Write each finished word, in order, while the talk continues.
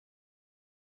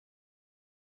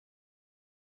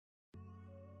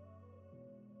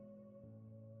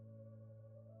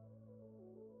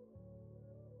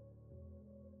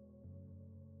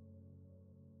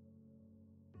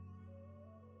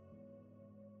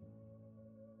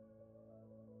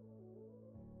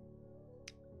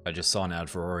I just saw an ad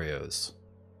for Oreos.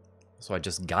 So I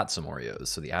just got some Oreos,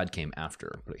 so the ad came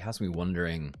after. But it has me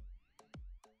wondering,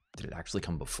 did it actually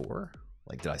come before?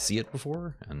 Like, did I see it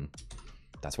before? And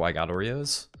that's why I got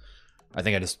Oreos? I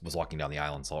think I just was walking down the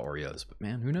aisle and saw Oreos. But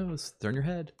man, who knows? They're in your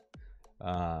head.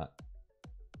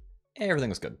 Everything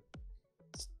was good.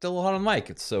 Still hot on the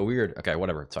mic. It's so weird. Okay,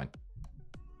 whatever. It's fine.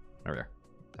 There we are.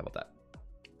 How about that?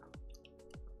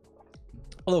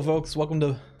 Hello, folks. Welcome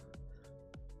to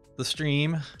the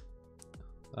stream.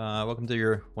 Welcome to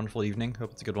your wonderful evening.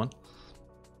 Hope it's a good one.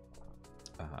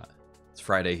 It's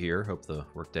Friday here. Hope the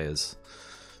workday is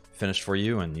finished for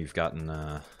you and you've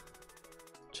gotten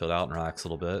chilled out and relaxed a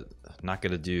little bit. Not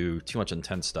going to do too much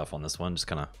intense stuff on this one. Just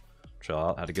kind of chill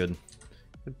out. Had a good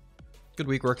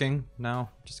week working.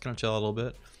 Now just gonna chill out a little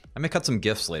bit. I may cut some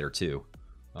GIFs later too.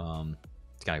 To kind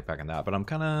of get back on that, but I'm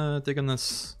kind of digging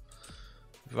this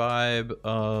vibe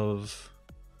of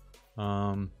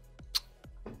our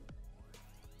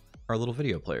little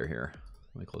video player here.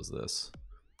 Let me close this.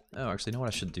 Oh, actually, you know what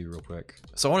I should do real quick?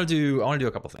 So I want to do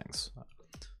a couple things.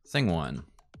 Thing one.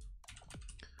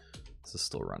 This is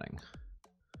still running.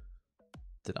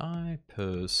 Did I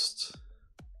post?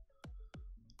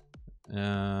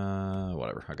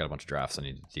 Whatever. I got a bunch of drafts I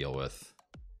need to deal with.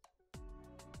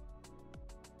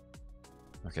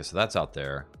 Okay, so that's out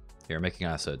there. Here, making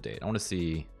ISO date. I want to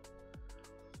see.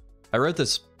 I wrote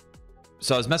this.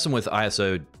 So I was messing with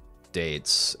ISO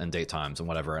dates and date times and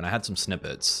whatever, and I had some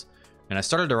snippets, and I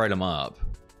started to write them up.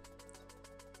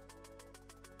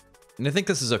 And I think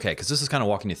this is okay because this is kind of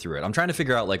walking you through it. I'm trying to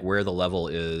figure out like where the level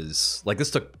is. Like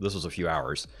this was a few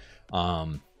hours.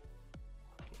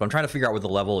 But I'm trying to figure out what the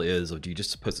level is of, do you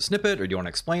just post a snippet or do you want to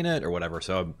explain it or whatever?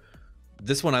 So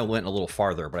this one I went a little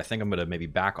farther, but I think I'm going to maybe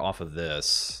back off of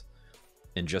this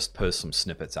and just post some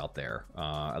snippets out there.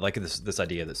 I like this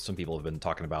idea that some people have been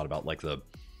talking about like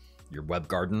your web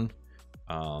garden.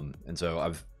 And so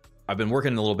I've been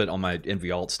working a little bit on my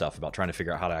NVAlt stuff about trying to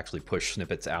figure out how to actually push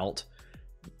snippets out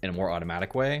in a more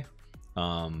automatic way.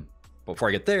 Before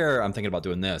I get there, I'm thinking about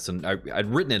doing this, and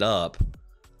I'd written it up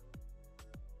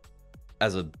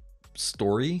as a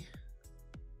story,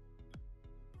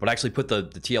 but actually put the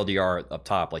TLDR up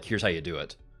top, like here's how you do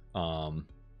it. So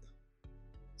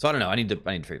I don't know, I need to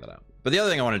figure that out. But the other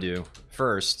thing I want to do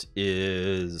first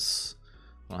is,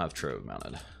 I don't have Trove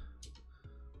mounted. Let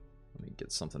me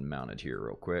get something mounted here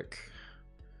real quick.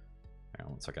 Hang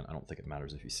on 1 second. I don't think it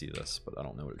matters if you see this, but I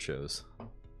don't know what it shows.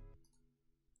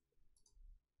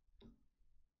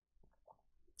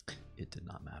 It did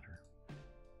not matter.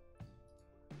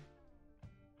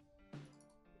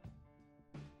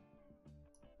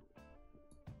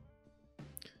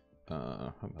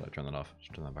 How about I turn that off?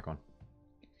 Just turn that back on.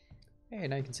 Hey,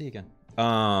 now you can see again.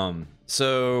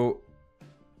 So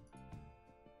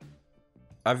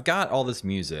I've got all this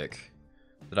music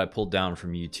that I pulled down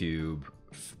from YouTube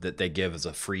that they give as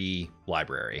a free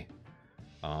library.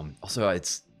 Also,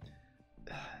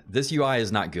 this UI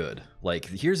is not good. Like,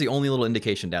 here's the only little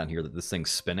indication down here that this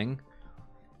thing's spinning.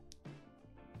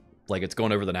 Like it's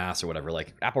going over the NAS or whatever.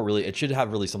 Like Apple really, it should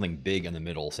have really something big in the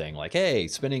middle saying like, hey,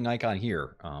 spinning icon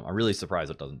here. I'm really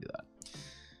surprised it doesn't do that.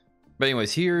 But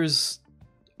anyways, here's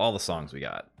all the songs we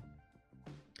got.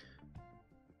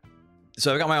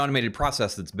 So I've got my automated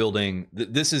process that's building.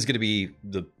 This is going to be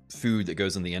the food that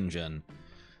goes in the engine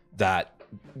that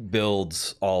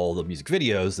builds all the music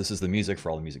videos. This is the music for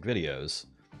all the music videos.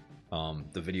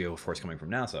 The video, of course, coming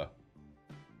from NASA.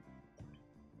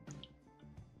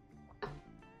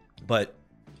 But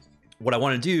what I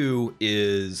want to do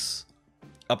is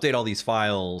update all these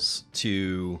files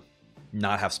to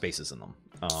not have spaces in them.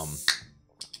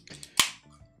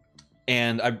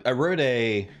 And I wrote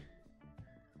a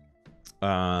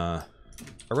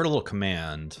little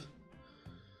command.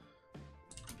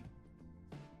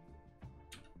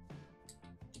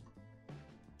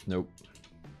 Nope.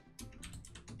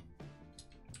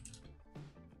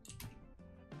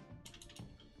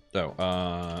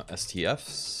 Oh,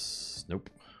 STFs. Nope.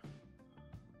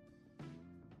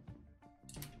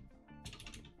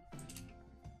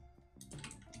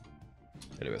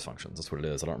 Database functions, that's what it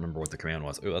is. I don't remember what the command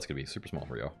was. Oh, that's gonna be super small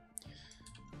for you.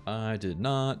 I did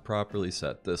not properly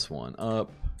set this one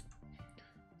up.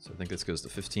 So I think this goes to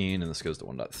 15 and this goes to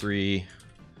 1.3.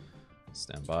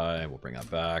 Stand by, we'll bring that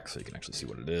back so you can actually see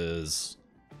what it is.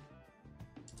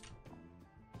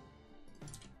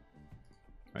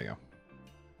 There you go.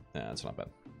 Yeah, that's not bad.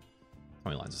 How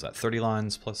many lines is that? 30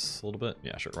 lines plus a little bit?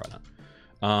 Yeah, sure, why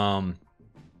not?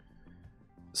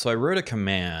 So I wrote a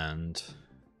command.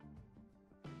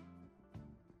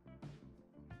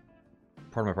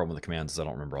 Part of my problem with the commands is I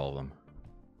don't remember all of them.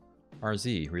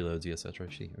 RZ, reload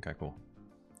ZSH. Okay, cool.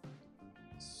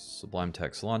 Sublime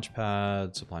Text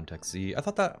Launchpad, Sublime Text Z. I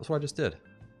thought that was what I just did.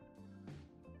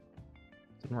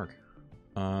 Didn't work.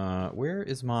 Where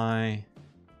is my...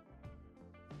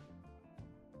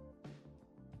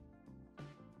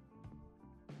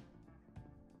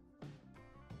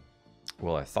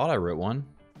 Well, I thought I wrote one.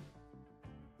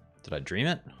 Did I dream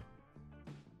it?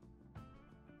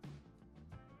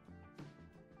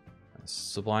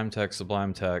 Sublime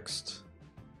text.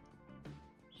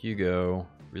 Hugo,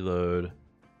 reload,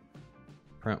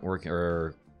 print working,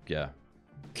 or yeah,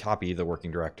 copy the working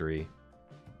directory.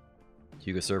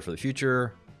 Hugo serve for the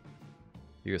future.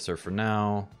 Hugo serve for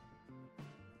now.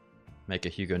 Make a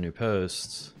Hugo new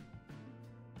post.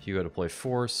 Hugo deploy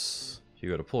force.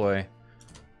 Hugo deploy.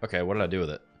 Okay, what did I do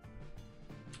with it?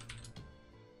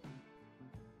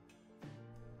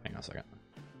 Hang on a second.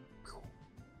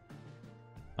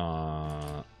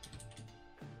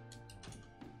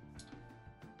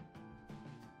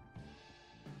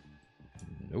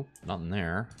 Nope, not in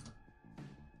there.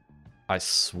 I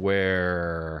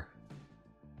swear.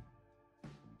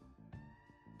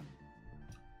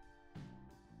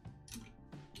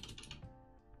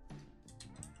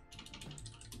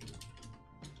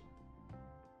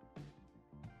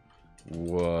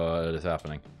 What is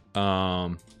happening?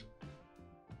 I'm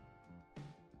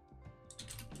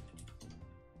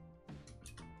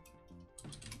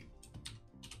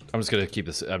just gonna keep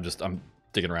this. I'm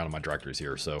digging around in my directories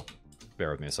here, so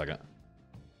bear with me a second.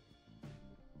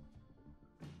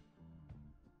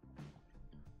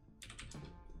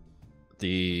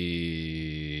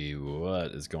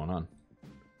 What is going on?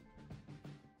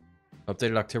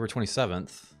 Updated October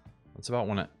 27th. That's about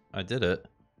when I did it.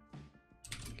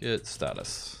 Git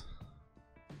status.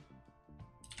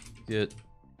 Git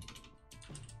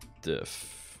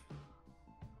diff.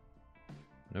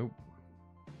 Nope.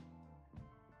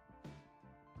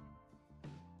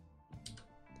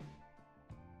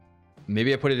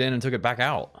 Maybe I put it in and took it back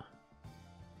out.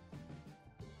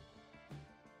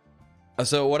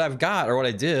 So what I've got, or what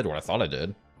I did, what I thought I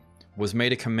did, was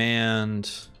made a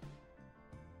command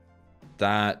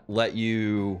that let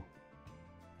you...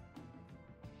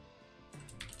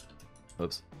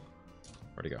 Oops.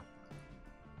 Where'd it go?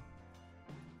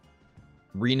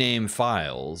 Rename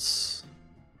files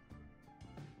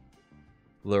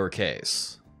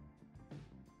lowercase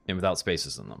and without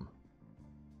spaces in them.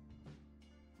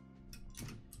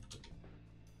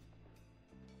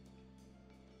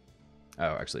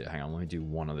 Oh, actually, hang on. Let me do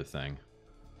one other thing.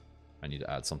 I need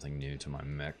to add something new to my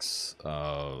mix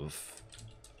of...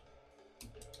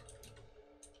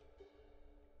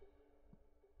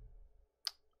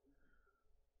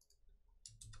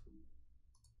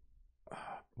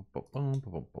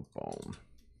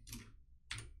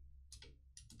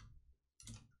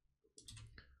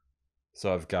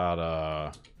 So I've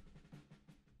got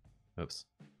oops.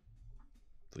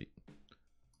 Delete.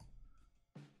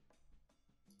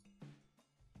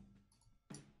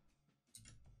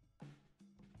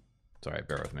 Sorry,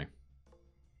 bear with me.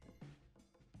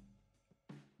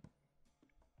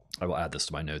 I will add this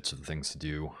to my notes of the things to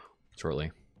do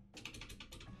shortly.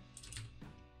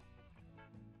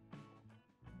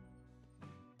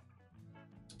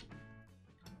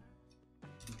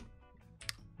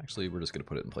 Actually, we're just going to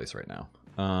put it in place right now.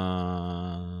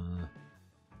 No,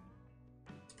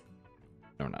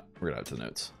 we're not. We're going to add it to the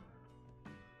notes.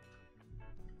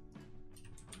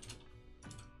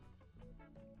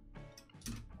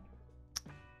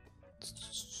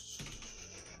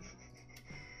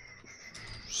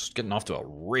 Just getting off to a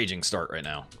raging start right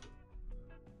now.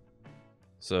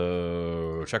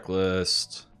 So,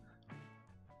 checklist.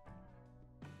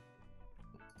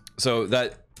 So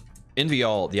that...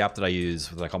 NVL, the app that I use,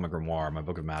 that I call my grimoire, my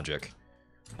book of magic,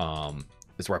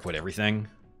 is where I put everything.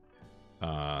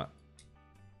 And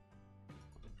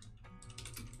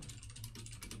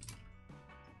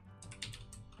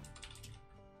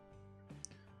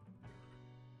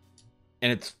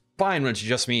it's fine when it's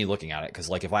just me looking at it, because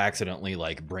like if I accidentally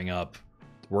like bring up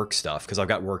work stuff, because I've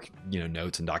got work, you know,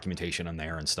 notes and documentation in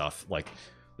there and stuff, like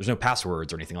there's no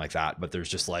passwords or anything like that, but there's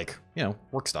just like, you know,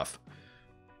 work stuff.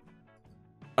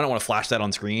 I don't want to flash that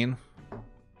on screen.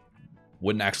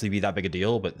 Wouldn't actually be that big a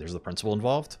deal, but there's the principle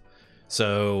involved.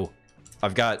 So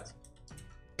I've got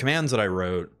commands that I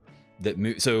wrote that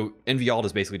move. So NVAlt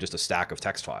is basically just a stack of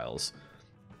text files.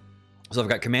 So I've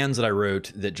got commands that I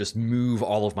wrote that just move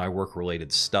all of my work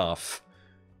related stuff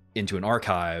into an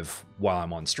archive while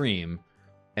I'm on stream.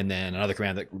 And then another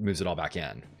command that moves it all back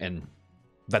in. And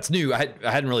that's new. I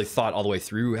hadn't really thought all the way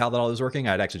through how that all was working.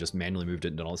 I'd actually just manually moved it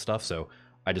and done all this stuff. So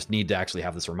I just need to actually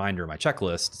have this reminder in my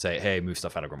checklist to say, hey, move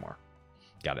stuff out of Grimoire.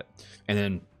 Got it. And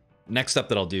then next step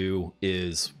that I'll do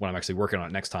is when I'm actually working on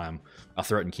it next time, I'll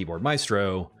throw it in Keyboard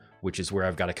Maestro, which is where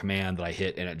I've got a command that I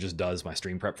hit and it just does my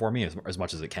stream prep for me as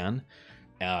much as it can.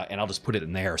 And I'll just put it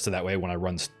in there so that way when I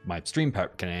run my stream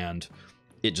prep command,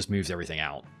 it just moves everything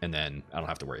out and then I don't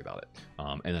have to worry about it.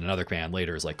 And then another command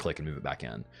later is like click and move it back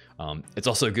in. It's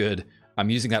also good. I'm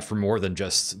using that for more than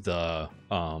just the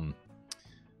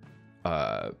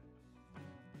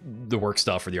work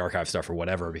stuff or the archive stuff or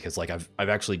whatever, because like I've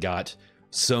actually got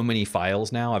so many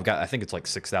files now. I think it's like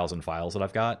 6,000 files that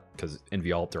I've got, because in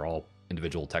Vault they're all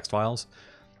individual text files,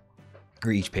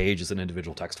 or each page is an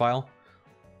individual text file.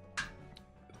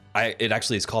 It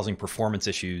actually is causing performance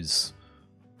issues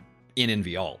in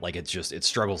NVAlt. Like it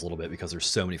struggles a little bit because there's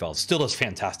so many files. Still does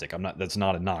fantastic. That's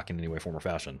not a knock in any way, form, or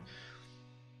fashion.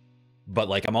 But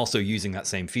like I'm also using that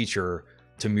same feature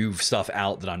to move stuff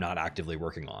out that I'm not actively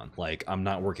working on. Like I'm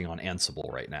not working on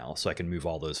Ansible right now, so I can move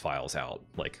all those files out.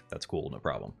 Like that's cool, no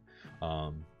problem.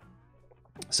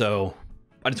 So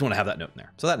I just want to have that note in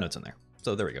there. So that note's in there.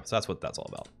 So there we go. So that's what that's all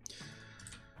about.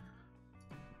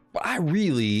 But I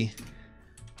really...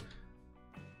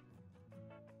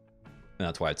 And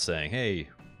that's why it's saying, hey,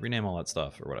 rename all that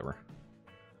stuff or whatever.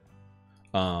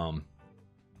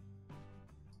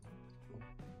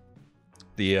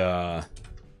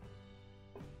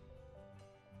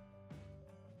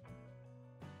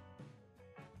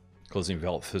 Closing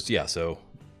Vault. Yeah, so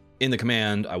in the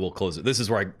command, I will close it. This is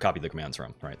where I copied the commands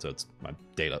from, right? So it's my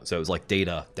data. So it's like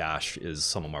data dash is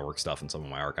some of my work stuff and some of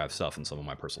my archive stuff and some of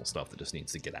my personal stuff that just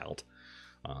needs to get out.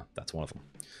 That's one of them.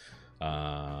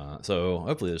 So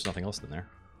hopefully there's nothing else in there.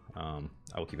 I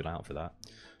will keep an eye out for that.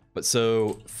 But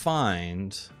so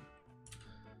find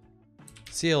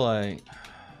CLI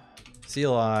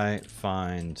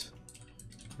find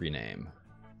rename.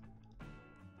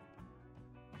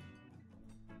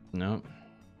 Nope.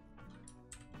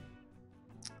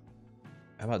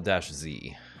 How about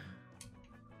 -Z?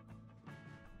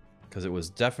 Because it was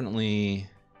definitely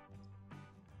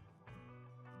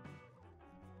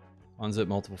unzip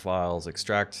multiple files,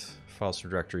 extract files from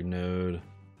directory node,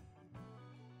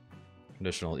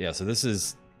 conditional. Yeah, so this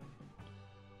is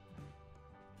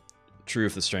true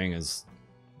if the string is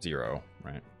 0,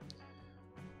 right?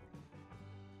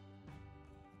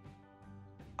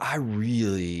 I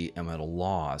really am at a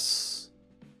loss.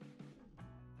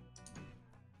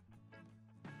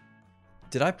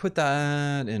 Did I put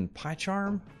that in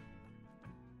PyCharm?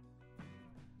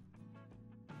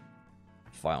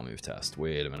 File move test.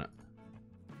 Wait a minute.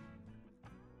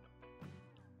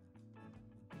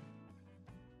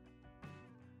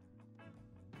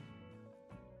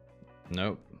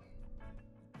 Nope.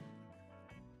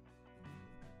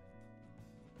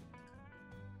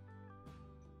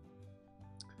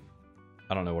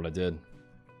 I don't know what I did.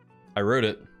 I wrote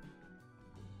it.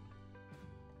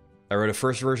 I wrote a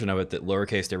first version of it that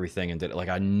lowercased everything and did it. Like,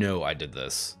 I know I did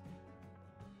this.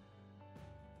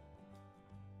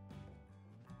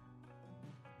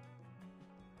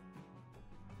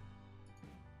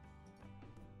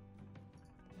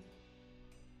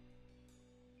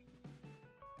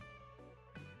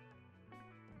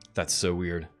 That's so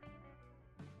weird.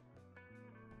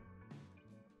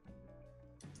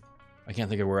 I can't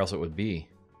think of where else it would be.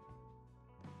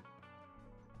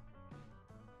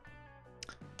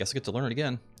 Guess I get to learn it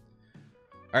again.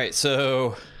 All right,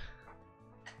 so...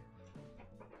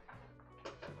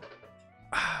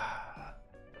 All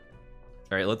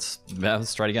right, let's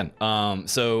try it again.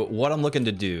 So what I'm looking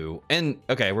to do, and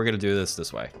okay, we're gonna do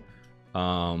this way.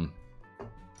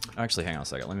 Actually, hang on a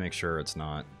second. Let me make sure it's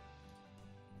not.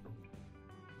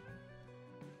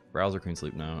 Browser, clean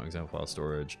sleep, no. Example file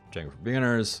storage, Django for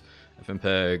beginners,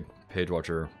 FmpEg, page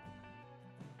watcher,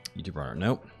 YouTube runner,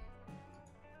 nope.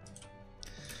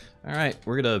 All right,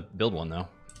 we're gonna build one though.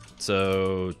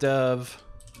 So dev.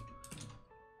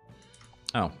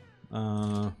 Oh,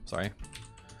 sorry.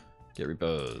 Get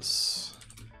repos.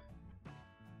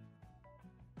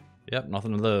 Yep,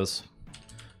 nothing of those.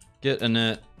 Get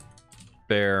init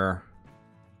bear.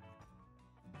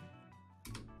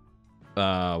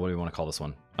 What do we want to call this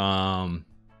one?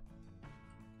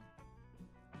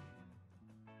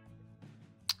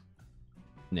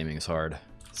 Naming is hard.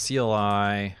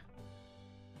 CLI.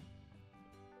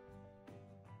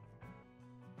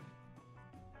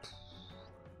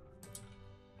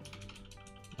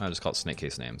 I just call it snake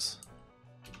case names.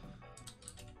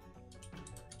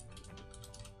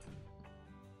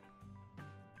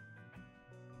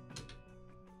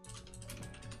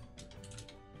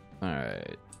 All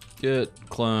right. Git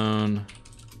clone.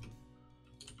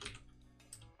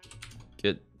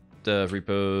 Git dev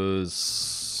repos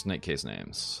snake case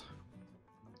names.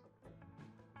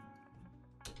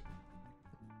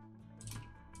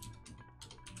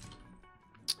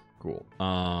 Cool.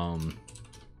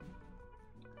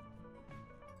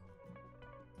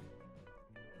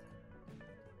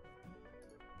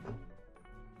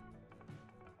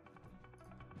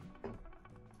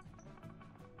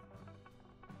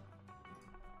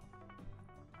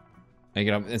 And,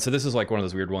 you know, and so this is like one of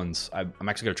those weird ones. I'm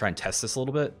actually going to try and test this a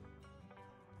little bit.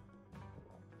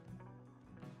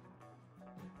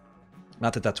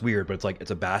 Not that that's weird, but it's like,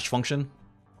 it's a bash function.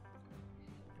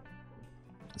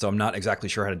 So I'm not exactly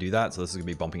sure how to do that. So this is going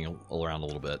to be bumping all around a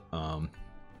little bit.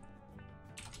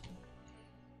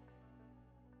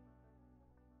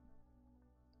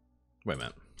 Wait a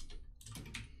minute.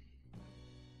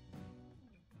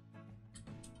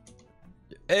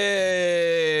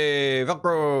 Hey,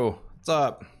 Velcro, what's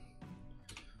up?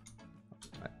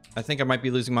 I think I might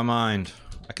be losing my mind.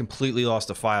 I completely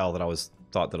lost a file that I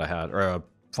thought that I had, or a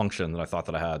function that I thought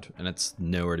that I had, and it's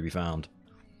nowhere to be found.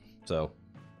 So,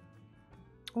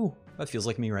 oh, that feels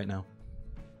like me right now.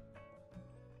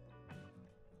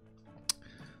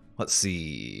 Let's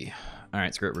see. All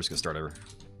right, screw it. We're just gonna start over.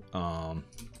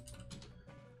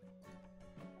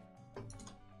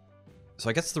 So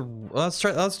I guess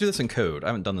let's do this in code. I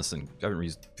haven't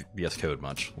used VS Code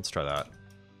much. Let's try that.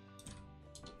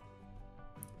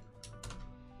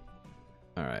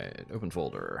 All right, open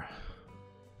folder.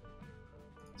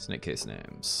 Snake case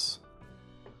names.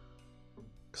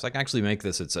 Because I can actually make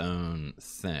this its own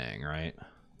thing, right?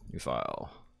 New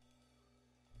file.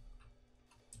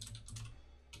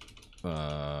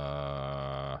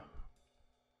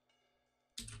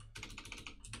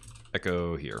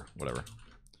 Echo here, whatever.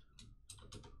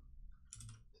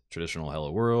 Traditional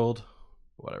hello world,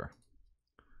 whatever.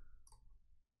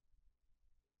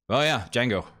 Oh yeah,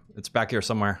 Django. It's back here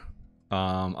somewhere.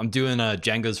 I'm doing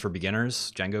Django for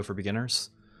beginners,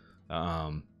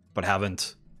 but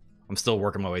haven't. I'm still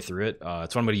working my way through it. It's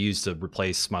what I'm going to use to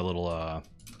replace my little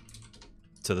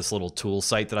to this little tool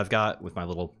site that I've got with my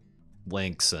little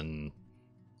links and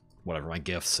whatever, my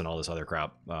GIFs and all this other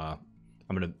crap.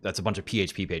 That's a bunch of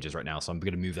PHP pages right now, so I'm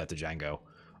gonna move that to Django.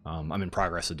 I'm in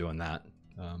progress of doing that.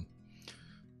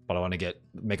 But I want to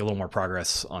make a little more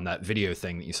progress on that video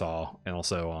thing that you saw, and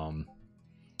also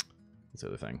what's the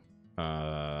other thing?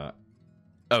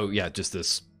 Oh yeah, just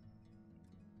this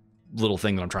little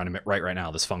thing that I'm trying to write right now,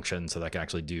 this function, so that I can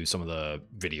actually do some of the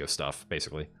video stuff,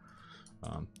 basically.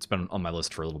 It's been on my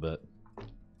list for a little bit.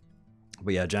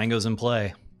 But yeah, Django's in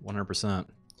play, 100%.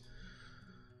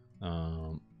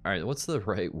 All right, what's the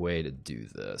right way to do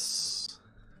this?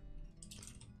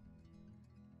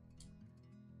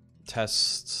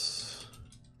 Test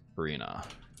arena.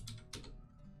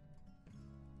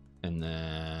 And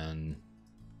then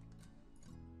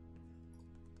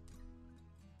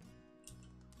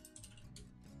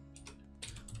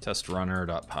test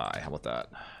runner.py. How about that?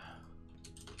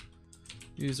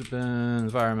 User bin,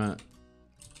 environment,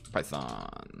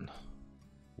 Python.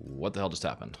 What the hell just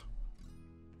happened?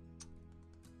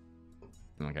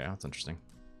 Okay, that's interesting.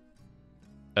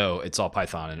 Oh, it's all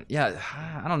Python. And yeah,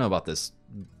 I don't know about this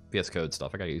VS Code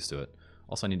stuff. I got used to it.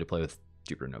 Also, I need to play with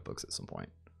Jupyter Notebooks at some point.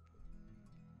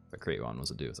 If I create one,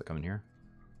 what's it do? Does it come in here?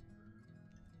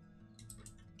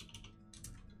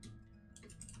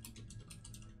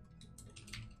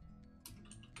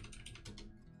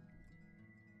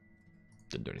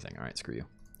 Didn't do anything. All right, screw you.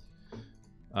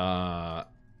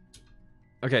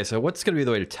 Okay, so what's going to be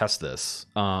the way to test this?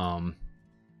 I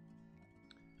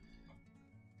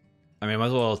mean, I might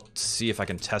as well see if I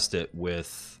can test it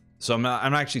with. So I'm not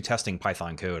actually testing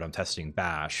Python code. I'm testing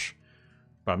Bash,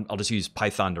 but I'll just use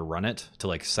Python to run it, to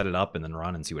like set it up and then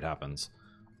run and see what happens.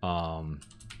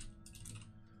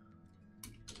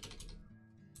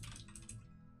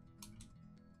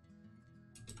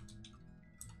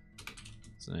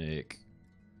 Snake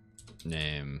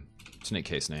name, snake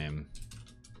case name,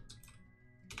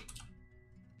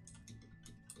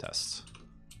 test,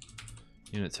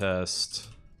 unit test.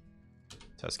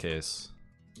 Test case.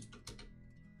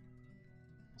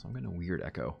 So I'm getting a weird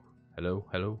echo. Hello,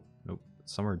 hello. Nope.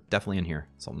 Somewhere definitely in here.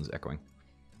 Something's echoing.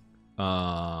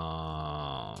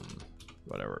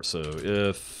 Whatever. So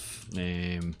if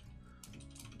name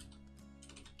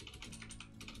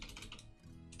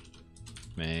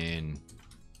main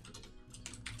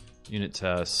unit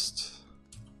test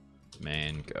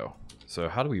main go. So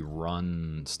how do we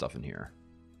run stuff in here?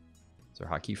 Is there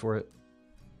a hotkey for it?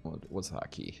 What's the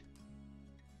hotkey?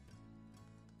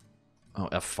 Oh,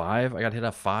 F5? I gotta hit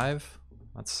F5?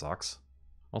 That sucks.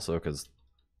 Also, because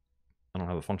I don't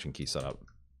have the function key set up.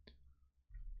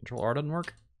 Control R doesn't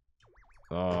work?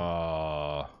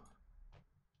 I'm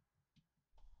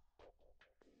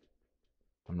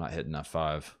not hitting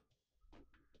F5.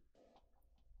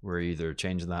 We're either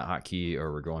changing that hotkey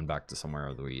or we're going back to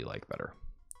somewhere that we like better.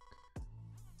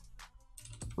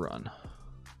 Run.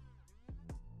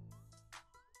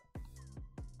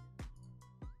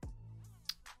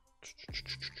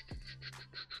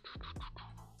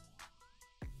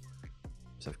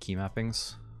 Does it have key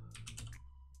mappings?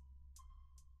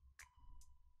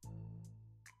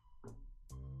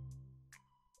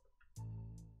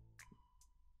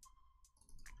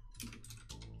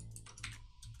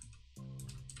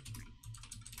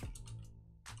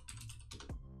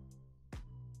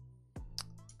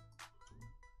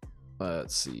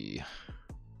 Let's see.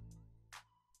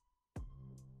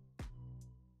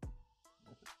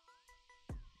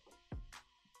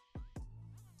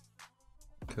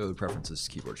 Code preferences,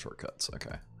 keyboard shortcuts.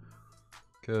 Okay.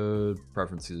 Code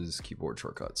preferences, keyboard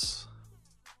shortcuts.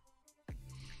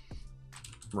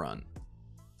 Run.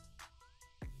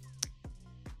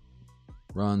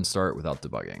 Run, start without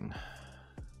debugging.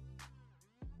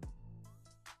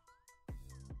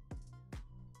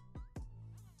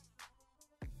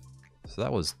 So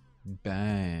that was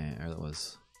bang, or that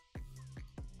was,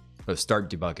 oh, start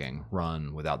debugging,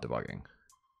 run without debugging.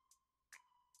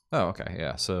 Oh, okay,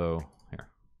 yeah, so here,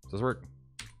 does this work?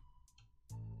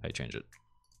 How you change it?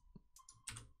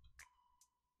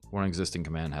 One existing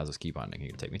command has this key binding. Can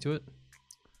you take me to it?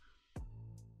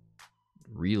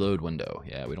 Reload window.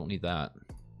 Yeah, we don't need that.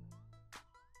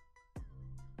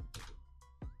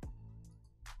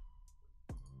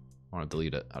 I want to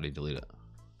delete it. How do you delete it?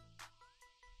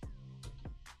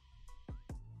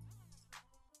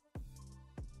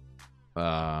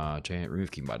 Change, remove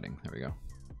key binding. There we go.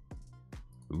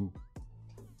 Ooh.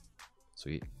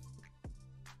 Sweet.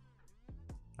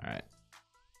 Alright.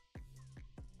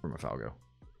 Where'd my file go?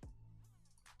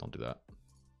 Don't do that.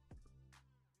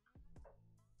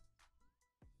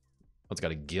 Oh, it's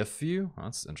got a GIF view? Oh,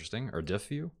 that's interesting. Or diff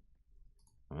view?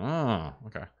 Oh,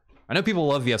 okay. I know people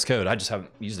love VS Code. I just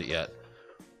haven't used it yet.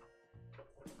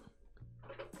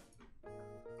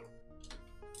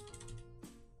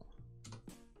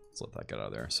 Let's let that get out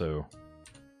of there. So,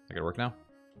 I gotta work now?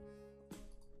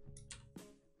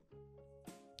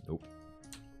 Nope.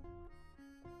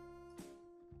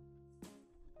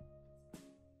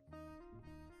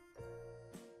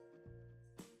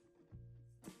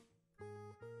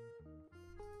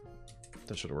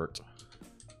 That should have worked.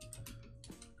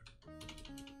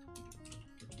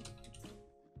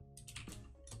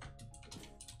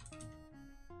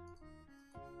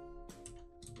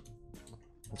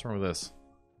 What's wrong with this?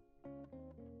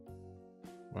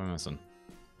 What am I missing?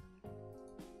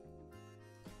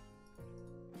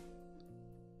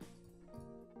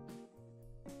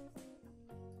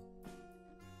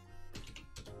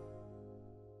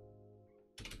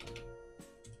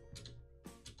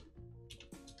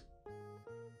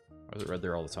 Why is it red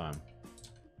there all the time?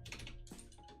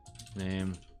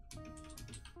 Name.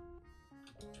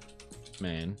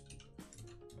 Main.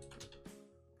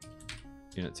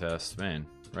 Unit test. Main,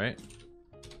 right?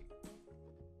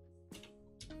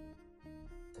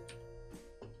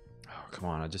 Oh, come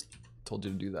on. I just told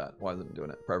you to do that. Why isn't it doing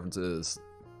it? Preferences.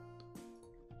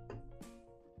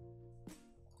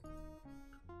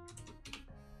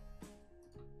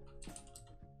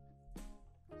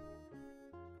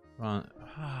 Run.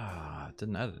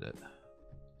 Didn't edit it.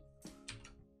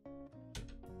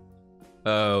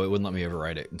 Oh, it wouldn't let me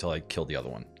overwrite it until I killed the other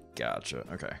one. Gotcha.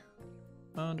 Okay.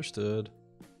 Understood.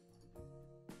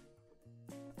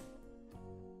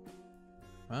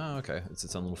 Oh, okay. It's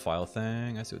its own little file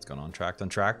thing. I see what's going on. Tracked,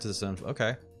 untracked is its own.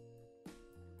 Okay.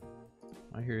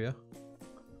 I hear you.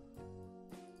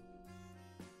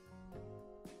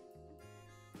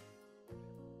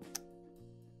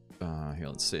 Here,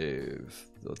 let's save.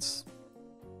 Let's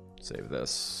save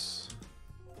this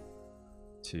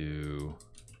to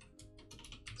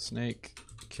snake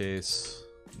case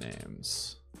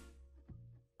names.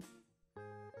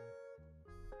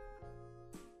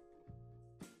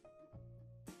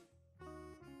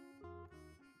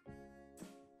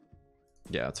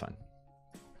 Yeah, that's fine.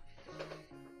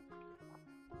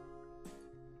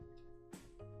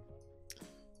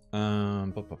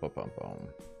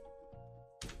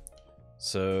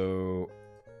 So,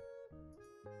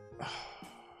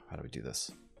 how do we do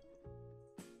this?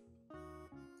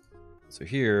 So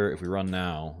here, if we run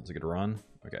now, is it gonna run?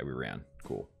 Okay, we ran.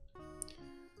 Cool.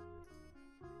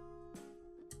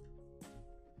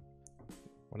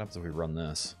 What happens if we run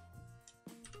this?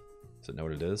 Does it know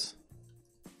what it is?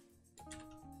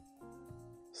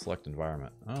 Select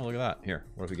environment. Oh, look at that. Here,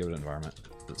 what if we give it an environment?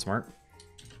 Is it smart?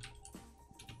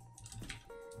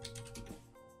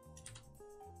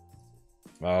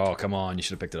 Oh, come on. You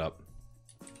should have picked it up.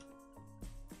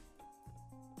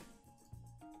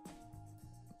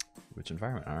 Search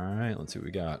environment. All right, let's see what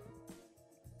we got.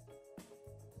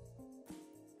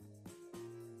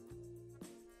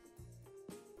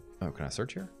 Oh, can I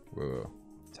search here? Whoa.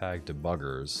 Tag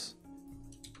debuggers.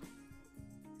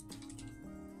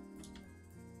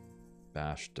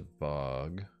 Bash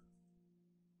debug.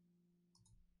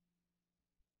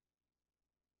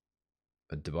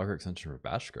 A debugger extension for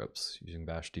bash scripts using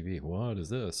bash db. What is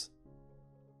this?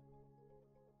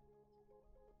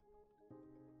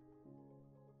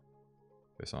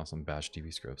 Based on some bash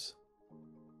db scripts.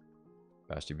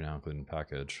 Bash db now included in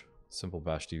package. Simple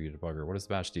bash db debugger. What is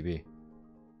bash db?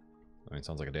 I mean, it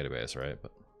sounds like a database, right?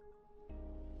 But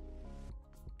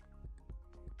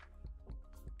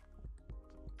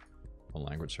a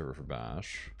language server for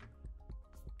bash.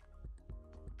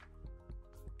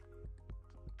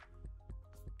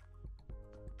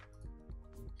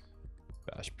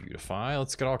 Bash beautify.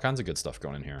 Let's get all kinds of good stuff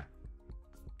going in here.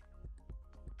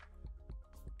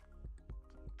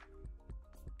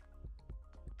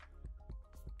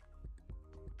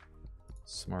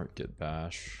 Smart git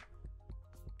bash.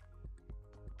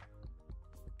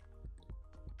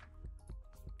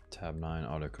 Tab 9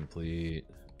 autocomplete.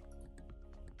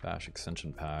 Bash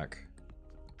extension pack.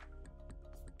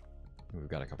 We've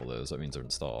got a couple of those. That means they're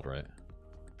installed, right?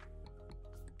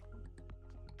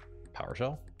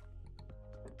 PowerShell?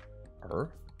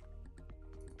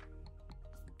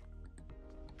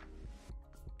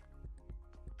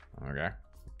 Okay.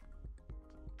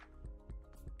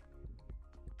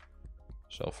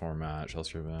 Shell format, shell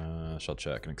script, shell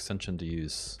check, an extension to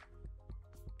use.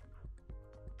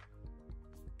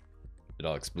 It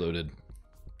all exploded.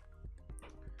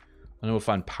 I know we'll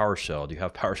find PowerShell. Do you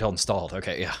have PowerShell installed?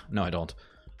 Okay, yeah. No, I don't.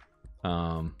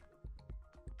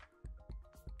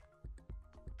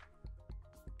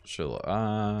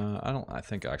 I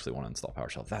think I actually want to install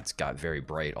PowerShell. That's got very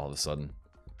bright all of a sudden.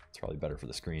 It's probably better for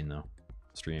the screen though.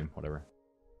 Stream, whatever.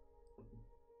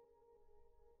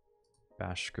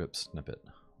 Bash script snippet.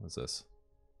 What's this?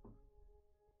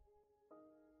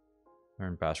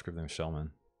 Learn bash script name Shellman.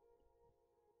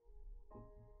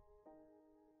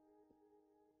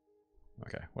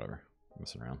 Okay, whatever. I'm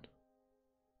messing around.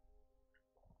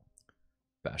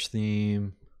 Bash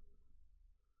theme.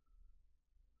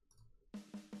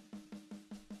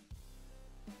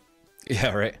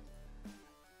 Yeah, right.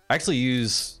 I actually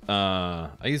use I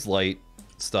use light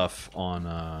stuff on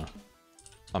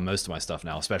most of my stuff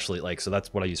now, especially like, so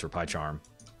that's what I use for PyCharm.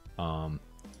 I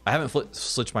haven't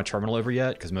switched my terminal over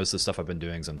yet because most of the stuff I've been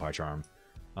doing is in PyCharm.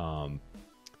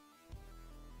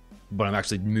 But I'm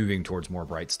actually moving towards more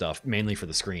bright stuff, mainly for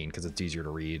the screen because it's easier to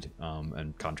read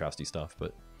and contrasty stuff.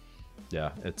 But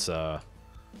yeah, it's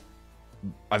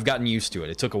I've gotten used to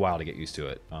it. It took a while to get used to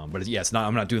it, but yeah, it's not.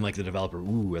 I'm not doing like the developer.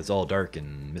 Ooh, it's all dark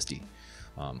and misty,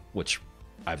 which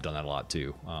I've done that a lot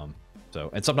too.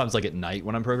 And sometimes like at night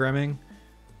when I'm programming,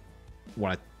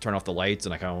 when I turn off the lights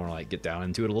and I kind of want to like get down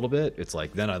into it a little bit, it's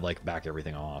like then I like back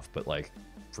everything off. But like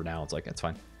for now, it's like it's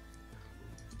fine.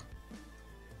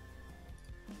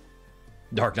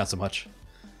 Dark, not so much.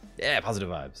 Yeah, positive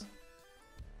vibes.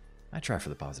 I try for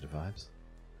the positive vibes.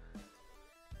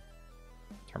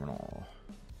 Terminal.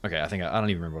 Okay, I think I don't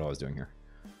even remember what I was doing here.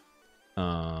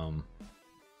 I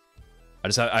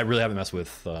really haven't messed with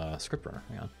script runner.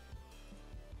 Hang on.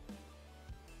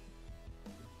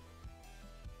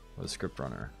 What is script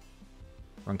runner?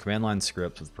 Run command line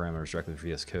scripts with parameters directly from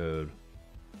VS Code.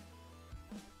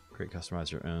 Create,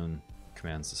 customize your own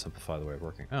commands to simplify the way of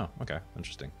working. Oh, okay,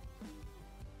 interesting.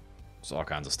 There's all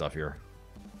kinds of stuff here.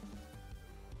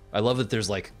 I love that there's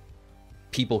like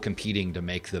people competing to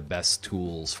make the best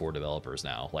tools for developers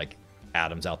now. Like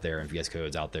Atom's out there and VS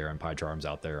Code's out there and PyCharm's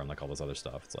out there and like all this other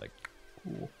stuff. It's like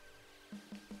cool.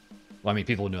 Well, I mean,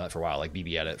 people knew that for a while, like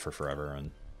BB Edit for forever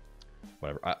and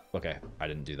whatever. Okay, I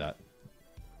didn't do that.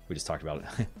 We just talked about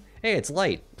it. Hey, it's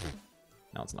light.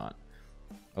 No, it's not.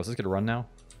 Oh, is this gonna run now?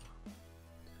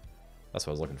 That's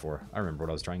what I was looking for. I remember what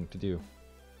I was trying to do.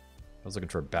 I was looking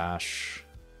for bash.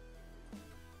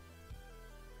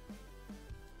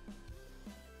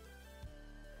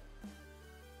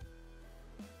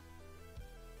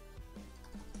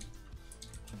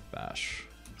 Bash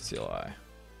CLI.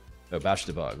 Oh, bash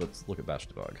debug. Let's look at bash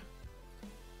debug.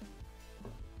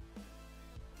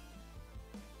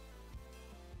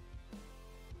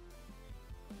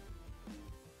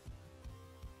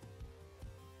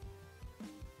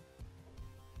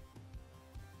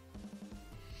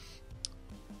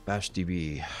 Bash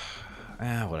DB.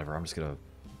 Whatever. I'm just gonna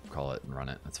call it and run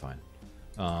it. That's fine.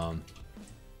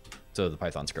 So the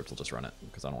Python scripts will just run it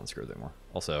because I don't want to screw it anymore.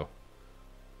 Also,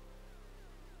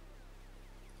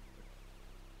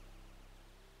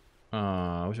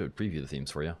 I wish I would preview the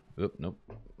themes for you. Oop, nope.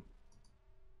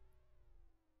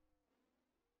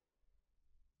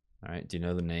 All right, do you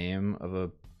know the name of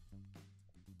a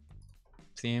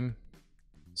theme?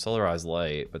 Solarized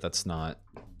Light, but that's not.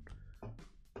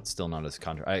 It's still not as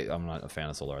I'm not a fan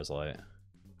of Solarized Light.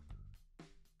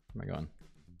 Where am I going?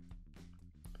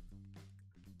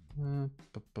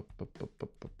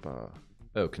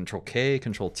 Oh, Control K,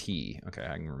 Control T. Okay,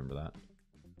 I can remember that.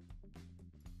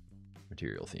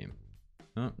 Material theme.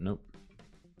 Oh, nope.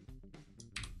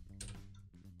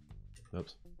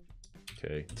 Oops.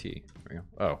 K, T. There we go.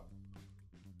 Oh.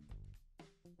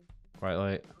 Quiet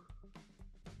light.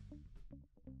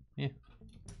 Yeah.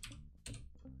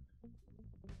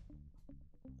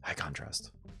 High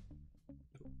contrast.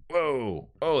 Whoa.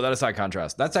 Oh, that is high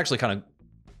contrast. That's actually kind of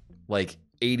like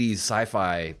 80s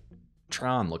sci-fi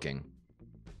Tron looking.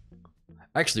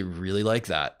 I actually really like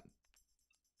that.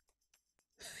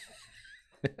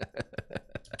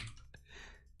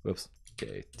 Whoops.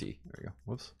 K, T. There we go.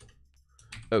 Whoops.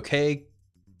 Okay.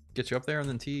 Get you up there and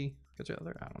then T. Get you up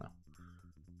there? I don't know.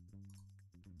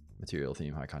 Material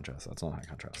theme, high contrast. That's not high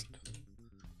contrast.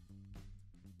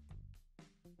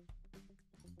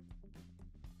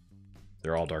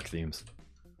 They're all dark themes.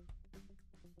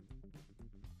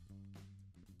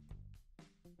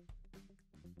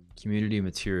 Community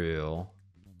material.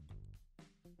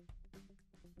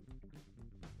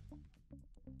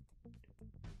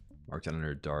 Marked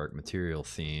under dark material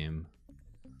theme.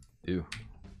 Ooh,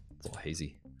 it's all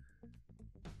hazy.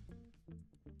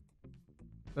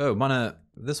 Oh, Mana,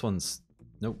 this one's,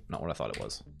 nope, not what I thought it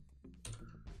was.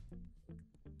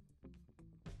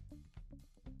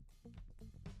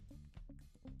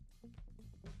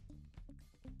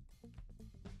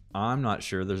 I'm not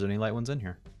sure there's any light ones in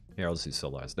here. Here, I'll just use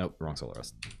Solarized. Nope, wrong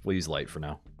Solarized. We'll use light for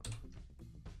now.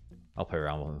 I'll play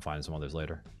around with them and find some others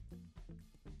later.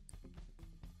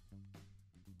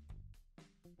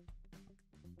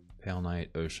 Pale night,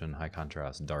 ocean, high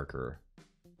contrast, darker.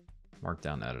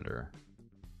 Markdown editor.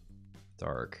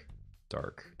 Dark,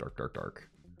 dark, dark, dark, dark.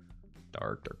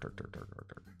 Dark, dark, dark, dark, dark, dark,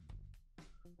 dark.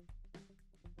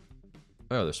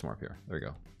 Oh, there's some more up here. There we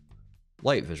go.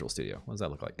 Light Visual Studio. What does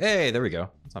that look like? Hey, there we go.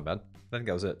 That's not bad. I think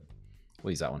that was it.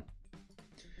 We'll use that one.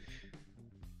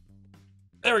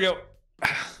 There we go.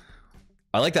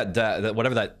 I like that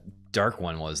whatever that dark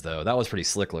one was, though. That was pretty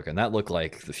slick looking. That looked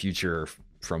like the future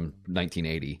from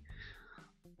 1980.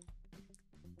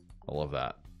 I love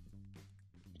that.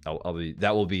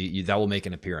 That will make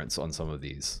an appearance on some of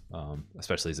these,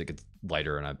 especially as it gets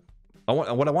lighter. And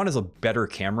what I want is a better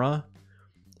camera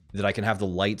that I can have the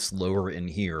lights lower in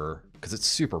here because it's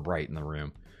super bright in the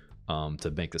room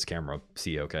to make this camera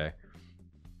see okay.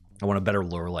 I want a better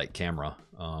lower light camera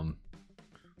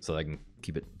so that I can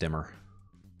keep it dimmer.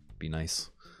 Be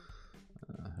nice.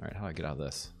 All right, how do I get out of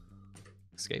this?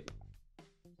 Escape.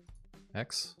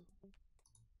 X.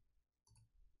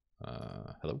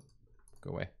 Hello. Go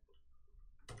away.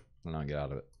 And I'll get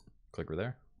out of it. Click right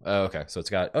there. Oh, okay. So it's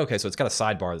got a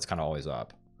sidebar that's kind of always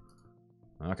up.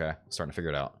 Okay, starting to figure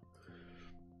it out.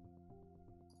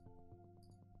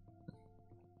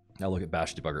 I'll look at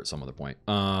Bash Debugger at some other point.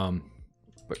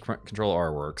 But Control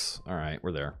R works. All right,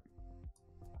 we're there.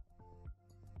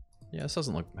 Yeah, this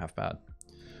doesn't look half bad.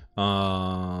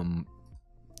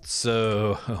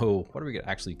 So what are we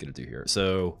actually gonna do here?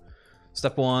 So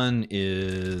step one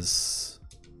is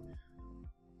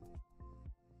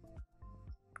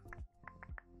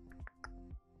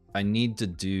I need to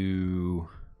do.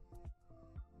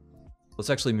 Let's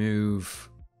actually move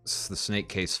the snake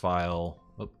case file.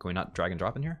 Oh, can we not drag and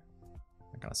drop in here?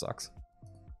 That kind of sucks.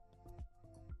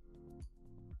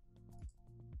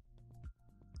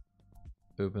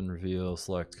 Open, reveal,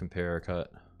 select, compare,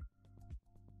 cut.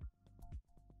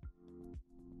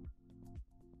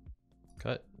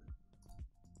 Cut.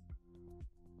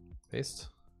 Paste.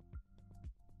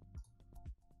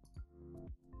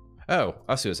 Oh,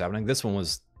 I see what's happening. This one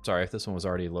was, sorry, if this one was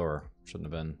already lower. Shouldn't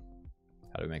have been.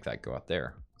 How do we make that go out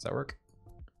there? Does that work?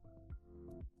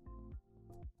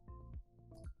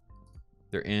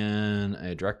 They're in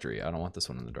a directory. I don't want this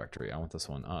one in the directory. I want this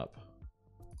one up.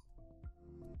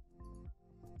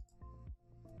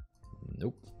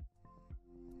 Nope.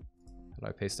 How do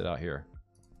I paste it out here?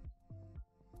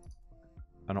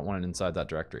 I don't want it inside that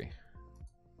directory.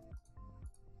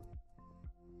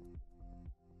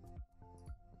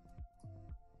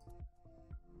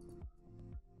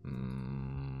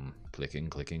 Clicking,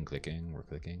 clicking, clicking. We're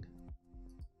clicking.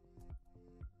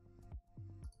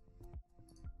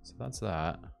 So that's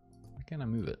that. Why can't I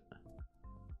move it?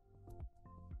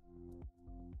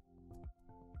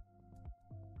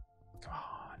 Come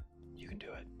on. You can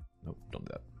do it. Nope, don't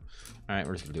do that. All right,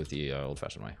 we're just gonna do it the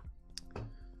old-fashioned way.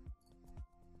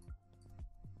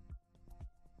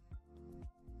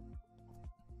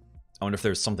 I wonder if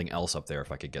there's something else up there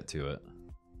if I could get to it.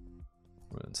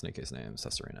 Snake case names,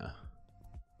 test arena,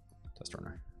 test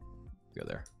runner. Go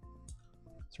there.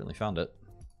 Certainly found it.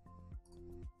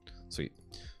 Sweet.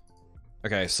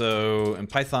 Okay, so in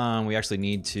Python we actually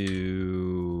need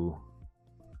to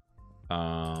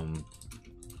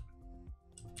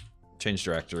change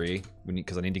directory. We need,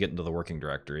 because I need to get into the working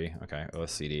directory. Okay,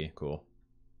 oscd, cool.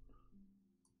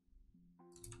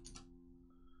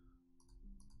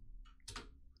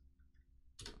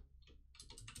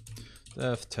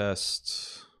 Def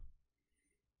test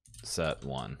set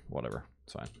 1, whatever,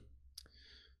 it's fine.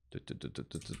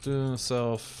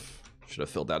 Self, should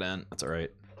have filled that in. That's all right.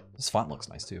 This font looks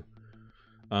nice too.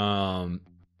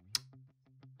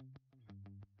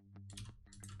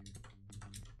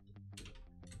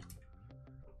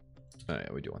 Oh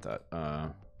yeah, we do want that.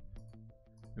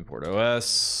 Import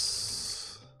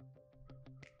OS.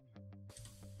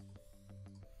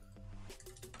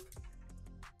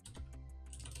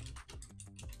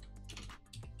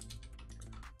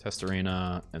 Test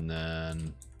arena, and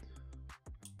then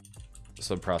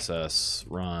subprocess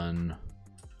run.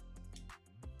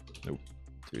 Nope.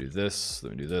 Do this,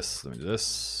 then we do this, then we do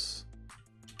this.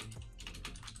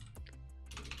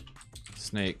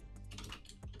 Snake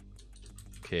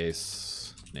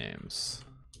case names.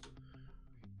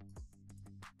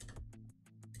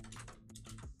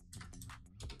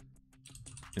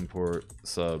 Import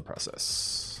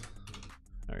subprocess.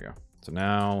 There we go. So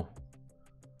now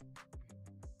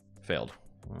failed.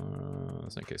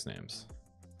 Snake case names.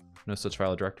 No such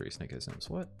file or directory. Snake case names.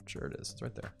 What? Sure it is. It's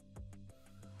right there.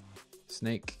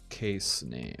 Snake case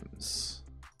names.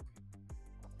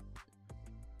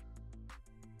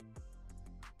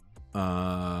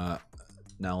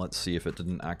 Now let's see if it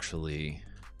didn't actually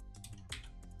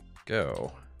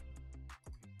go.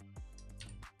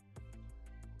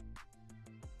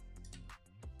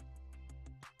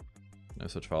 No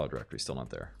such file or directory. Still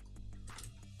not there.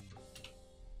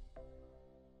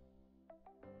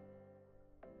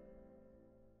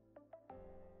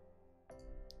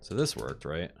 So this worked,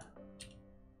 right?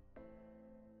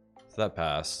 So that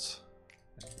passed.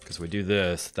 Because we do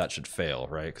this, that should fail,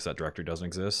 right? Because that directory doesn't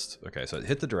exist. Okay, so it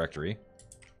hit the directory.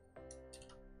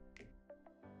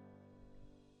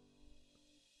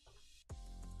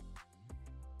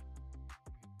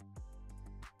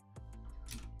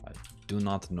 I do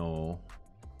not know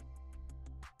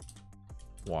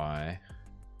why.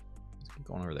 Let's keep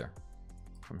going over there.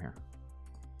 From here.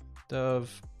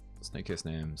 Dev, snake case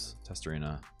names, test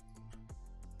arena.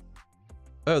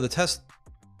 Oh, the test.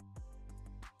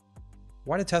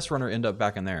 Why did test runner end up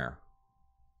back in there?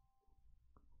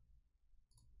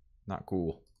 Not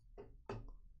cool.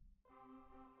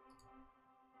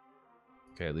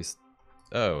 Okay, at least.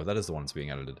 Oh, that is the one that's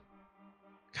being edited.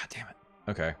 God damn it.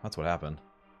 Okay, that's what happened.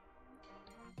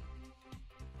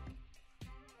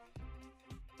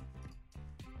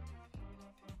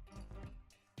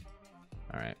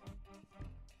 All right.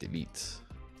 Delete.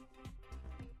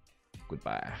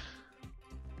 Goodbye.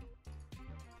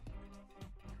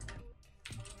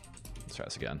 Let's try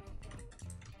this again.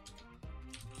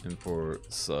 Import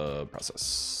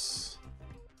subprocess.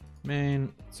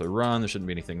 Main. So run. There shouldn't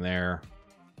be anything there.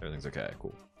 Everything's okay.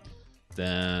 Cool.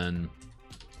 Then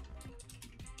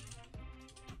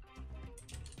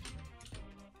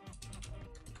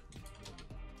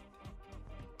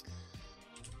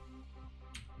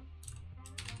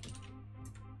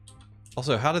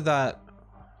also, how did that?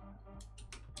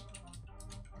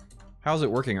 How's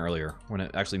it working earlier when it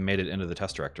actually made it into the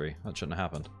test directory? That shouldn't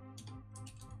have happened.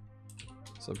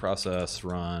 Subprocess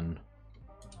run.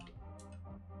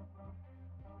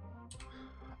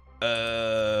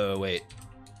 Wait.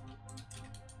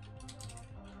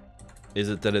 Is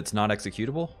it that it's not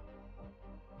executable?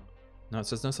 No, it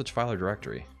says no such file or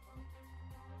directory.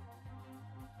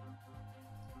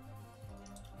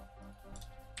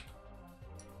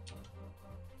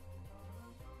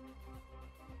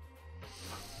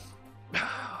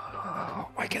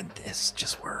 Why can't this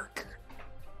just work?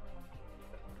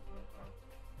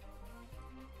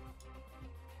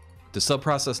 Does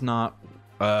subprocess not?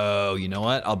 Oh, you know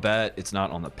what? I'll bet it's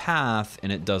not on the path,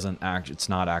 and it doesn't act. It's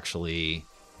not actually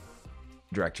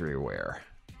directory aware.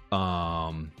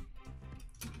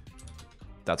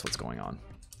 That's what's going on.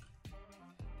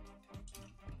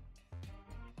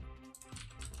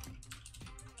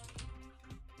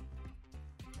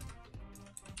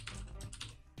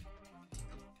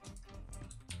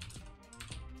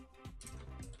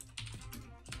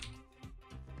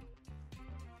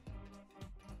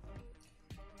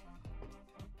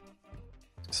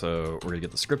 So we're gonna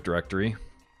get the script directory.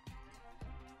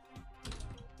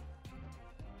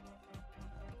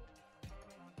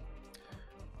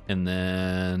 And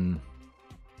then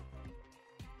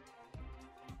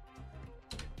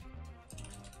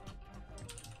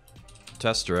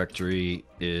test directory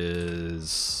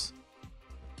is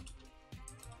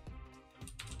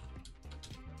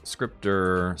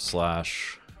scripter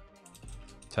slash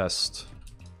test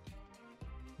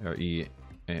REARE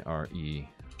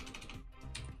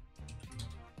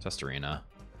test arena.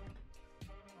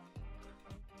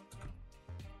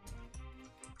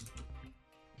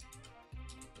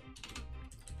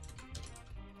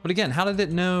 But again, how did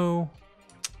it know?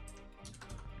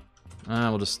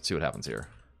 We'll just see what happens here.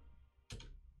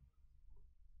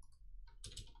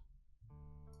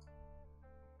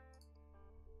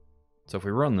 So if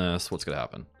we run this, what's going to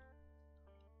happen?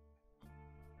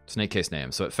 Snake case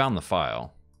name. So it found the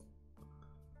file.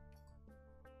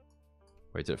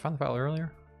 Wait, did it find the file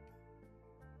earlier?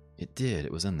 It did.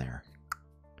 It was in there.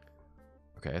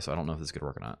 Okay, so I don't know if this is going to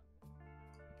work or not.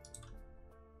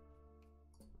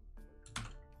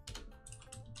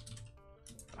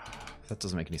 That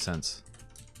doesn't make any sense.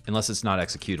 Unless it's not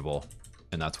executable,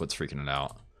 and that's what's freaking it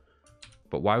out.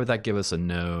 But why would that give us a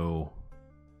no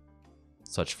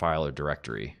such file or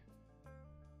directory?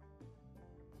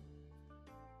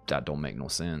 That don't make no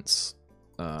sense.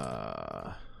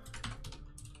 Command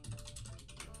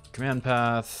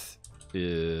path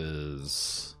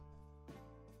is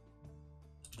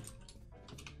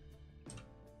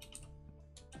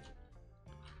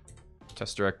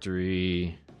test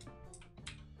directory.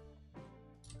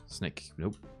 Snake,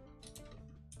 nope.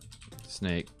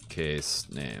 Snake case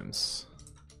names.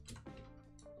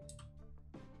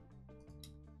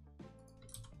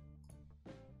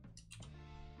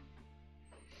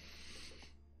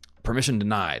 Permission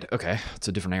denied. Okay, it's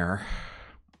a different error.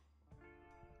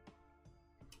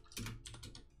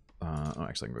 Oh,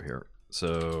 actually, I can go here.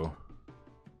 So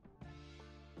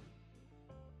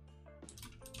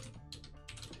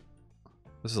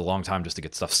this is a long time just to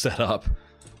get stuff set up,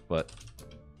 but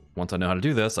once I know how to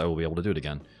do this, I will be able to do it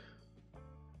again.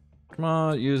 Come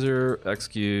on, user,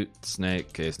 execute,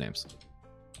 snake, case names.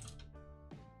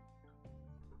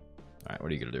 All right,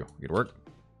 what are you gonna do? You gonna work?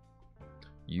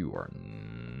 You are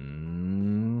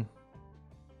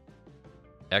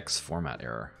X format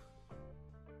error.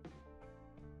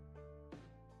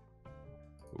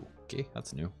 Okay,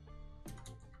 that's new.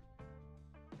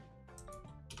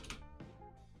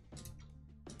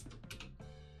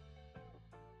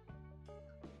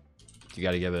 You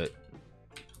gotta give it.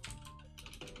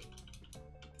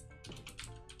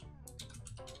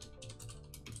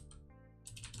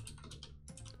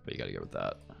 But you gotta give it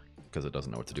that because it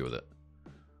doesn't know what to do with it.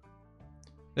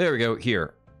 There we go,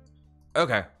 here.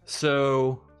 Okay,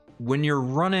 so when you're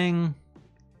running...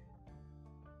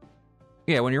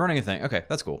 Yeah, when you're running a thing. Okay,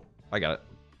 that's cool. I got it.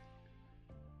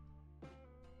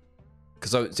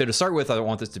 So to start with, I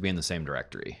want this to be in the same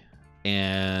directory.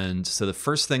 And so the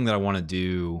first thing that I want to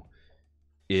do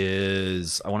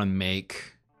is I want to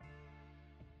make...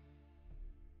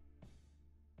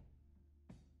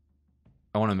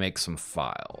 some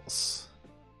files.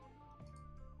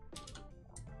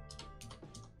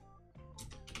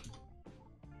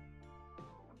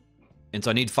 And so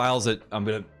I need files that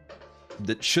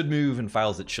that should move and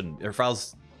files that shouldn't, or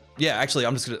files. Yeah, actually,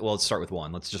 I'm just gonna, well, let's start with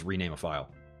one. Let's just rename a file.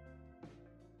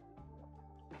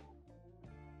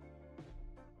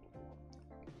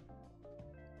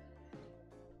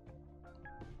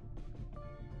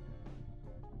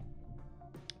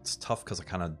 It's tough because I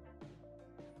kind of,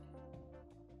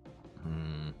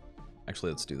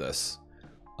 actually, let's do this.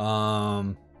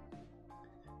 Because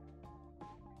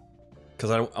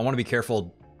I want to be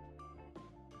careful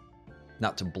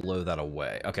not to blow that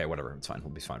away. Okay, whatever, it's fine.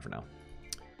 We'll be fine for now.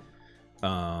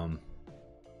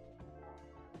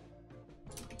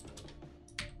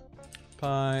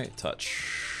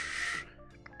 Touch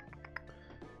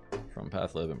from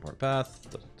path lib import path.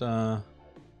 Now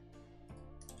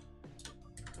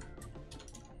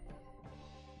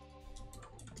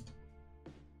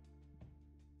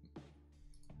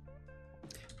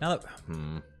that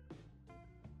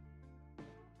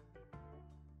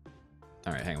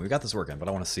all right, hang on. We've got this working, but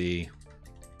I want to see.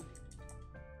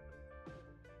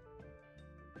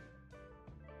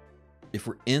 If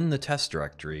we're in the test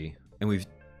directory and we've...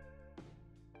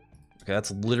 Okay,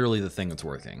 that's literally the thing that's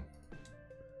working.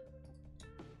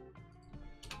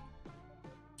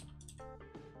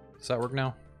 Does that work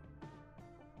now?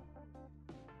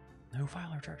 No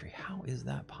file or directory. How is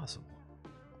that possible?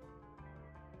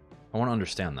 I want to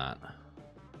understand that.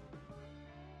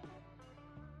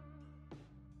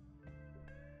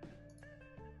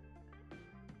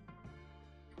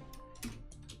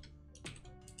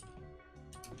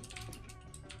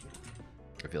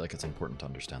 I feel like it's important to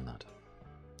understand that.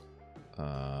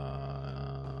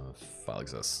 File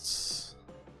exists.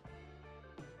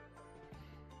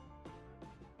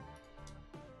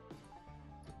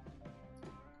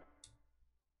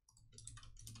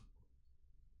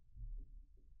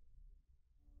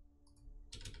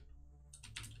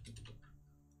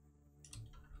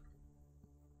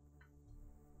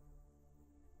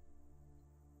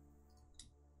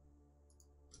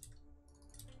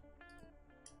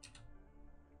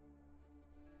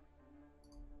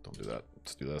 Don't do that.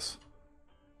 Let's do this.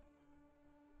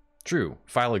 True.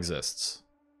 File exists.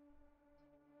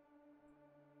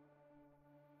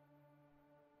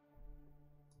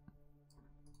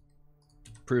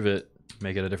 Prove it.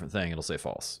 Make it a different thing. It'll say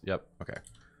false. Yep. Okay.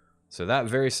 So that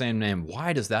very same name.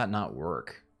 Why does that not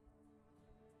work?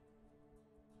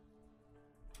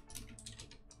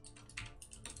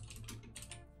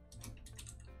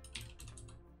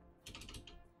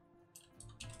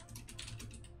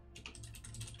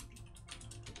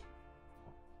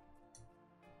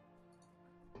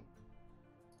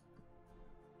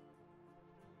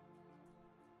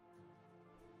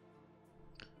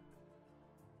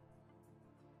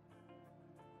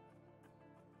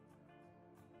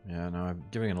 Yeah, no, I'm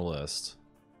giving it a list.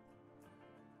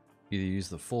 Either use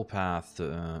the full path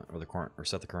to, or the current, or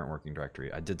set the current working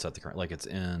directory. I did set the current, like it's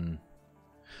in.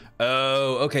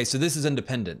 Oh, okay. So this is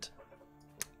independent.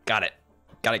 Got it.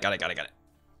 Got it. Got it. Got it. Got it.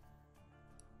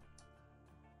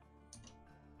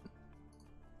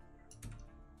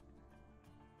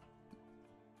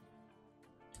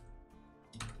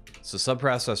 So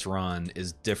subprocess run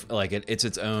is different. Like it's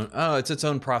its own. Oh, it's its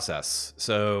own process.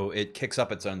 So it kicks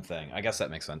up its own thing. I guess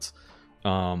that makes sense.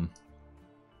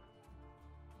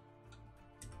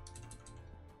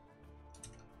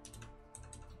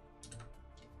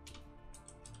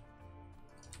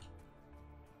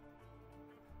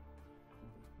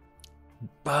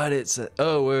 But it's a,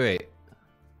 oh wait.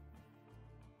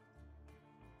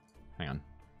 Hang on.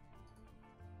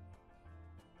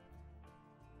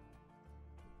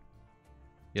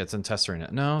 Yeah, it's in test arena.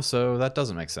 No, so that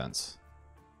doesn't make sense.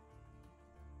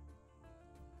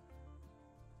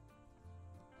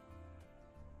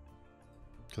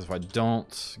 Because if I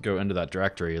don't go into that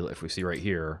directory, if we see right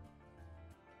here,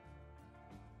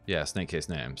 yeah, snake case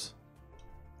names.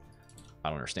 I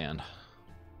don't understand.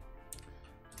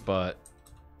 But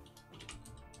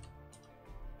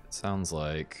it sounds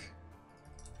like,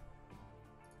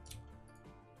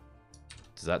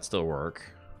 does that still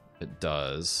work? It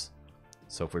does.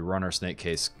 So if we run our snake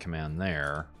case command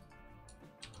there,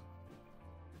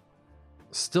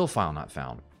 still file not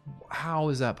found. How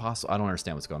is that possible? I don't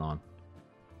understand what's going on.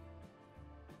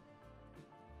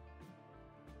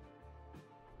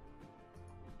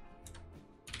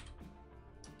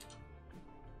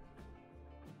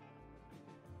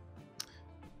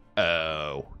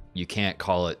 Oh, you can't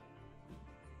call it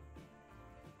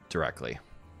directly.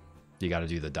 You got to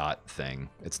do the dot thing.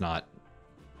 It's not.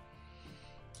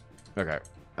 Okay.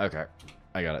 Okay.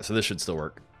 I got it. So this should still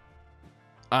work.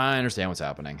 I understand what's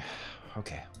happening.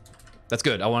 Okay. That's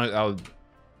good. I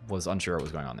was unsure what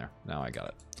was going on there. Now I got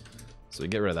it. So we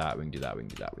get rid of that. We can do that. We can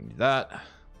do that. We can do that.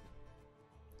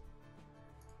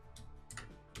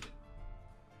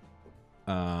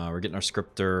 We're getting our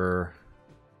scripter.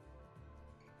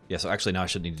 Yeah, so actually now I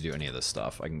shouldn't need to do any of this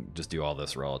stuff. I can just do all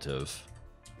this relative.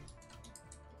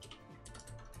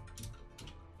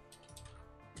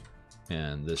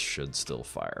 And this should still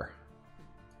fire.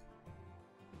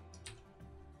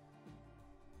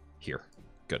 Here.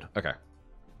 Good. Okay.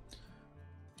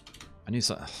 I knew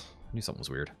something was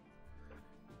weird.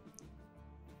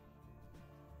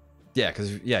 Yeah,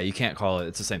 because yeah, you can't call it.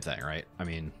 It's the same thing, right? I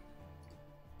mean,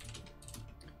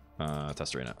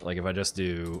 test arena. Like if I just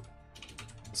do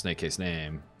snake case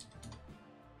name,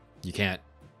 you can't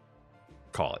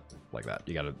call it like that.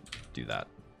 You got to do that.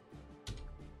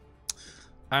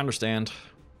 I understand.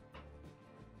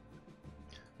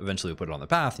 Eventually we'll put it on the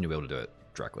path and you'll be able to do it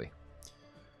directly.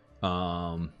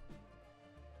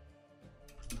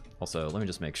 Also, let me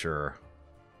just make sure.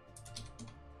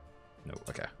 No,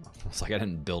 okay. It's like I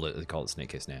didn't build it. They call it snake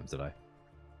case names, did I?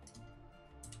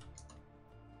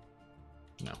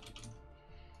 No.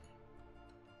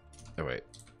 Oh, wait.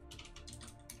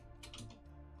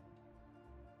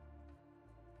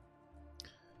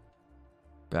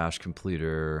 Bash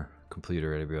completer,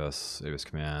 AWS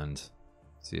command,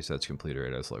 CSH completer,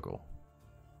 AWS local.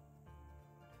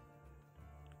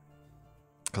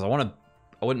 Because I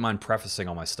wouldn't mind prefacing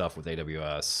all my stuff with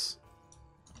AWS.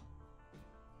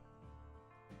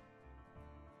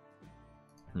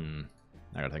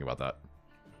 I gotta think about that.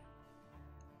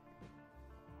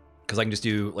 because I can just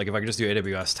do, like, if I can just do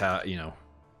AWS tab, you know,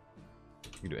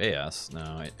 you can do AS.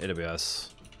 No,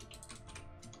 AWS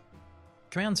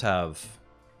commands have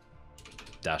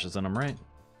dashes in them, right?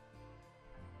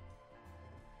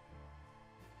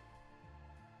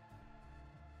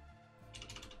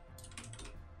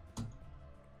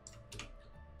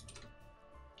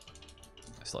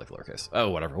 I still like lowercase. Oh,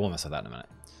 whatever. We'll mess with that in a minute.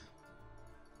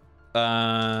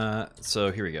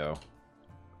 So here we go.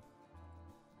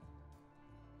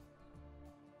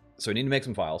 So we need to make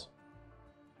some files.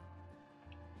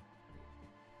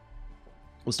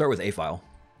 We'll start with a file.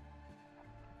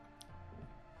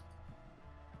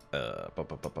 Oh,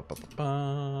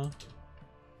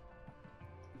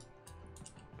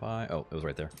 it was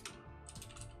right there.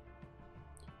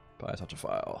 Touch a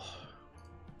file.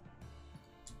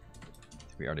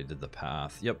 We already did the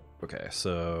path. Yep. Okay,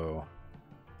 so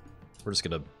we're just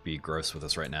gonna be gross with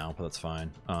this right now, but that's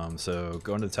fine. So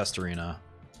go into the test arena.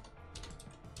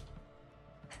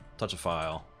 Touch a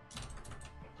file.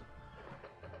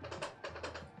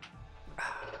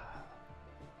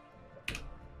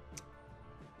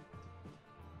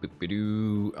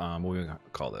 Boop-a-doo. What are we gonna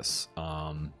call this?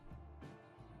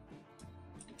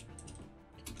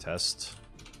 Test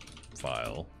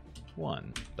file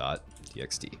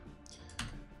 1.txt.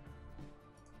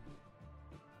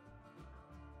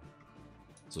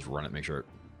 Let's just run it, make sure it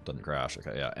doesn't crash.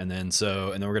 Okay, yeah. And then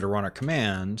we're gonna run our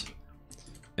command.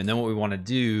 And then what we want to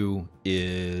do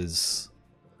is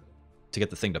to get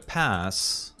the thing to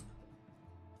pass.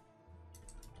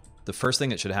 The first thing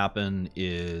that should happen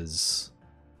is,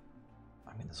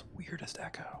 I mean, this weirdest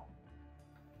echo.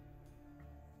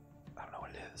 I don't know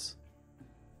what it is.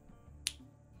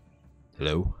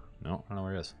 Hello? No, I don't know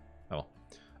where it is. Oh,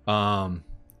 and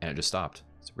it just stopped.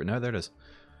 No, there it is.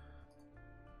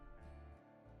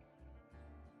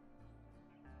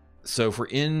 So if we're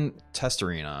in test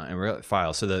arena and we're at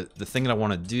file, so the thing that I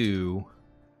want to do,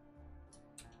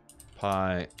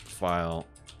 py file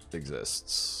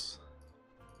exists.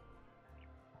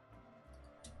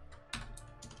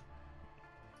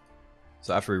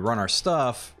 So after we run our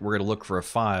stuff, we're going to look for a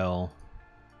file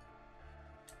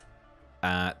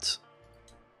at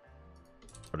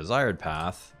our desired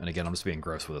path. And again, I'm just being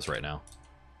gross with this right now.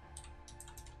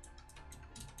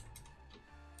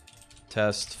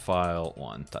 Test file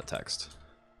 1.txt.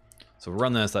 So if we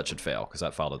run this, that should fail because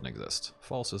that file doesn't exist.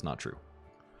 False is not true.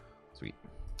 Sweet.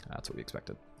 That's what we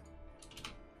expected.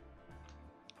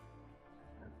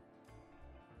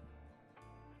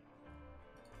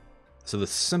 So the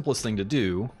simplest thing to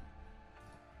do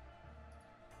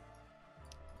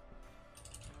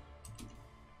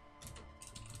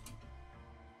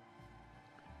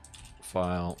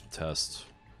file test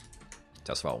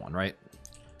file 1, right?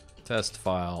 Test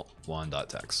file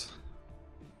 1.txt.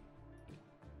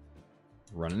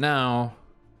 Run it now.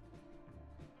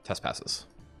 Test passes.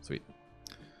 Sweet.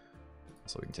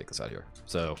 So we can take this out of here.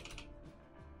 So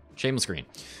shameless screen.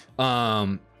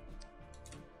 All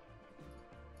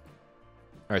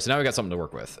right, so now we got something to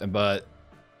work with, but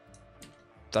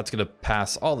that's gonna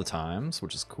pass all the times,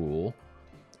 which is cool.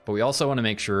 But we also want to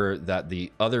make sure that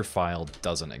the other file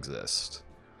doesn't exist,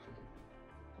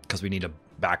 because we need a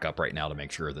backup right now to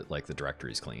make sure that like the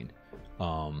directory is clean.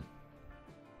 And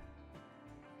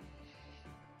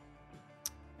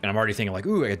I'm already thinking like,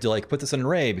 ooh, I had to like put this in an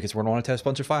array because we're gonna want to test a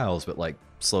bunch of files, but like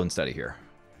slow and steady here.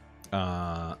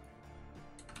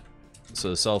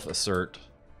 So self assert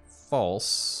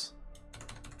false.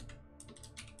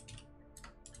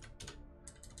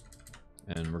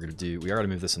 And we're gonna do, we are gonna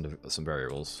move this into some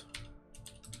variables.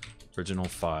 Original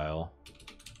file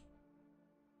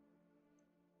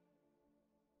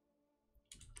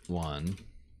 1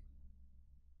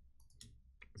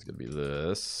 is gonna be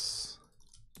this.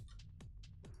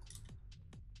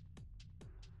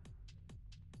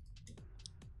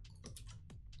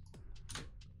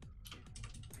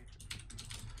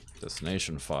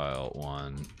 Destination file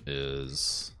 1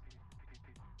 is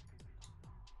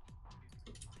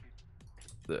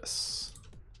this.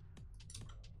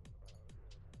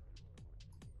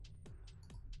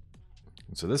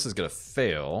 So this is gonna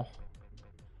fail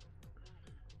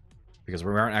because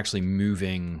we aren't actually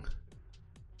moving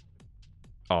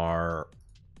our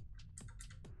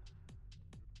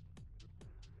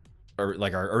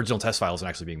original test file isn't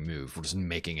actually being moved. We're just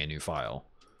making a new file.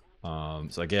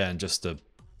 So again, just to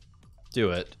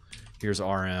do it, here's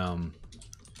rm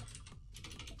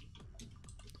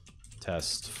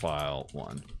test file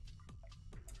 1.txt.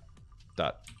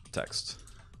 It's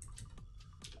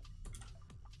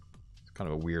kind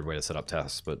of a weird way to set up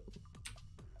tests, but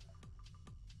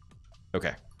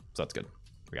okay, so that's good.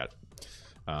 We got it.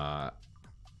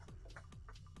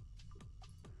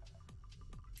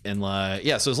 And like,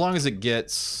 yeah, so as long as it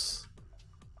gets,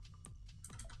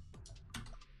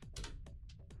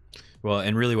 well,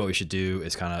 and really what we should do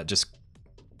is kind of just,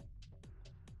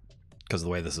 because of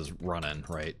the way this is running,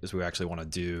 right, is we actually want to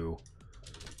do,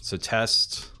 so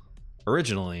test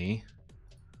originally,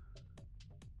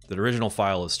 that original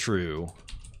file is true,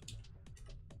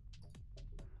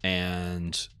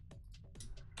 and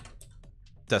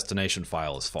destination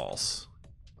file is false.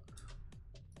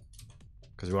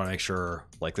 Because we want to make sure,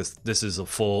 like, this is the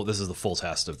full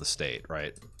test of the state,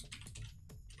 right?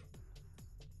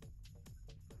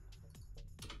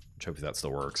 Which hopefully that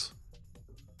still works.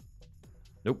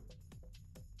 Nope.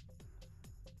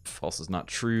 False is not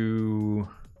true.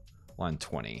 Line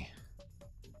 20.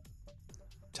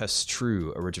 Test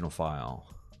true original file.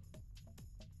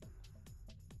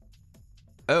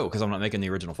 Oh, because I'm not making the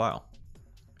original file.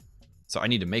 So I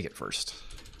need to make it first.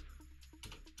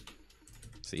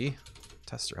 See?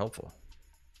 Tests are helpful.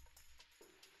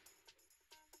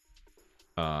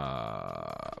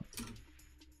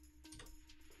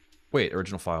 Wait,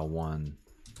 original file 1.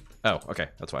 Oh, okay,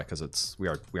 that's why, because it's we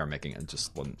are making it,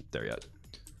 just wasn't there yet.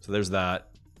 So there's that.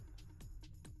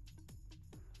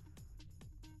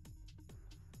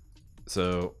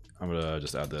 So I'm gonna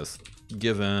just add this.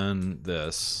 Given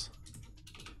this,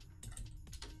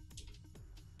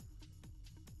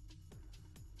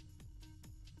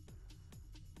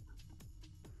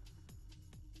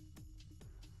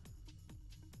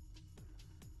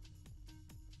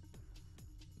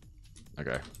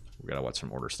 okay, we gotta watch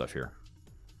some order stuff here.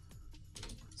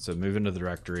 So move into the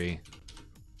directory.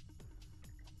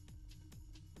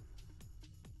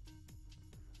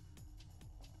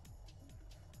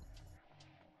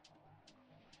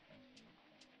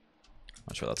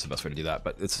 Not sure that's the best way to do that,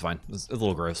 but it's fine. It's a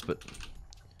little gross, but.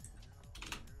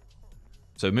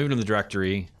 So move into the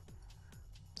directory,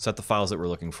 set the files that we're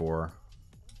looking for.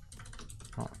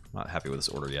 Oh, not happy with this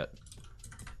order yet.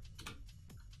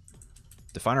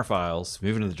 Define our files,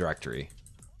 move into the directory,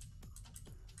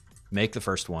 make the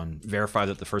first one, verify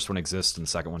that the first one exists and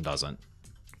the second one doesn't.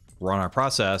 Run our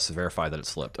process, verify that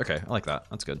it's flipped. Okay, I like that.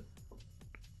 That's good.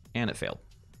 And it failed.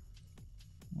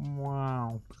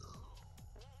 Wow.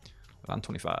 On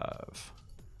 25.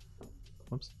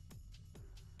 Whoops.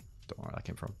 Don't know where that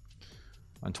came from.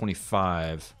 On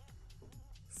 25,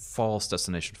 false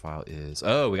destination file is,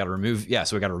 oh, we got to remove, yeah,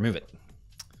 so we got to remove it.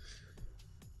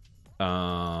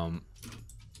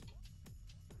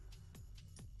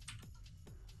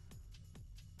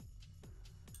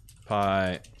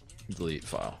 Pi delete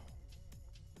file.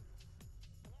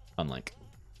 Unlink.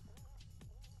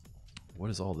 What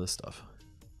is all this stuff?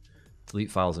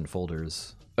 Delete files and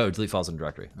folders. Oh, delete files in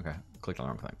directory. Okay, clicked on the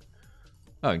wrong thing.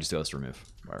 Oh, you can just do this to remove.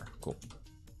 Whatever, cool.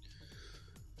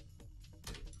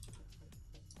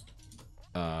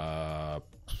 But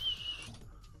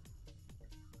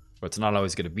it's not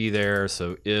always going to be there.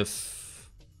 So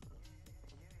if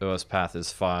OS path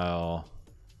is file,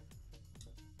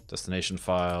 destination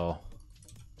file,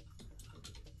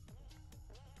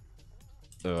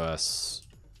 OS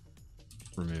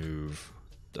remove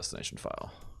destination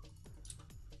file.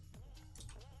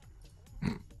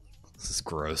 This is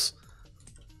gross.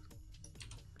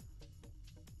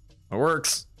 It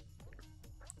works.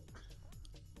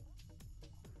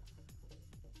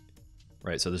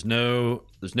 Right, so there's no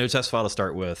test file to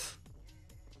start with.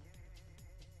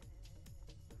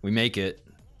 We make it.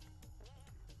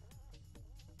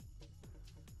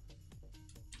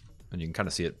 And you can kind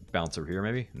of see it bounce over here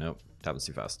maybe. Nope, it happens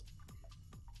too fast.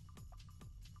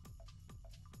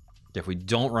 If we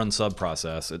don't run sub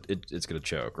process, it's gonna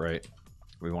choke, right?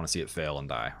 We want to see it fail and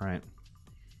die, right?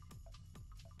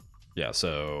 Yeah,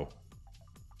 so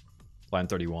line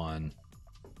 31,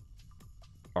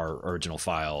 our original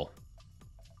file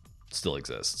still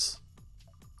exists.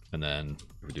 And then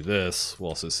if we do this, we'll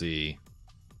also see,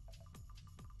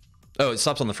 oh, it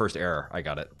stops on the first error. I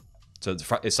got it. So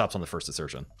it stops on the first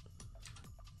assertion.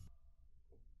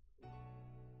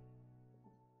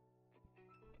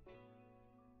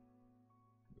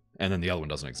 And then the other one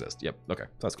doesn't exist. Yep, okay,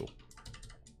 that's cool.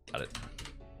 Got it.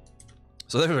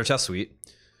 So there's our test suite.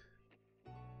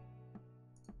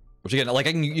 Which again, like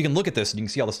you can look at this and you can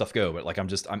see all the stuff go, but like I'm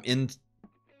in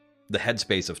the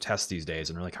headspace of tests these days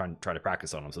and really kind of try to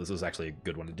practice on them. So this is actually a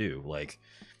good one to do. Like,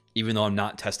 even though I'm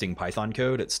not testing Python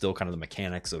code, it's still kind of the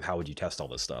mechanics of how would you test all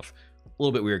this stuff. A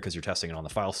little bit weird because you're testing it on the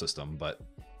file system, but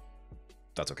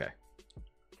that's okay.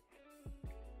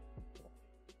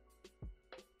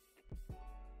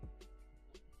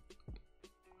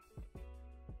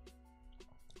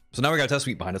 So now we got a test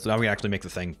suite behind us. So now we can actually make the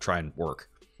thing try and work.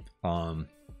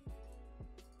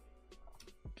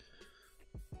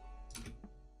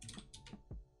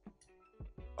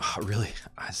 Really?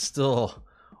 I still...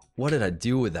 What did I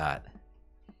do with that?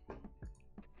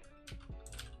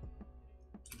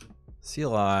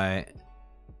 CLI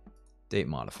date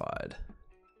modified.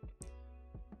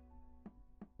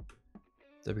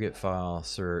 wget file,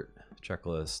 cert,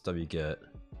 checklist, wget,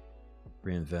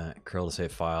 reinvent, curl to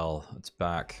save file. It's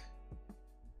back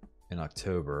in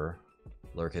October.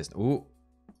 Lowercase. Ooh.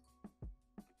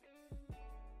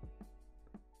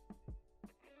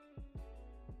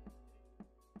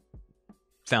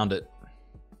 Found it.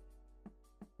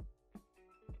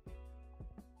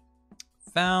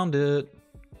 Found it.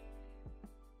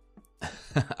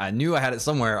 I knew I had it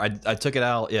somewhere. I took it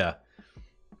out. Yeah.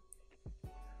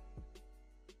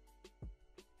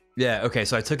 Yeah, okay,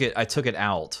 so I took it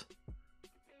out.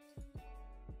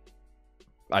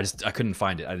 I couldn't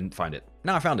find it. I didn't find it.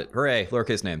 Now I found it. Hooray,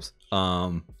 lowercase names.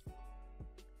 And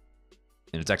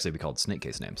it's actually be called snake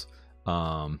case names.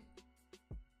 All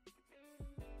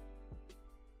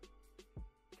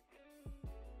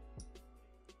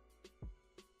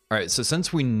right, so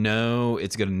since we know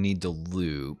it's going to need to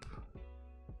loop,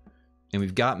 and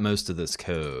we've got most of this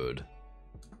code,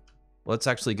 let's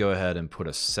actually go ahead and put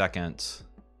a second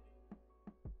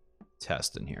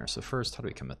test in here. So first, how do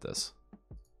we commit this?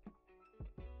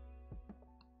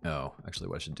 Oh, actually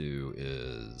what I should do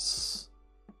is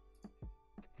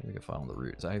make a file on the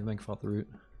root. Is that how you make a file on the root?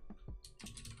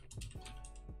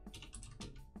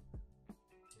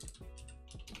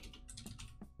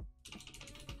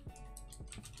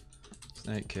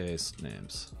 Snake case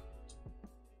names.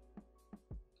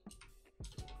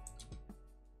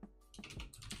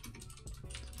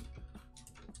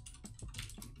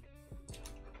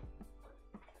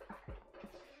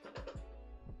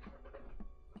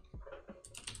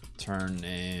 Turn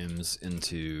names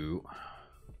into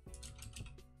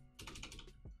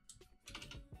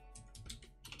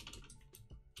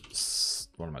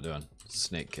what am I doing?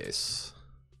 Snake case.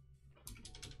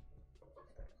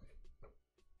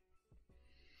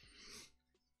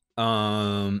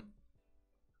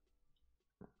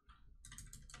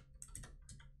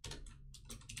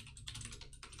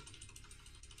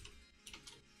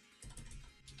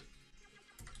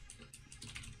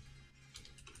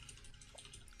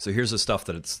 So here's the stuff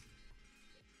that it's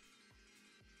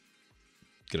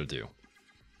gonna do.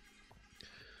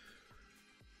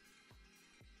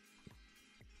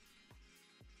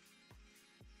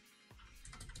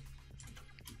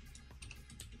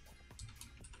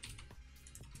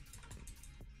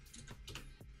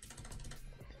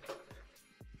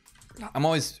 I'm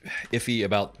always iffy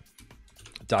about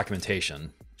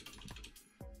documentation.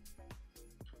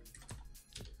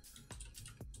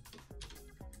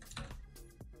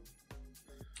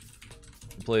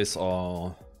 Replace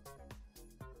all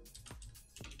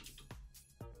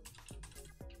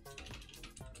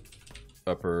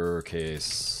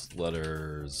uppercase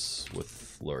letters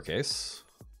with lowercase.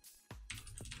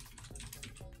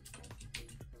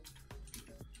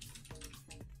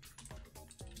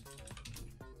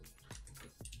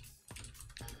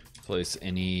 Replace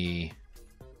any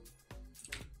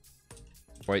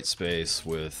white space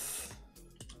with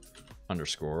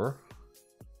underscore.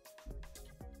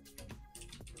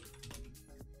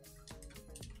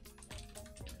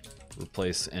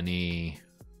 Replace any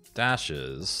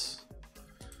dashes.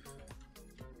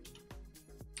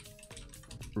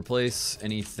 Replace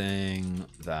anything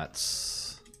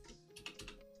that's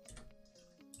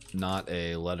not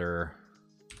a letter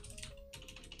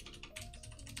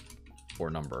or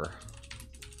number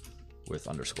with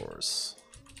underscores.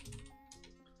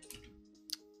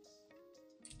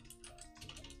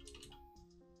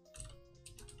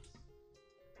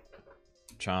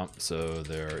 Chomp, so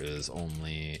there is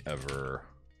only ever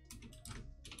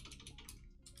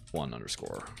one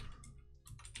underscore.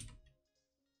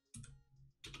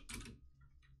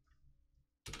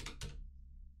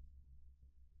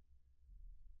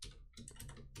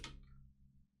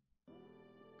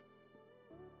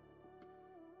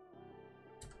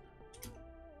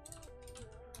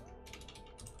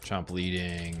 Chomp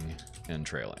leading and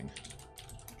trailing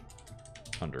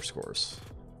underscores.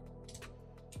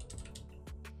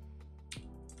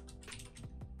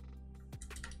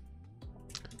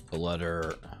 A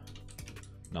letter,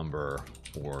 number,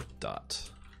 or dot.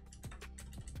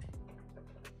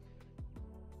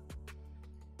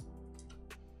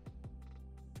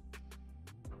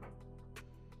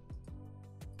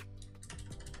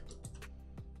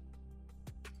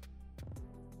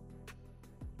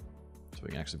 So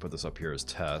we can actually put this up here as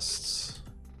tests.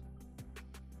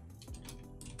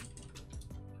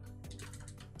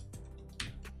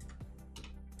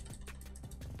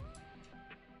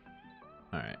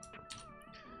 All right.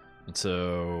 And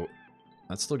so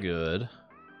that's still good.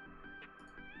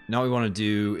 Now what we want to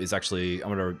do is actually,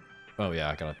 I'm going to, oh yeah,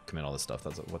 I got to commit all this stuff.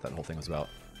 That's what that whole thing was about.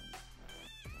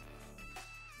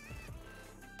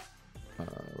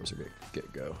 Where's our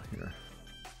get go here?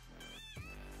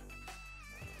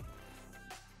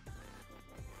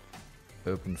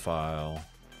 Open file,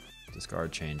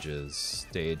 discard changes,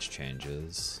 stage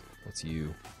changes. What's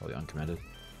you? Probably uncommitted.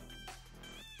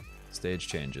 Stage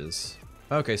changes.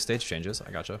 Okay, stage changes.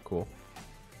 I gotcha. Cool.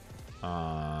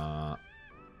 How?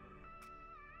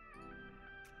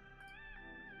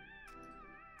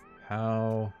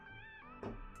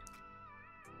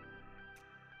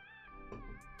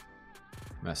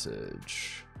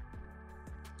 Message.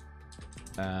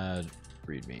 Add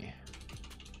readme.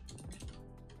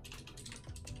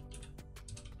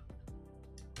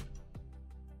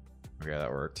 Okay,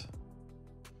 that worked.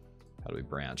 How do we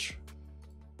branch?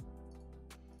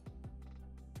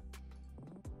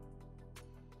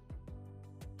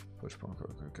 Push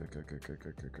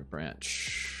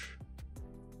branch.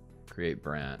 Create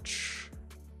branch.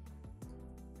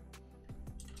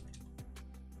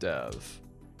 Dev.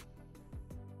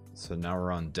 So now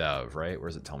we're on dev, right? Where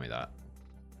does it tell me that?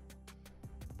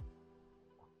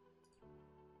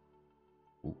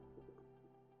 Ooh.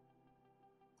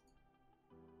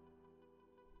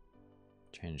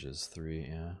 Changes 3,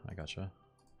 yeah, I gotcha.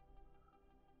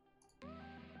 I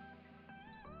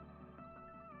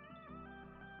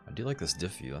do like this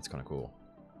diff view, that's kind of cool.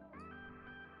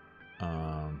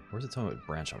 Where's it telling me what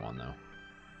branch I'm on though?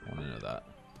 I want to know that.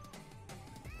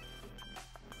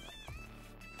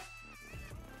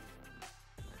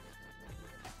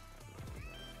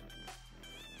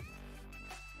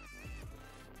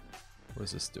 What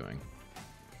is this doing?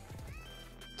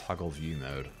 Toggle view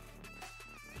mode.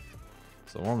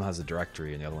 So one of them has a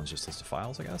directory and the other one's just a list of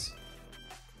files, I guess.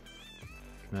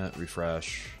 Commit,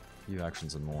 refresh, view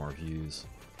actions and more, views.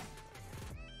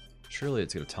 Surely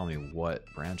it's going to tell me what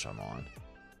branch I'm on.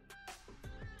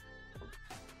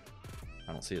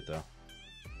 I don't see it though.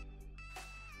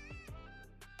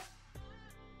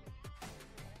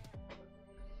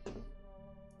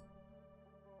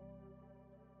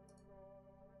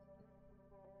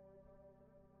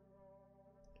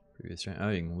 Previous change. Oh,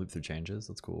 you can loop through changes.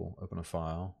 That's cool. Open a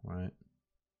file, right?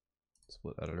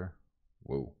 Split editor.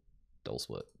 Whoa. Double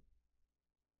split.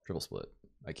 Triple split.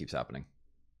 That keeps happening.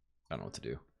 I don't know what to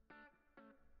do.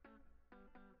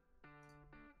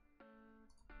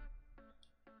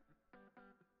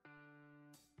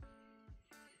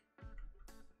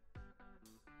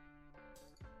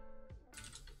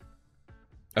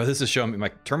 Oh, this is showing me, my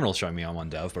terminal's showing me I'm on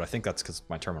dev, but I think that's because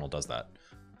my terminal does that.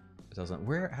 It doesn't,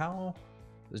 where, how?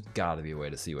 There's gotta be a way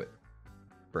to see what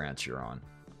branch you're on.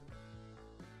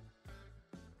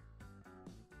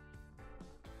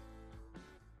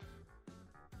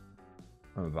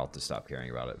 I'm about to stop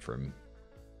caring about it from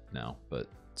now, but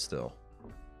still,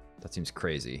 that seems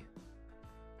crazy.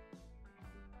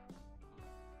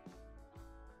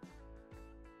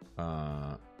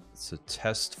 It's a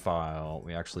test file.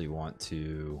 We actually want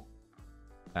to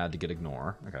add to get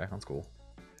ignore. Okay, that's cool.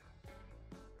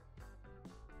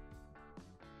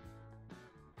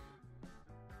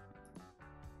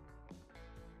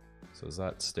 So is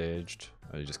that staged?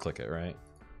 Oh, you just click it, right?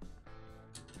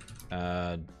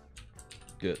 Add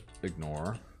get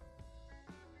ignore.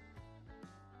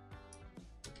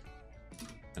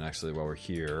 And actually, while we're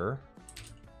here,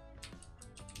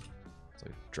 let's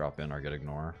like drop in our get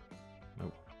ignore.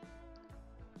 Nope.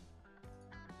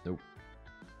 Nope.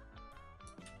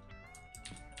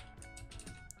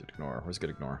 Get ignore. Where's get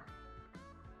ignore?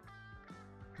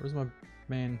 Where's my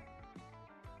main?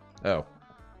 Oh,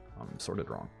 I'm sorted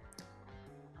wrong.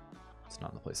 It's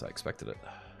not in the place I expected it.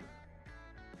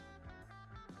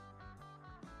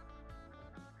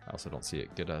 I also don't see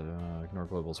it. Get ignore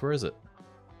globals. Where is it?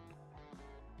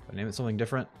 I name it something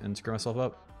different and screw myself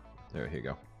up. There you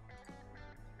go.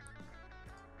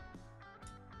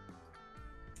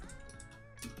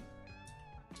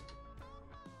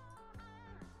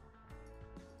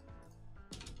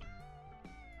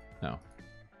 No.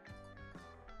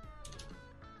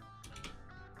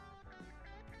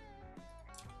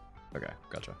 Okay,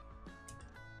 gotcha.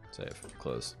 Save,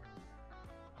 close.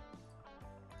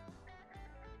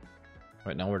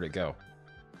 Wait, now where'd it go?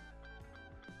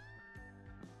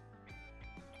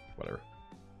 Whatever.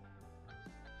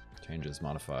 Changes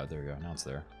modified. There we go. Now it's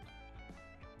there.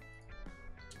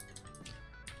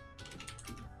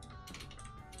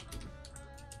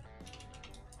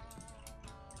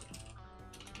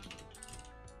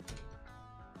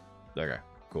 Okay,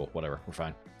 cool. Whatever. We're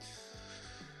fine.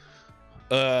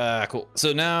 Cool.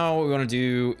 So now what we want to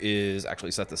do is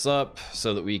actually set this up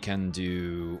so that we can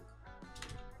do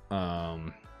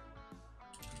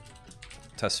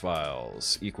test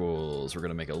files equals, we're going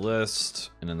to make a list,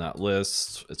 and in that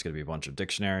list it's going to be a bunch of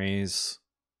dictionaries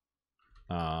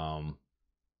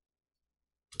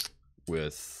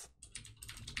with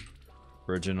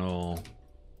original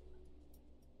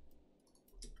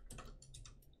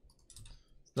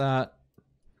that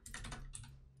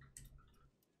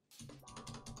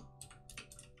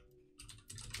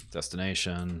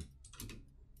destination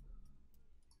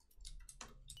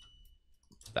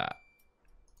that.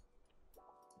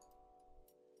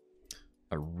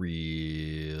 I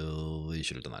really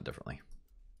should have done that differently.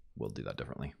 We'll do that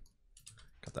differently.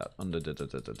 Got that.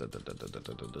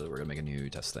 We're gonna make a new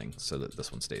test thing so that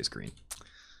this one stays green.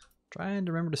 Trying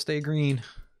to remember to stay green.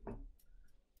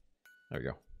 There we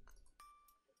go.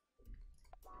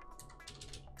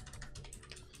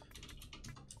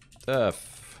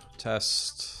 Def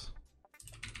test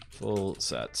full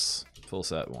sets. Full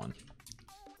set 1.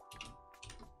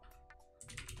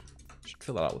 Should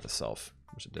fill that out with a self,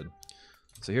 which it did.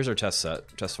 So here's our test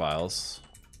set, test files.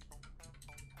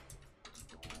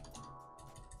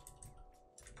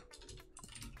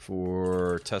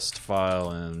 For test file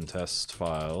and test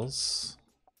files.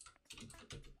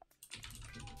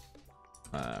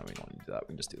 We don't need to do that, we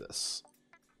can just do this.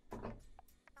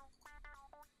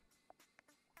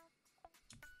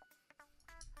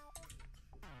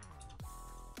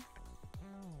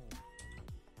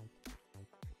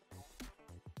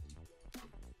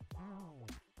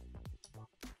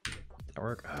 That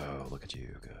work? Oh, look at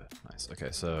you. Good. Nice.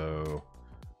 Okay, so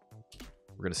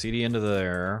we're going to CD into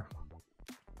there.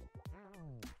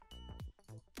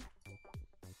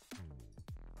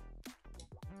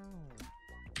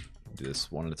 Do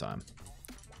this one at a time.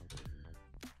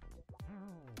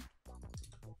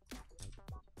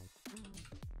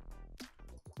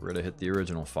 We're going to hit the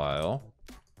original file.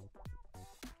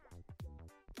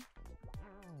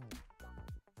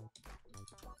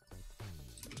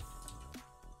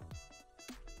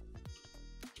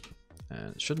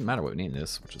 And it shouldn't matter what we name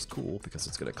this, which is cool because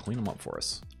it's going to clean them up for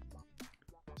us.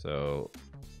 So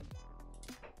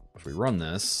if we run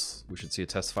this, we should see a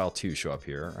test file 2 show up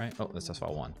here, right? Oh, that's test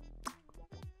file 1.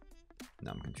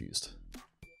 Now I'm confused.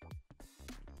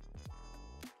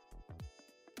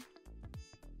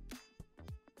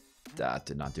 That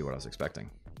did not do what I was expecting.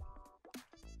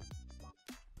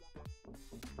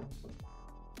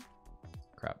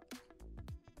 Crap.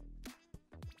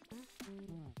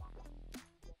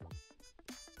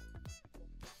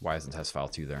 Why isn't test file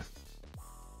 2 there?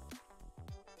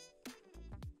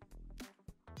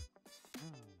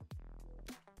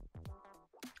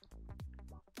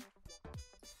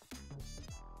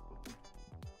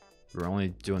 We're only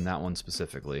doing that one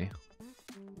specifically.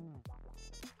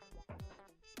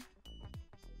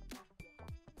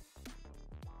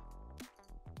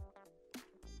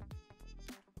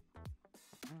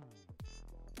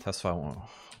 Test file 1.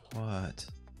 What?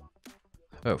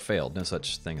 Oh, failed. No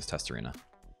such thing as test arena.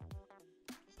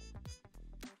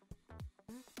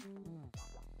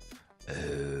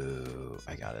 Oh,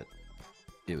 I got it.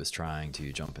 It was trying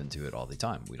to jump into it all the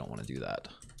time. We don't want to do that.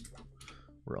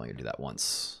 We're only going to do that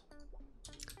once.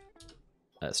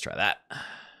 Let's try that.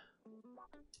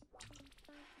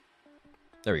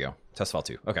 There we go. Test file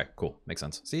 2. Okay, cool. Makes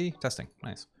sense. See? Testing.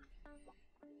 Nice.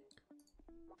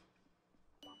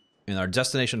 And our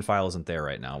destination file isn't there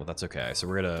right now, but that's okay. So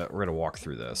we're gonna walk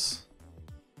through this.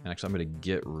 And actually,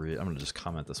 I'm gonna just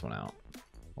comment this one out.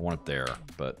 I want it there,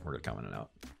 but we're gonna comment it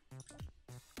out.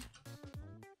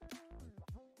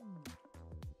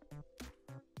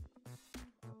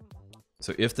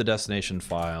 So if the destination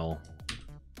file,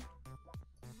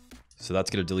 so that's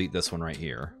gonna delete this one right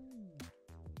here.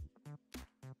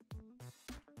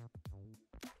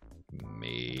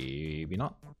 Maybe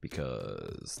not,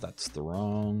 because that's the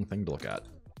wrong thing to look at.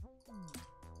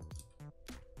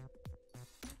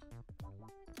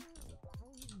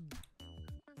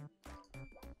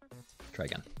 Try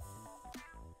again.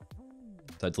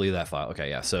 So I deleted that file. Okay,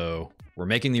 yeah, so we're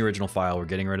making the original file. We're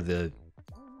getting rid of the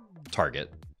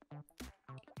target.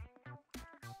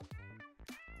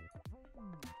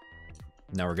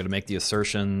 Now we're going to make the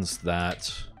assertions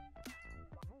that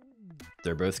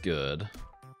they're both good.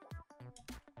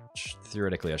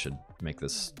 Theoretically, I should make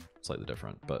this slightly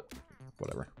different, but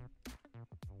whatever.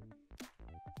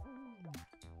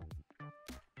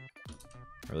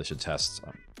 I really should test.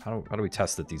 How do we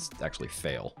test that these actually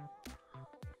fail?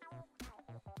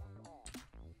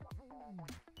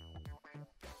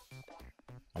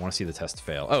 I want to see the test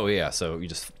fail. Oh yeah, so you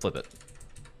just flip it.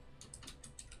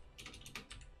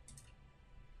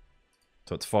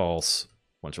 So it's false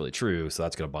when it's really true, so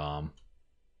that's going to bomb.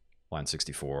 Line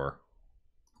 64.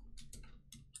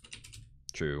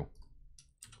 True.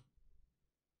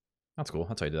 That's cool.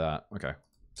 That's how you do that. Okay.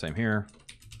 Same here.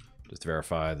 Just to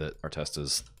verify that our test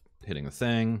is hitting the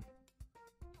thing.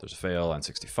 There's a fail. Line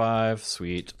 65.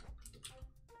 Sweet.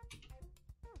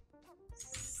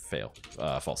 Fail.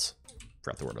 False.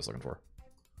 Forgot the word I was looking for.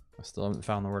 I still haven't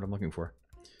found the word I'm looking for.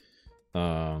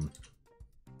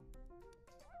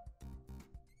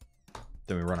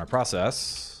 Then we run our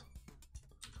process.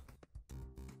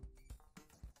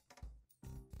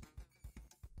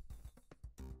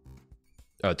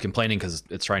 Oh, it's complaining because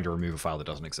it's trying to remove a file that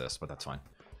doesn't exist, but that's fine.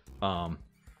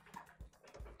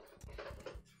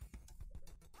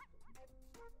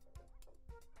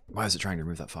 Why is it trying to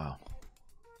remove that file?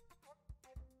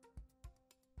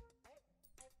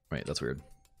 Wait, that's weird.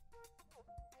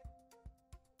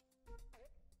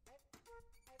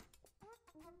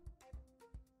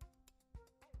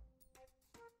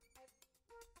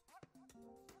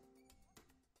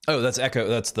 Oh, that's Echo.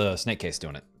 That's the snake case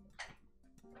doing it.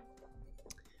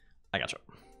 I gotcha.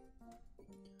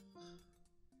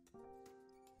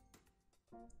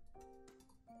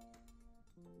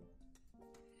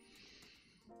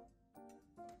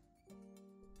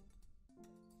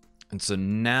 And so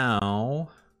now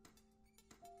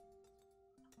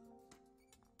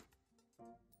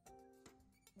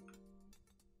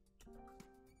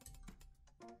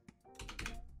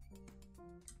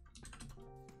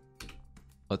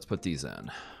let's put these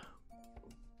in.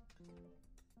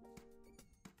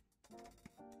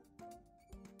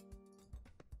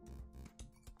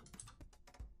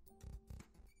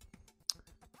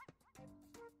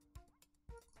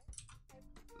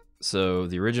 So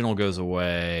the original goes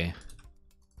away,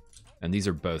 and these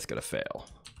are both going to fail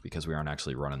because we aren't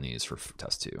actually running these for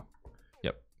test 2.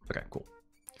 Yep. Okay, cool.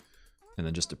 And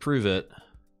then just to prove it,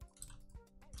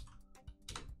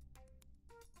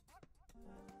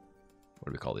 what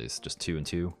do we call these? Just 2 and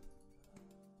 2?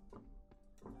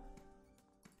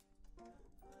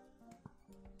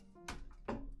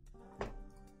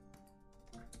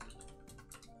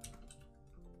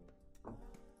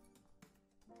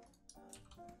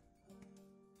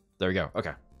 There we go.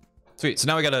 Okay, sweet. So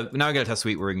now we got a test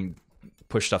suite where we can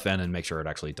push stuff in and make sure it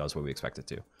actually does what we expect it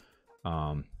to.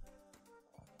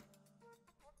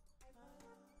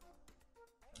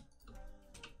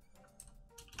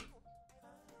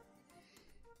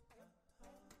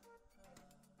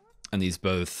 And these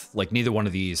both, like, neither one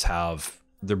of these have.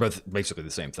 They're both basically the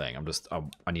same thing.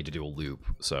 I need to do a loop,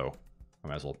 so I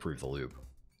might as well prove the loop.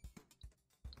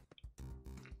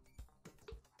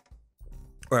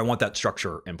 Or I want that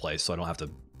structure in place so I don't have to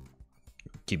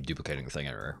keep duplicating the thing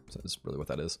everywhere. So that's really what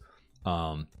that is.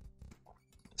 So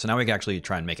now we can actually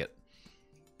try and make it.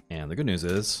 And the good news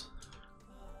is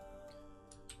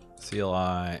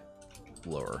CLI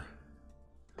lower.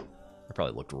 I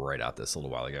probably looked right at this a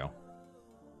little while ago.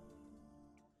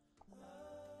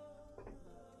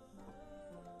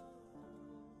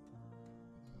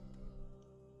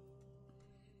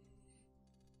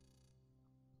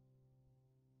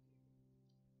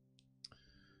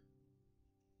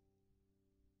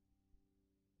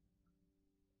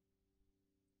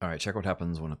 All right, check what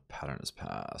happens when a pattern is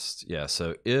passed. Yeah,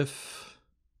 so if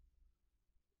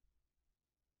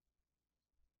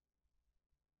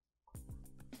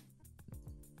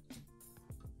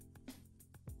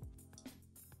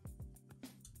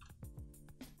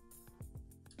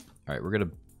all right, we're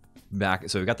gonna back.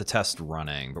 So we got the test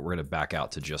running, but we're gonna back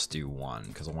out to just do one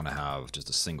because I want to have just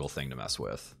a single thing to mess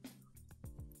with.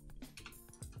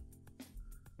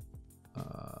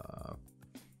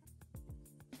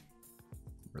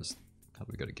 How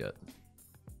do we go to get?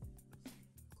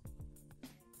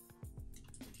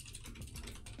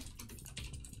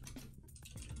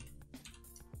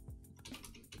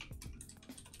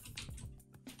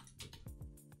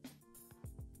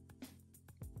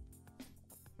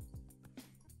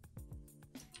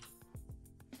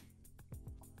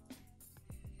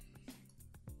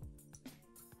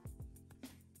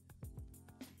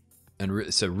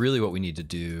 And so really what we need to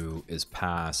do is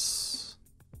pass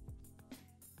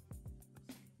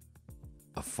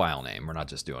a file name. We're not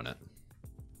just doing it.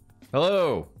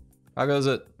 Hello, how goes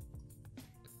it?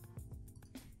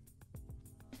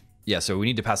 Yeah, so we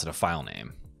need to pass it a file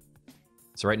name.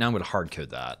 So right now I'm going to hard code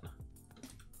that,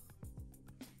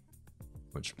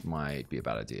 which might be a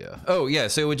bad idea. Oh yeah,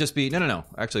 so it would just be, no.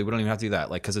 Actually, we don't even have to do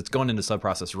that. Like, cause it's going into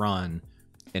subprocess run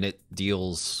and it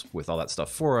deals with all that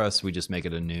stuff for us. We just make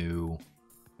it a new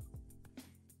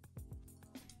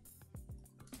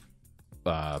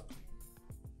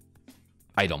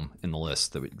item in the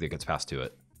list that gets passed to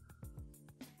it.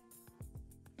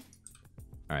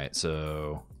 All right,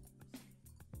 so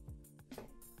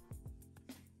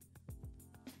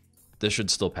this should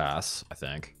still pass, I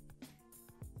think.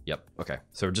 Yep. Okay.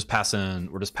 So we're just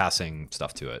passing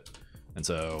stuff to it, and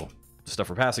so the stuff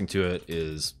we're passing to it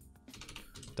is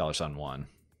 $1.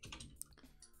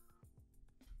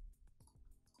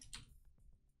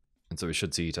 And so we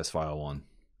should see test file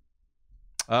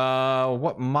 1.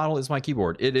 What model is my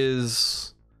keyboard? It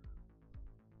is.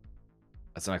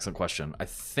 That's an excellent question. I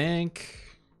think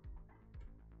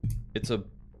it's a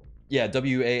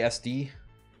WASD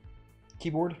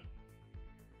keyboard.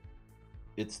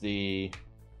 It's the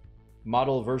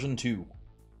model version 2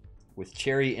 with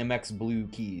Cherry MX Blue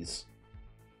keys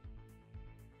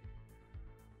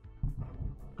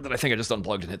that I think I just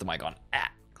unplugged and hit the mic on.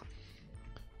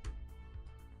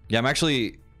 Yeah,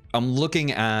 I'm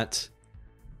looking at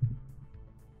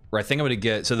where I think I'm gonna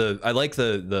get. So I like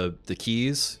the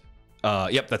keys.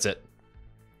 Yep, that's it.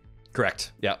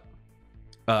 Correct. Yeah.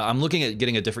 I'm looking at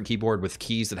getting a different keyboard with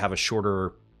keys that have a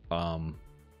shorter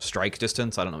strike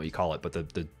distance. I don't know what you call it, but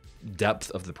the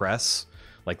depth of the press.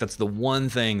 Like, that's the one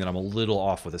thing that I'm a little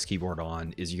off with this keyboard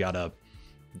on, is you have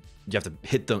to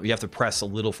hit them, you have to press a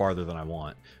little farther than I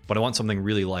want. But I want something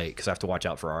really light because I have to watch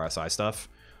out for RSI stuff.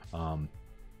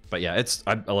 But yeah,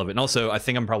 I love it. And also, I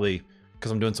think I'm probably, because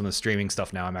I'm doing some of the streaming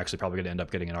stuff now, I'm actually probably going to end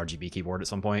up getting an RGB keyboard at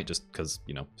some point, just because,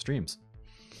 streams.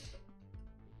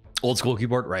 Old school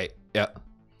keyboard, right? Yeah.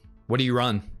 What do you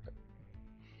run?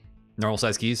 Normal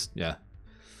size keys? Yeah.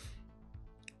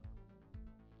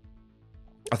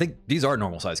 I think these are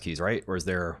normal size keys, right? Or is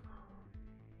there...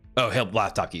 Oh, hell,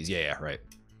 laptop keys. Yeah, right.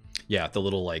 Yeah, the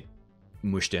little, like,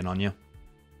 mushed in on you.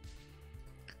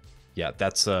 Yeah,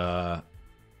 that's,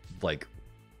 like,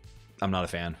 I'm not a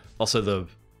fan. Also,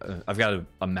 I've got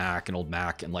a Mac, an old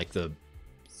Mac, and, like, the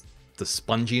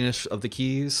sponginess of the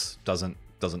keys doesn't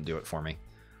do it for me.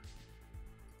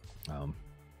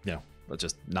 That's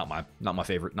just not my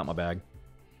favorite, not my bag.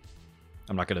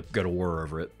 I'm not gonna go to war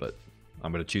over it, but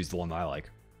I'm gonna choose the one that I like.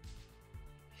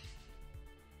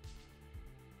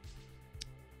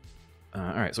 All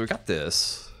right, so we got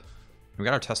this. We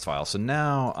got our test file. So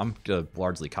now I'm gonna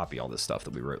largely copy all this stuff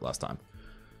that we wrote last time,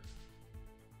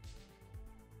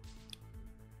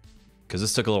 because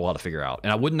this took a little while to figure out.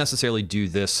 And I wouldn't necessarily do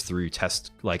this through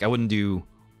test. Like, I'm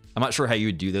not sure how you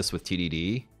would do this with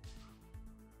TDD,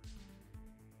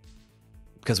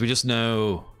 because we just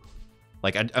know,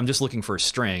 like, I'm just looking for a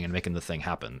string and making the thing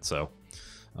happen. So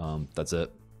that's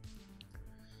it.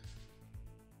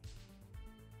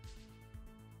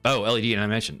 Oh, LED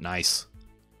animation. Nice.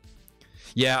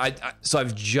 Yeah, so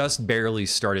I've just barely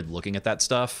started looking at that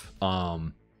stuff,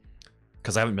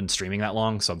 because I haven't been streaming that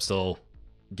long, so I'm still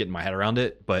getting my head around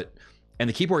it. And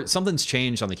the keyboard, something's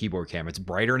changed on the keyboard cam. It's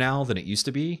brighter now than it used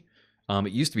to be.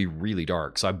 It used to be really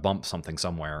dark, so I bumped something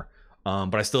somewhere.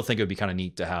 But I still think it would be kind of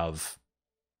neat to have,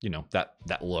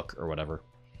 that look or whatever.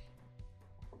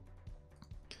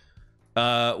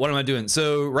 What am I doing?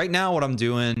 So right now what I'm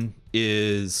doing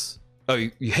is... Oh,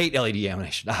 you hate LED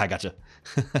animation. I gotcha.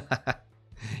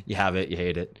 You have it, you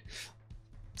hate it.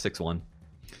 6-1.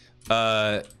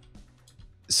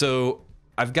 So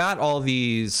I've got all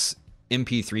these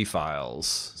MP3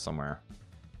 files somewhere.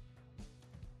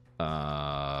 Where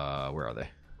are they?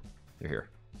 They're here.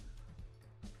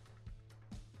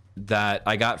 That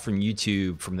I got from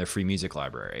YouTube from their free music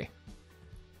library.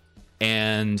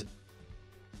 And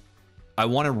I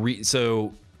want to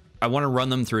run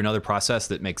them through another process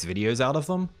that makes videos out of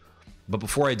them. But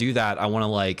before I do that, I want to,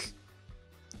 like,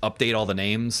 update all the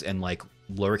names and, like,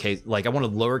 lowercase, like, I want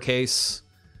to lowercase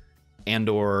and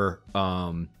or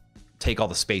take all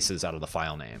the spaces out of the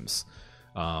file names.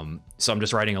 So I'm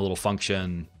just writing a little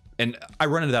function, and I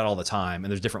run into that all the time,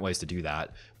 and there's different ways to do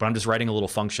that, but I'm just writing a little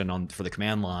function for the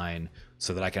command line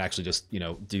so that I can actually just,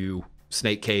 do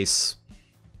snake case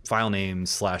file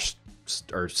names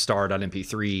 / or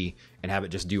star.mp3 and have it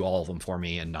just do all of them for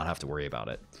me and not have to worry about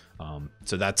it.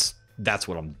 So that's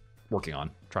what I'm working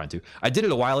on, trying to. I did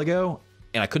it a while ago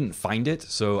and I couldn't find it,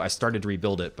 so I started to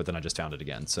rebuild it, but then I just found it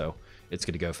again, so it's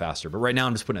going to go faster. But right now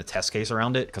I'm just putting a test case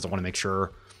around it because I want to make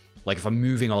sure, like, if I'm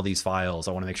moving all these files,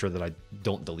 I want to make sure that I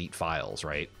don't delete files,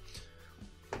 right?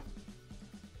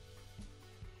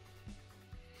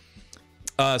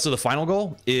 So the final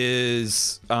goal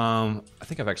is, I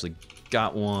think I've actually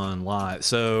got one live.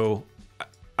 So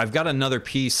I've got another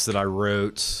piece that I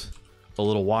wrote a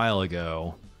little while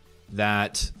ago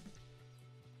that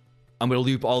I'm going to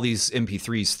loop all these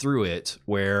MP3s through it,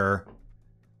 where...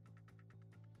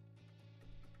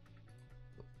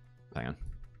 Hang on.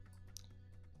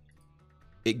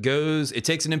 It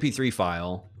takes an MP3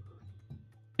 file,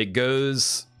 it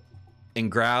goes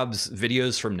and grabs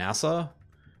videos from NASA,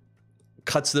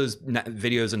 cuts those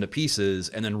videos into pieces,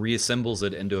 and then reassembles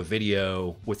it into a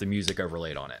video with the music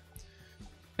overlaid on it.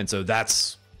 And so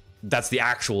that's the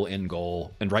actual end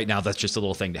goal. And right now, that's just a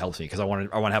little thing to help me because I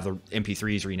want to have the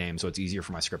MP3s renamed so it's easier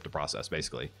for my script to process,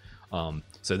 basically.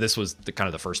 So this was the kind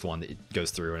of the first one that it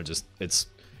goes through, and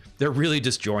they're really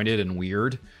disjointed and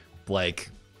weird. Like,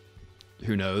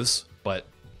 who knows? But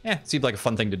it seemed like a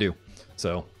fun thing to do.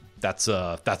 So that's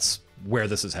where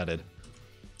this is headed,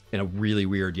 in a really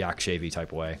weird Yak Shavy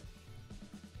type way.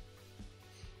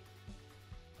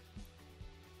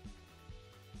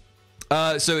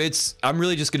 So I'm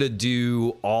really just gonna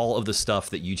do all of the stuff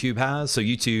that YouTube has. So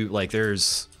YouTube, like,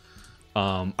 there's,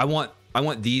 I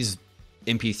want these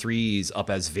MP3s up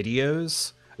as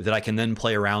videos that I can then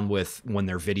play around with when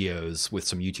they're videos with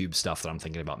some YouTube stuff that I'm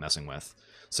thinking about messing with.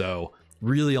 So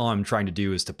really all I'm trying to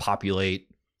do is to populate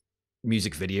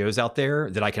music videos out there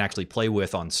that I can actually play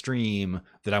with on stream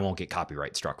that I won't get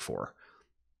copyright struck for.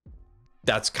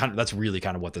 That's really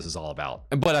kind of what this is all about.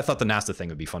 But I thought the NASA thing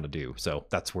would be fun to do, so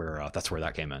that's where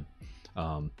that came in.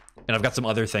 And I've got some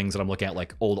other things that I'm looking at,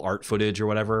 like old art footage or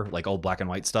whatever, like old black and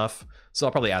white stuff. So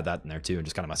I'll probably add that in there too and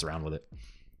just kind of mess around with it.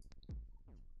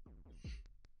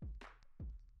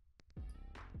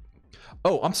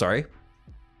 Oh, I'm sorry.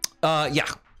 Yeah,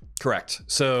 correct.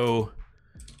 So,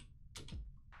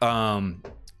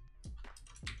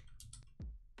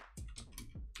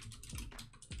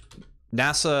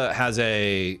 NASA has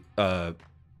an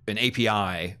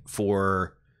API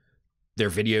for their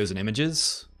videos and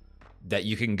images that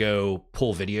you can go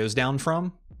pull videos down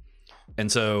from.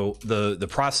 And so the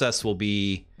process will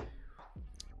be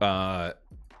and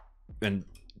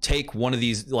take one of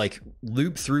these, like,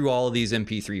 loop through all of these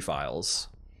MP3 files,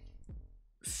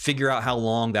 figure out how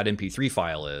long that MP3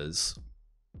 file is,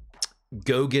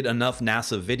 go get enough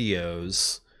NASA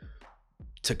videos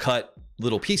to cut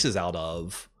little pieces out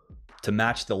of to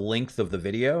match the length of the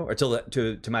video, or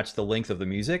to match the length of the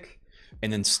music,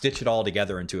 and then stitch it all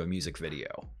together into a music video.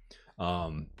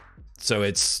 So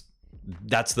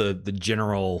that's the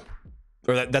general,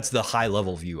 or that's the high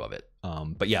level view of it.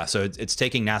 But yeah, so it's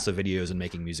taking NASA videos and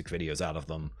making music videos out of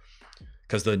them,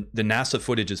 because the NASA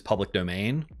footage is public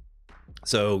domain.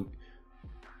 So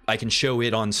I can show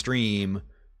it on stream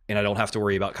and I don't have to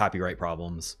worry about copyright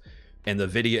problems. And the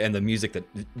video and the music that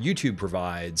YouTube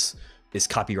provides is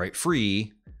copyright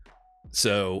free,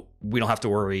 so we don't have to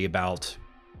worry about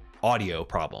audio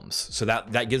problems. So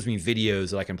that gives me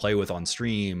videos that I can play with on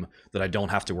stream that I don't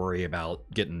have to worry about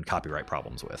getting copyright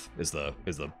problems with, is the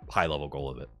high level goal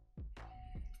of it.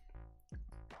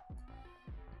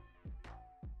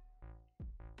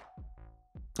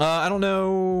 I don't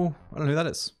know who that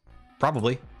is.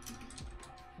 Probably.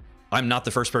 I'm not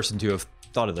the first person to have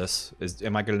thought of this.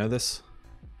 Am I gonna know this?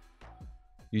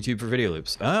 YouTube for video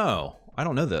loops. Oh, I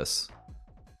don't know this.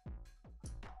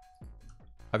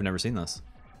 I've never seen this.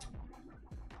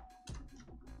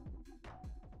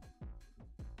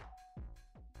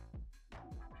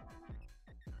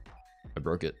 I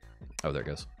broke it. Oh, there it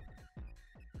goes.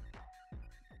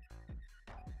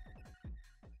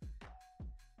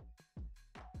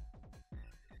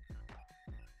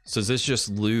 So does this just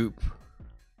loop?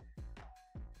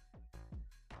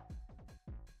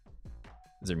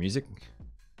 Is there music?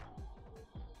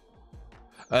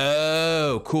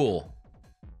 Oh, cool.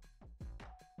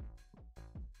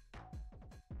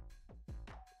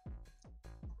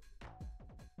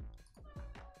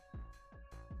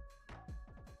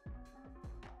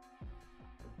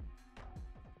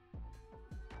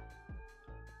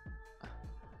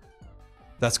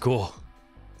 That's cool.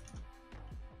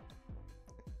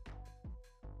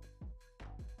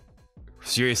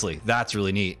 Seriously, that's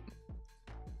really neat.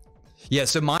 Yeah,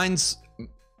 so mine's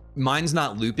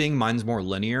not looping, mine's more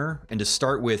linear, and to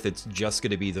start with, it's just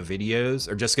going to be the videos,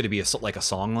 or just going to be like a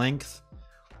song length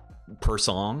per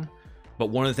song. But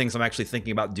one of the things I'm actually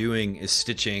thinking about doing is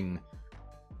stitching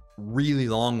really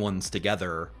long ones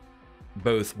together,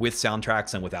 both with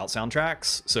soundtracks and without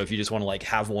soundtracks. So if you just want to like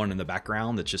have one in the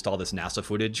background that's just all this NASA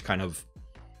footage kind of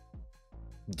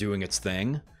doing its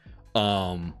thing,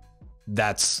 I'm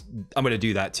going to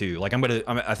do that too. Like I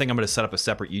think I'm going to set up a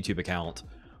separate YouTube account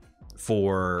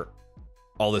for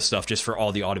all this stuff, just for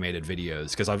all the automated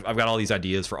videos, because I've got all these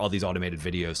ideas for all these automated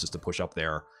videos just to push up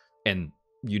there. And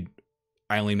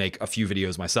I only make a few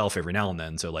videos myself every now and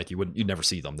then, so like you'd never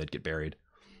see them, they'd get buried.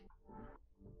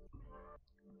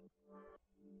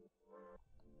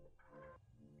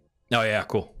 Oh yeah,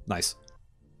 cool, nice.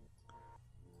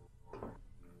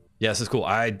 Yeah, this is cool.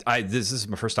 This is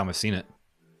my first time I've seen it.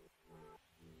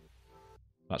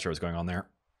 Not sure what's going on there.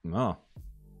 Oh,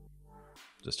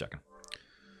 just checking.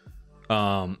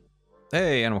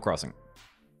 Hey, Animal Crossing.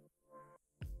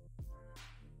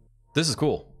 This is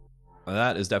cool.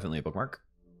 That is definitely a bookmark.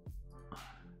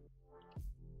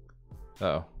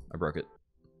 Uh-oh, I broke it.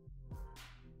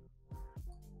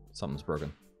 Something's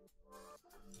broken.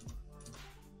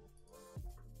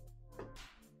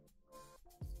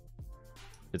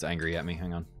 It's angry at me.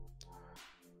 Hang on.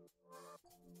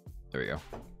 There we go.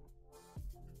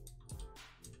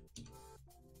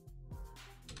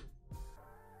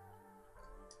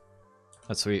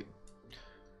 That's sweet.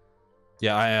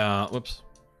 Yeah, whoops.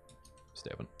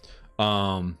 Stay open.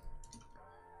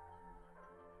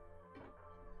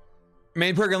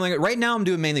 Main programming right now I'm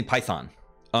doing mainly Python.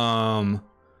 I'm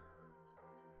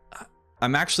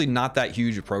actually not that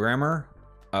huge a programmer.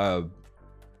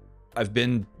 I've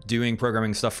been doing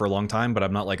programming stuff for a long time, but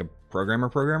I'm not like a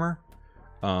programmer.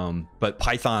 But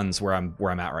Python's where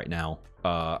I'm at right now.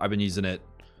 I've been using it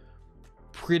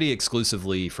pretty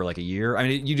exclusively for like a year. I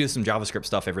mean, you do some JavaScript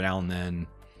stuff every now and then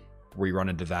where you run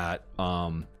into that.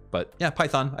 But yeah,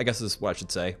 Python, I guess is what I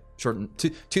should say. Short and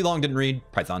too long didn't read,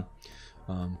 Python.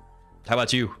 How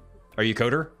about you? Are you a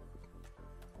coder?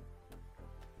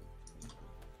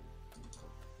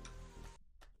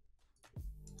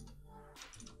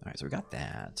 All right, so we got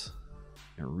that.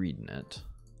 You're reading it.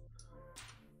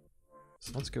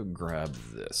 So let's go grab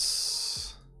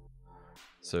this.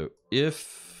 So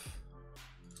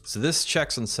this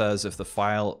checks and says if the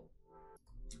file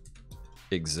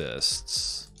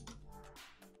exists,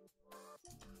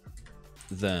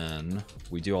 then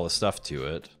we do all the stuff to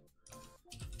it.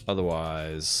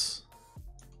 Otherwise,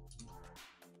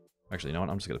 actually, you know what?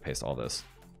 I'm just gonna paste all this.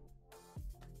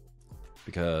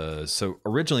 Because, so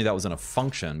originally that was in a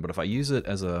function, but if I use it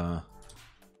as a...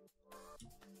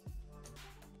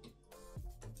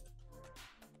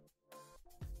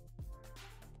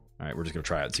 All right, we're just gonna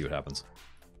try it and see what happens.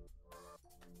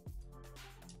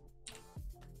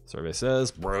 Survey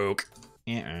says, broke.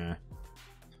 Didn't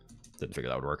figure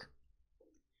that would work.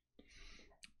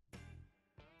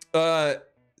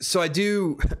 So I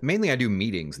do, mainly I do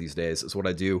meetings these days is what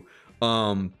I do.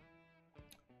 Not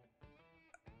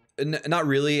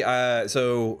really.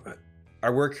 So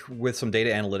I work with some data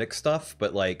analytics stuff,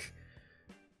 but like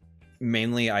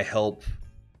mainly I help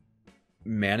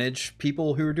manage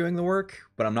people who are doing the work,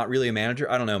 but I'm not really a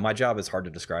manager. I don't know. My job is hard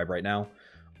to describe right now.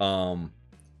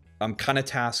 I'm kind of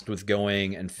tasked with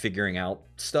going and figuring out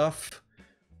stuff.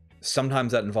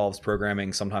 Sometimes that involves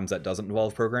programming. Sometimes that doesn't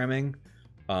involve programming.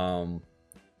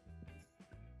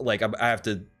 Like I have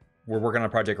to, we're working on a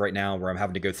project right now where I'm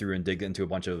having to go through and dig into a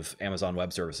bunch of Amazon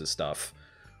Web Services stuff.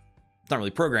 It's not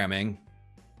really programming,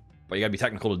 but you gotta be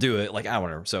technical to do it. Like, I don't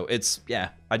know. So it's, yeah,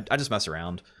 I just mess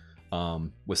around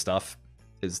with stuff.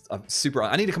 Is super,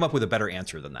 I need to come up with a better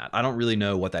answer than that. I don't really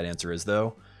know what that answer is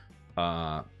though.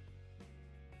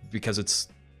 Because it's,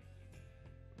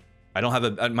 I don't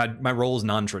have my role is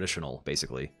non-traditional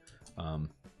basically.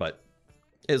 But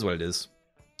it is what it is.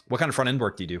 What kind of front end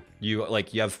work do you do? You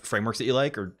have frameworks that you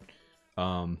like, or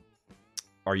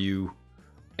are you,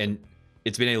 and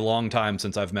it's been a long time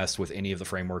since I've messed with any of the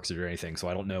frameworks or anything, so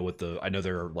I don't know what I know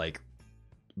there are like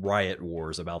riot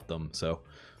wars about them, so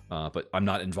but I'm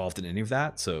not involved in any of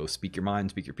that, so speak your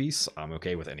mind, speak your piece. I'm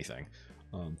okay with anything.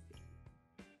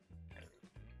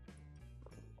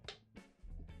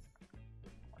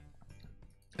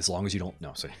 As long as you don't,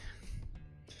 no, sorry.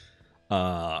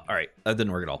 All right, that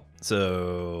didn't work at all.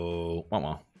 So,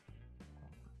 well.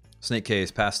 Snake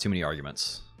case, passed too many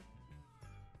arguments.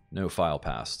 No file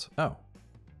passed. Oh.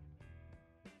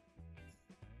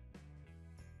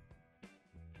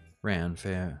 Ran,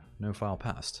 fair, no file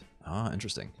passed. Ah,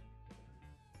 interesting.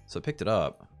 So it picked it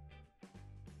up.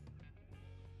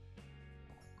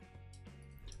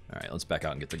 All right, let's back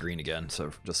out and get the green again,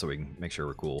 so just so we can make sure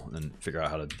we're cool and then figure out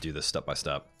how to do this step by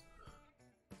step.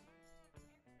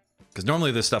 Because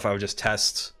normally this stuff I would just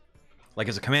test, like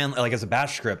as a command, like as a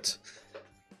bash script.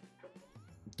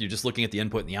 You're just looking at the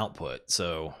input and the output.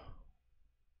 So,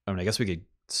 I mean, I guess we could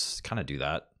kind of do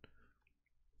that,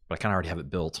 but I kind of already have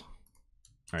it built.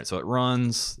 All right, so it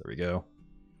runs. There we go.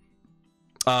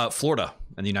 Florida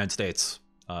and the United States,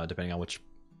 depending on which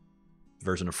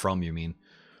version of from you mean.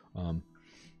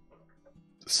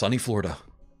 Sunny Florida.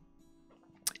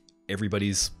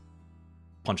 Everybody's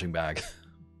punching bag.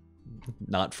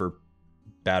 Not for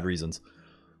bad reasons.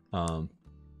 How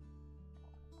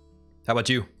about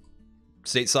you?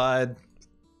 Stateside?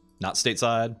 Not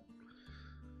stateside?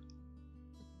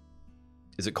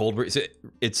 Is it cold?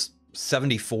 It's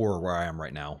 74 where I am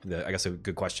right now. I guess a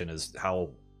good question is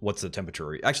what's the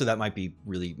temperature? Actually, that might be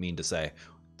really mean to say,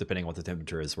 depending on what the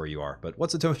temperature is where you are. But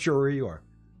what's the temperature where you are?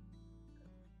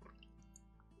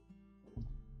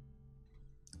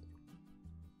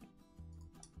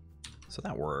 So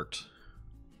that worked.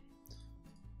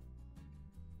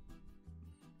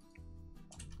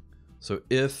 So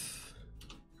if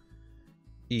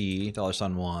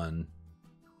 $1,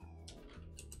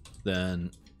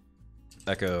 then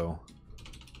echo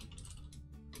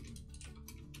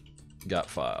got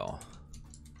file,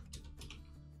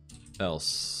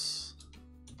 else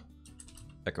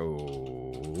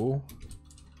echo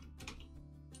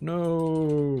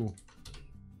no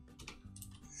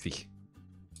fee.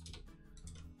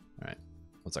 All right,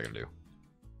 what's that gonna do?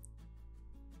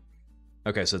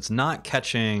 Okay, so it's not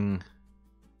catching.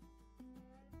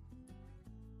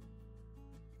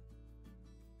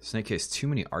 Snake case, too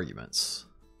many arguments.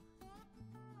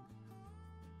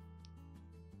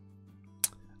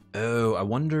 Oh, I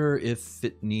wonder if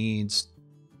it needs.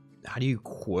 How do you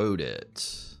quote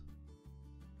it?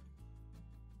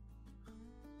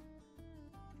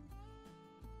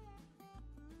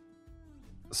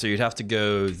 So you'd have to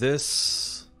go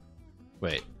this.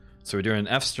 Wait. So we're doing an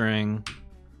F string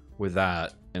with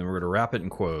that, and we're going to wrap it in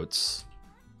quotes.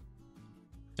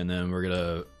 And then we're going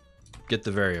to get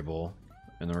the variable,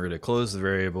 and then we're going to close the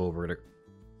variable. We're going to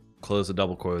close the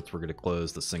double quotes. We're going to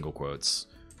close the single quotes,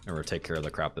 and we're going to take care of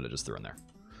the crap that it just threw in there.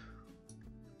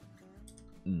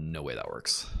 No way that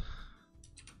works.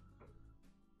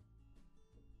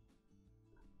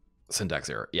 Syntax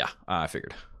error. Yeah, I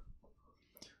figured.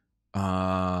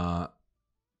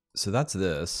 So that's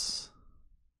this.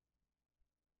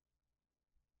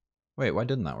 Wait, why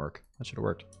didn't that work? That should have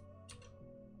worked.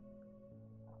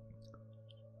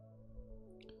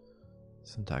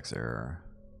 Syntax error.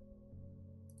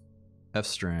 F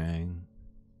string.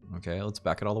 Okay, let's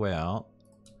back it all the way out.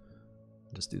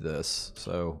 Just do this.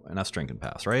 So an F string can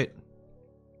pass, right?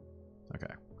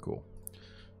 Okay, cool.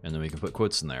 And then we can put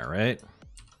quotes in there, right?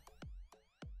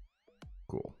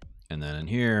 Cool. And then in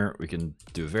here, we can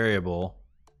do a variable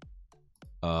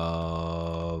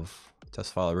of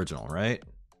test file original, right?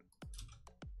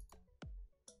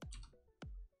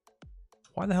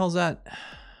 Why the hell is that?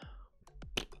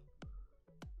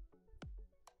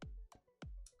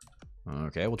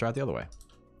 Okay, we'll try it the other way.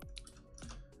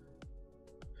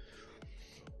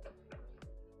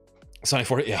 Signing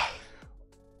for it, yeah.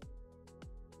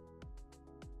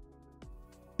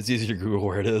 It's easy to Google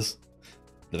where it is.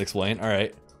 Did it explain? All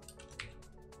right.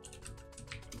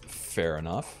 Fair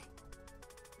enough.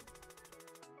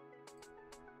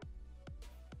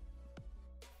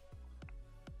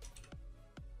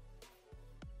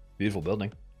 Beautiful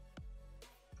building.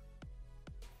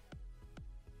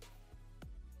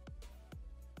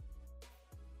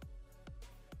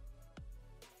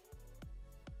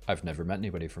 I've never met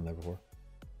anybody from there before.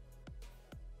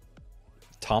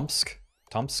 Tomsk?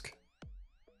 Tomsk?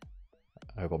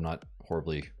 I hope I'm not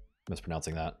horribly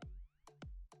mispronouncing that.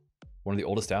 One of the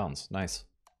oldest towns. Nice.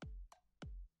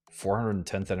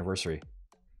 410th anniversary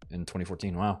in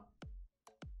 2014. Wow.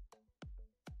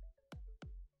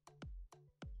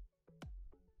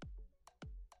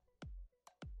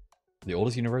 The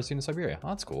oldest university in Siberia. Oh,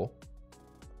 that's cool.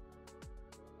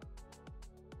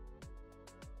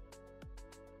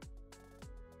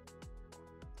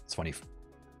 It's funny.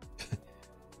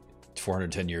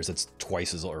 410 years, that's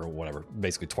twice as, or whatever,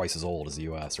 basically twice as old as the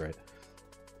US, right?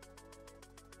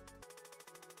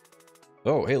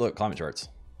 Oh, hey, look, climate charts.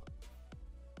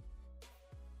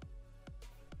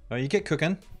 Oh, you get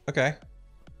cooking. Okay.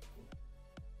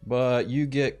 But you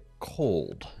get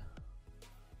cold.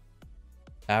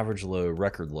 Average low,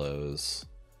 record lows,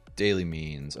 daily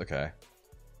means. Okay.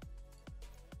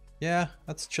 Yeah,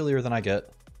 that's chillier than I get.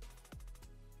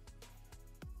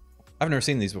 I've never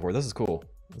seen these before. This is cool.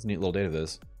 That's a neat little data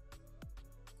viz.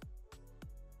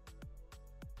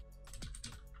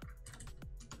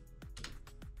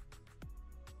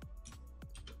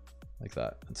 Like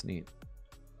that. That's neat.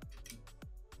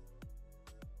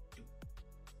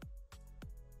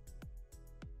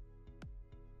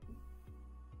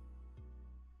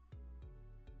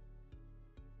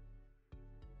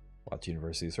 Lots of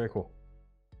universities. Very cool.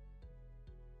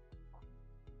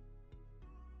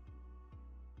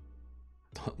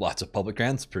 Lots of public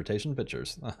transportation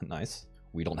pictures. Nice.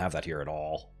 We don't have that here at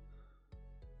all.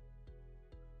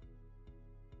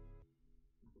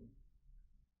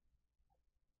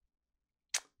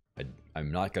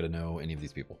 I'm not going to know any of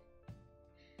these people.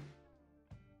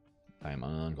 I am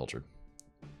uncultured.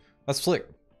 That's slick.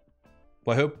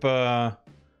 Well, I hope,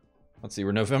 let's see,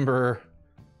 we're November.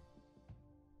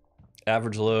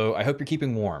 Average low. I hope you're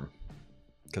keeping warm,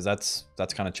 because that's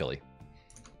kind of chilly.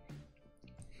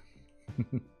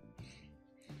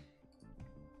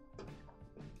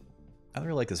 I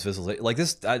really like this visualization. Like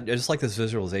this, I just like this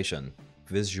visualization.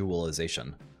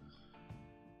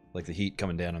 Like the heat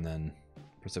coming down and then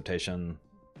precipitation.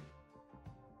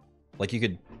 Like you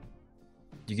could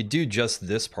do just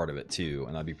this part of it too,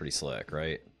 and that'd be pretty slick,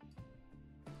 right?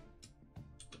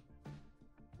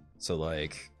 So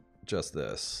like just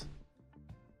this.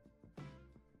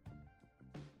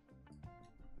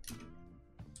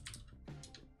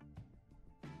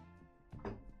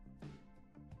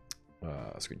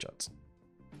 Screenshots.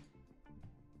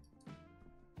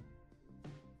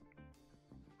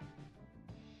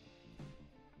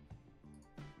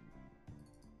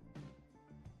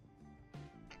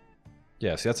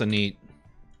 Yeah, see, that's a neat...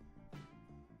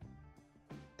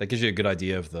 That gives you a good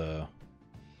idea of the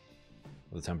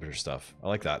temperature stuff. I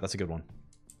like that. That's a good one.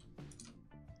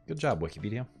 Good job,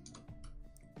 Wikipedia.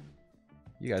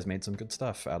 You guys made some good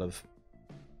stuff out of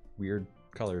weird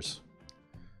colors.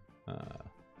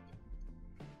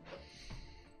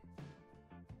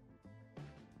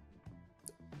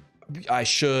 I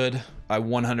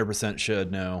 100%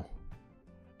 should know.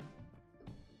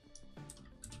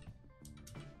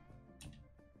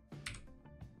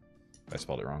 I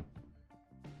spelled it wrong.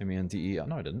 M-E-N-D-E. Oh,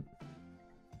 no, I didn't.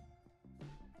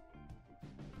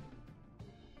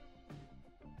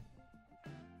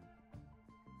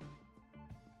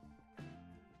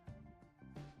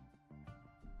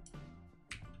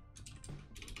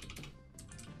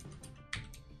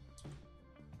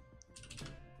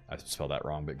 I spelled that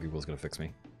wrong, but Google's gonna fix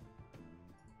me.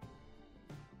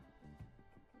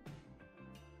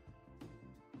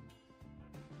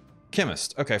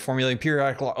 Chemist. Okay, formulating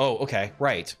periodic law. Oh, okay,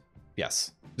 right.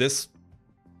 Yes. This.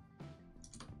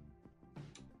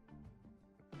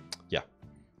 Yeah,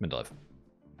 Mendeleev.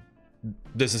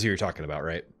 This is who you're talking about,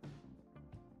 right?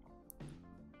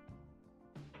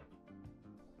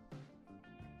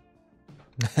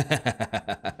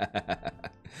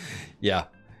 Yeah.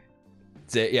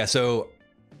 Yeah, so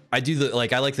I do the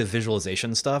I like the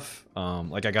visualization stuff.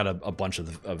 Like I got a bunch of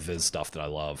Viz stuff that I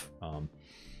love.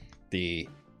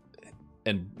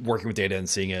 And working with data and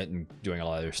seeing it and doing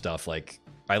all that other stuff. Like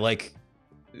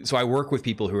so I work with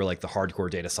people who are like the hardcore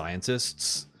data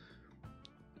scientists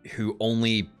who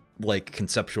only like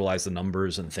conceptualize the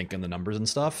numbers and think in the numbers and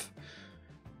stuff.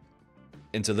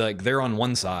 And so they're on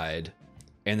one side.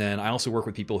 And then I also work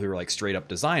with people who are like straight up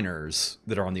designers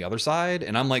that are on the other side.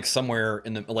 And I'm like somewhere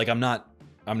in the, like, I'm not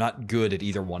good at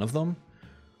either one of them,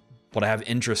 but I have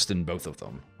interest in both of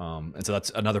them. And so that's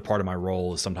another part of my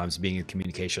role, is sometimes being a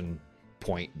communication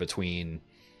point between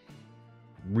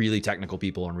really technical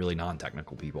people and really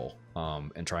non-technical people,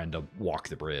 and trying to walk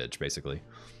the bridge, basically.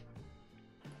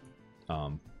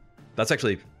 That's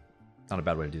actually not a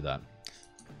bad way to do that.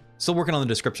 Still working on the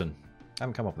description. I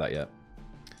haven't come up with that yet.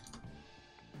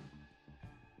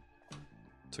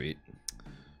 Sweet.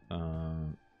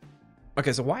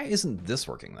 Okay, so why isn't this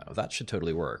working though? That should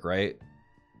totally work, right?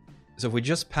 So if we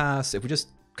just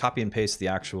copy and paste the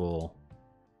actual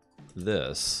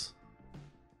this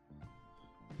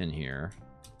in here,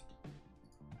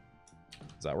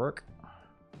 does that work?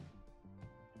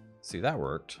 See, that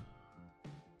worked.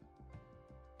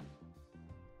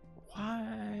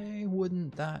 Why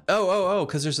wouldn't that? Oh,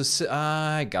 because there's a,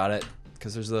 I got it.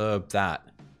 Because there's that.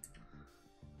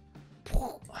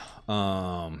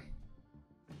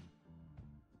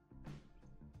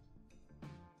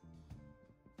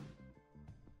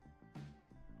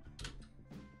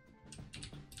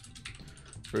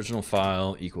 Original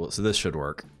file equal, so this should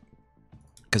work.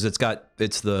 Because it's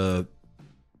the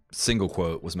single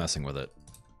quote was messing with it.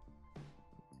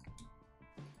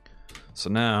 So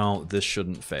now this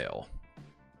shouldn't fail,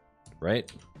 right?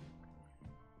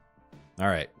 All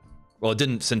right. Well, it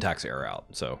didn't syntax error out,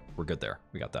 so we're good there.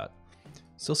 We got that.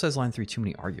 Still says line 3, too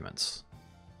many arguments.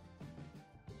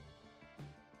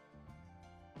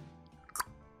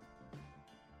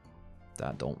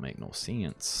 That don't make no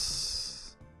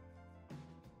sense.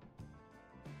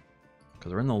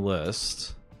 Because we're in the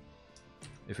list.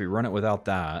 If we run it without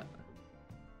that.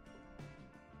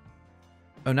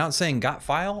 Oh, now it's saying got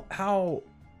file? How?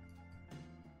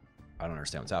 I don't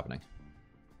understand what's happening.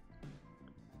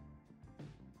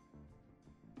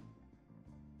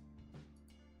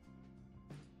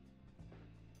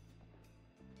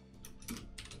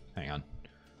 Hang on.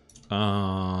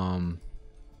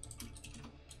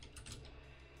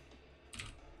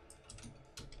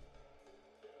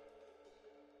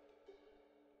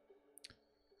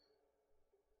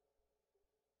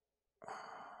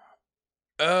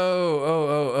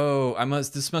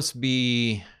 This must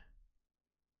be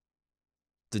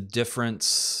the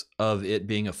difference of it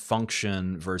being a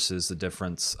function versus the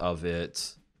difference of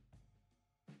it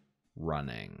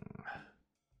running.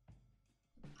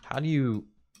 How do you...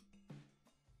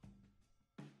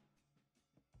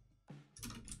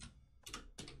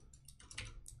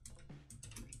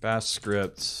 Bash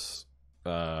script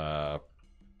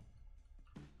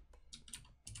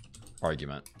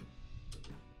argument.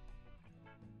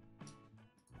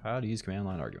 How to use command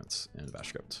line arguments in Bash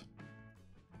script.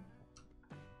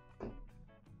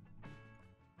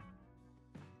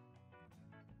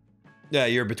 Yeah,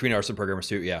 you're between our subprogrammers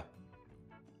too. Yeah.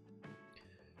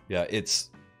 Yeah, it's...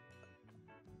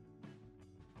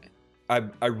 I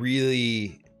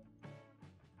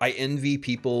envy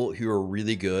people who are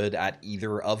really good at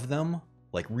either of them,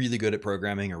 like really good at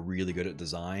programming or really good at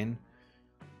design.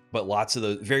 But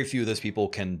very few of those people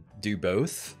can do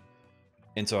both.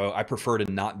 And so I prefer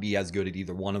to not be as good at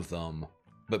either one of them,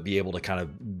 but be able to kind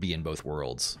of be in both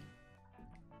worlds.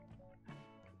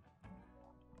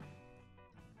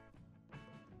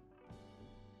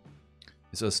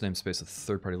 Is this namespace a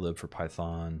third-party lib for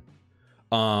Python?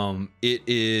 It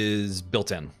is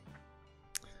built in.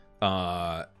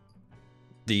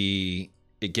 It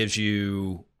gives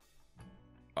you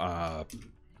yeah,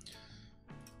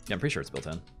 I'm pretty sure it's built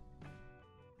in.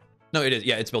 No, it is.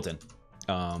 Yeah, it's built in.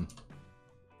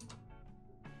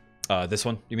 This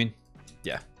one, you mean?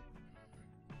 Yeah.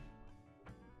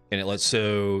 And it lets,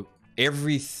 so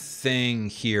everything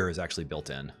here is actually built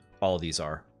in. All of these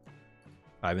are.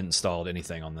 I haven't installed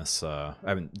anything on this. I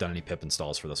haven't done any pip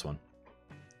installs for this one.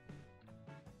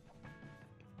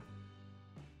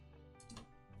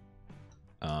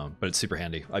 But it's super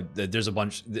handy. There's a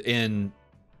bunch in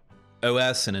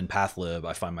OS and in pathlib.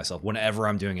 I find myself whenever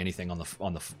I'm doing anything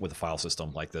with a file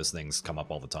system like this, things come up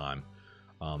all the time.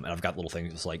 And I've got little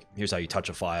things like, here's how you touch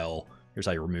a file, here's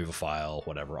how you remove a file,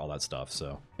 whatever, all that stuff.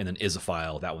 So, and then is a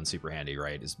file, that one's super handy,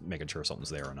 right? Is making sure something's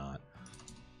there or not.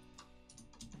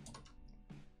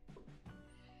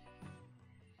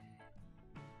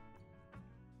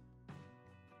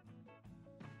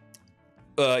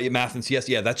 Yeah, math and CS,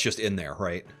 yeah, that's just in there,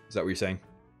 right? Is that what you're saying?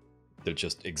 That it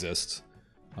just exists?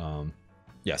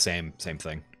 Yeah, same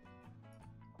thing.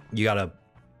 You gotta,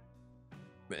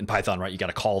 in Python, right, you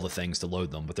gotta call the things to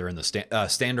load them, but they're in the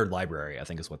standard library, I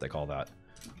think is what they call that.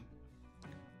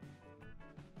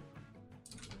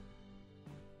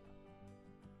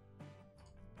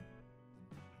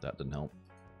 That didn't help.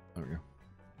 There we go.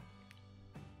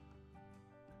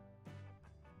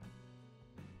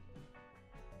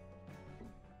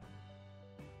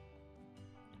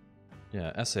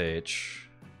 Yeah, SH.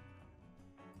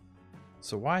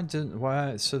 So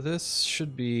so this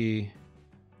should be...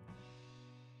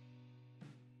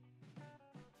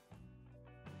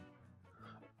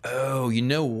 Oh, you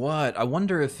know what? I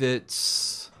wonder if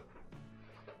it's...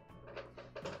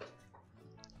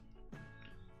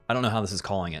 I don't know how this is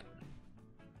calling it.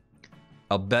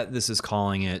 I'll bet this is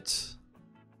calling it...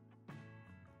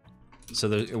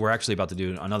 So we're actually about to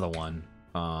do another one.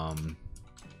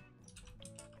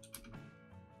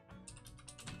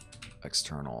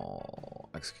 External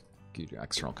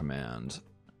command.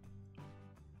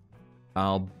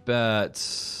 I'll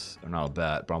bet, or not I'll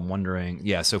bet, but I'm wondering,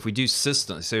 yeah, so if we do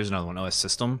system, so here's another one, OS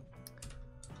system.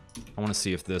 I want to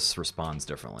see if this responds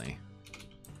differently.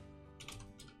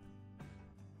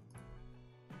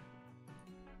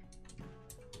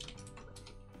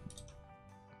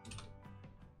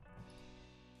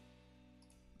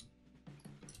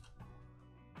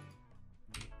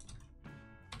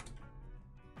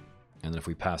 And then if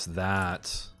we pass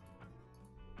that,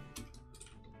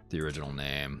 the original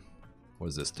name, what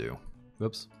does this do?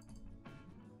 Whoops.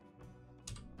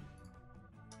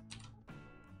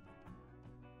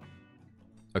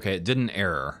 Okay, it did an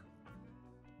error.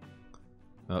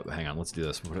 Oh, hang on, let's do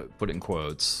this. Put it in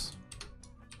quotes.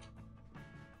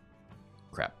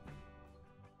 Crap.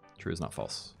 True is not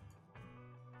false.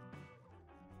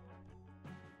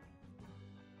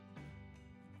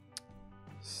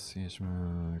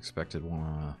 Expected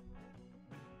one.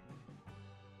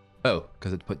 Oh,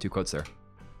 because it put two quotes there.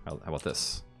 How about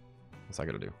this? What's that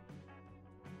gonna do?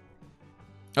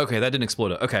 Okay, that didn't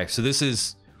explode it. Okay, so this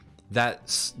is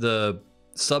that's the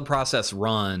subprocess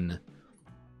run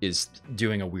is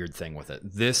doing a weird thing with it.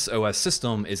 This OS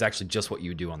system is actually just what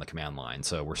you do on the command line,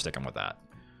 so we're sticking with that.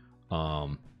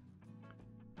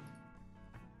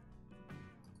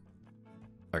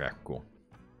 Okay, cool.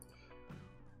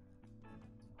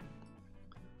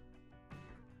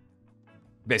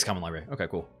 Base common library. Okay,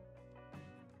 cool.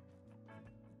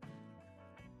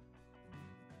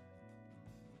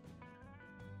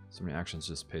 So many actions,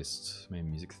 just paste main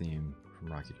music theme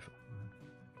from Rocky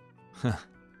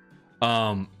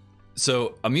to...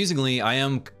 So amusingly, I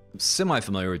am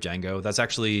semi-familiar with Django. That's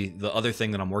actually the other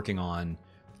thing that I'm working on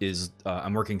is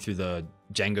I'm working through the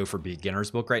Django for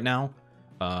Beginners book right now.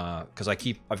 Because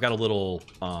I've got a little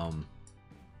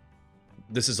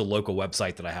this is a local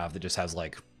website that I have that just has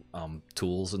like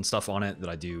tools and stuff on it that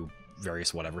I do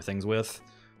various whatever things with.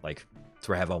 Like, it's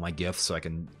where I have all my GIFs so I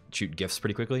can shoot GIFs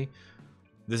pretty quickly.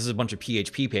 This is a bunch of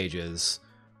PHP pages.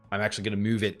 I'm actually going to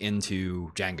move it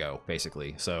into Django,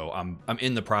 basically. So I'm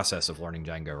in the process of learning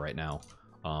Django right now.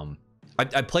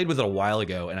 I played with it a while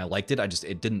ago and I liked it.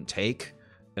 It didn't take,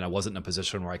 and I wasn't in a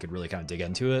position where I could really kind of dig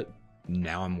into it.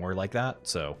 Now I'm more like that.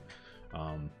 So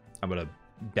I'm going to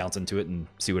bounce into it and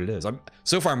see what it is.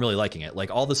 So far I'm really liking it. Like,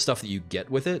 all the stuff that you get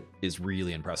with it is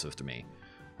really impressive to me.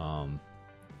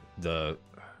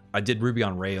 I did Ruby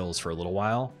on Rails for a little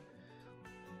while,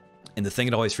 and the thing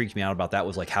that always freaked me out about that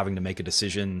was like having to make a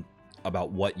decision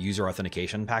about what user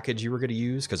authentication package you were going to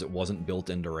use because it wasn't built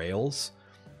into Rails.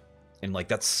 And like,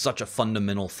 that's such a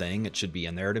fundamental thing. It should be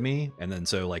in there to me. And then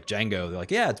so like Django, they're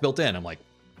like, yeah, it's built in. I'm like,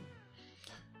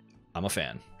 I'm a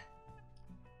fan.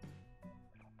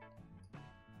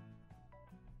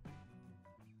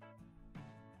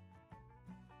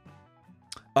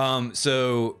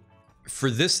 So for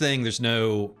this thing, there's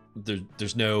no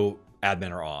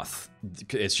admin or auth.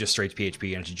 It's just straight to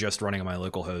PHP, and it's just running on my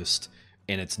local host,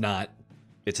 and it's not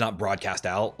broadcast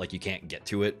out. Like, you can't get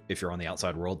to it if you're on the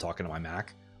outside world talking to my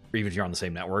Mac, or even if you're on the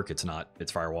same network, it's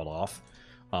firewalled off.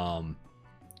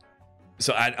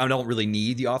 So I don't really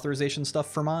need the authorization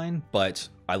stuff for mine, but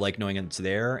I like knowing it's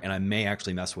there, and I may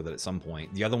actually mess with it at some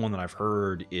point. The other one that I've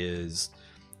heard is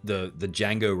the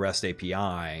Django REST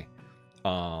API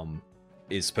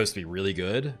is supposed to be really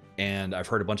good, and I've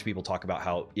heard a bunch of people talk about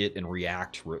how it and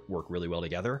React work really well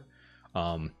together.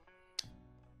 Come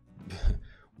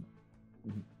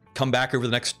back over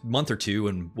the next month or two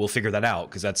and we'll figure that out,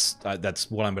 because that's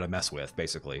what I'm going to mess with,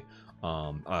 basically.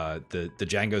 The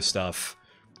Django stuff,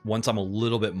 once I'm a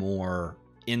little bit more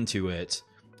into it,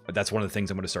 that's one of the things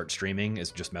I'm going to start streaming,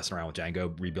 is just messing around with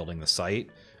Django, rebuilding the site.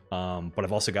 But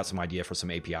I've also got some idea for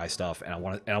some API stuff, and I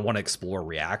want to explore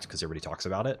React because everybody talks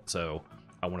about it. So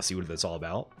I want to see what it's all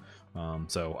about.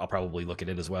 So I'll probably look at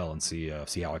it as well and see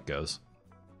how it goes.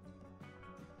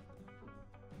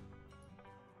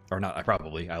 Or not?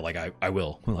 I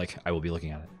will. Like, I will be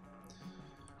looking at it.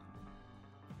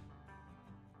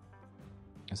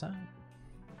 Is that?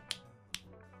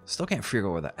 Still can't figure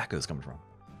out where that echo is coming from.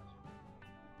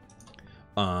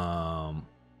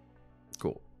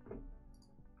 Cool.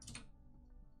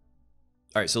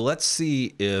 All right, so let's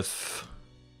see if...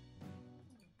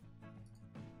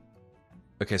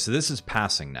 Okay, so this is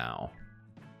passing now.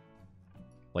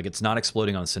 Like, it's not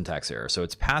exploding on syntax error, so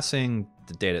it's passing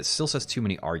the data. It still says too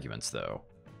many arguments, though,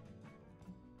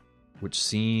 which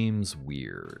seems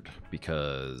weird,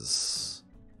 because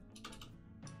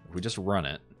if we just run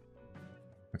it...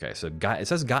 Okay, so it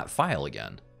says got file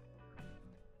again.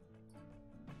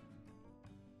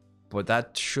 But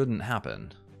that shouldn't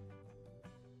happen,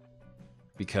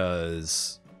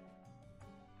 because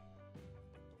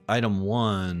item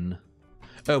 1...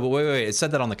 Oh, but wait. It said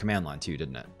that on the command line too,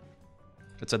 didn't it?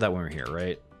 It said that when we were here,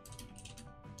 right?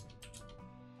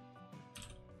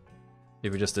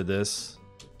 If we just did this.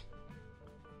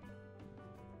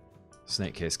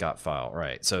 Snake case got file.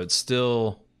 Right, so it's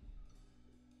still...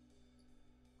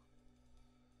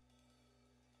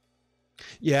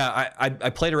 Yeah, I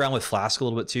played around with Flask a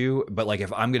little bit too, but like,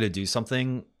 if I'm going to do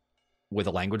something with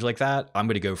a language like that, I'm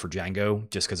going to go for Django,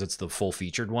 just because it's the full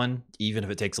featured one, even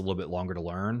if it takes a little bit longer to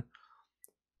learn.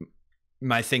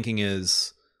 My thinking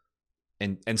is,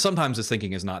 and sometimes this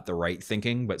thinking is not the right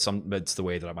thinking, but it's the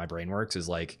way that my brain works, is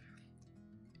like,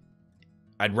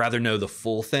 I'd rather know the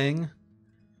full thing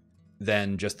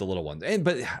than just the little one.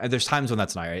 But there's times when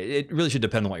that's not right. It really should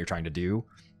depend on what you're trying to do.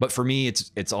 But for me,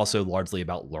 it's also largely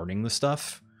about learning the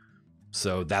stuff.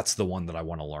 So that's the one that I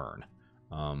want to learn.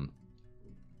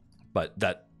 But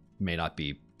that may not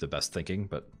be the best thinking,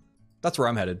 but that's where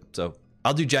I'm headed. So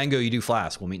I'll do Django, you do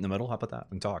Flask. We'll meet in the middle. How about that?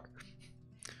 We can talk.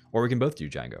 Or we can both do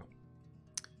Django.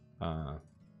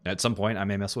 At some point, I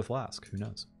may mess with Flask. Who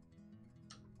knows?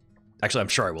 Actually, I'm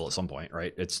sure I will at some point,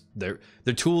 right? They're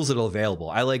tools that are available.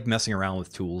 I like messing around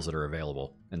with tools that are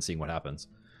available and seeing what happens.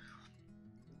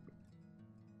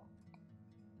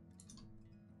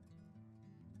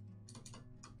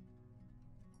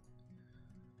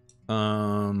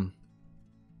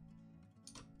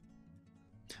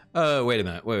 Oh, wait a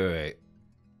minute. Wait.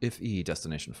 If E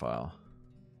destination file.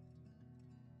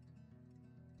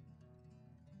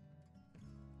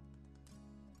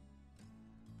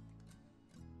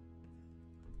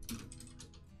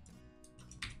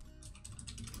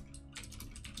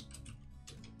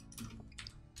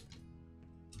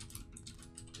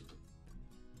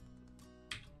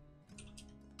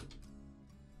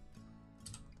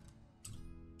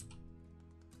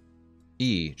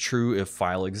 E, true if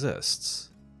file exists.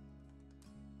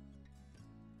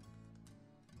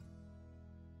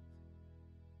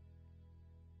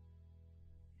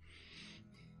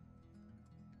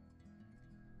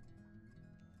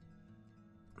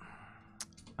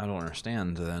 I don't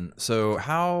understand then. So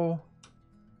how...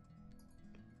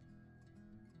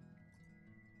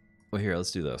 Well, here, let's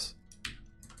do this.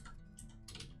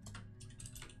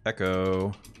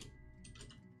 Echo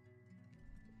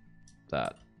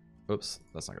that. Oops,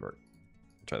 that's not gonna work.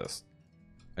 Try this.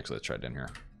 Actually, let's try it in here.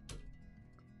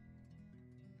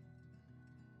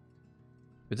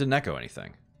 It didn't echo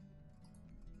anything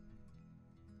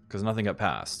because nothing got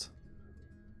passed.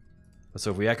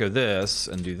 So if we echo this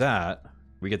and do that,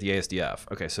 we get the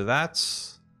ASDF. Okay, so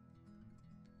that's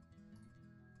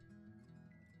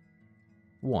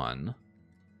 1.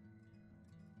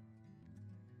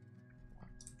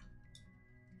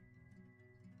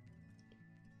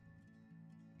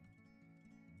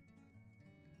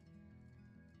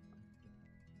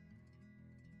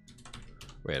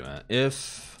 Wait a minute.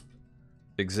 If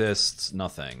exists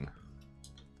nothing,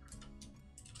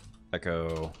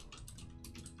 echo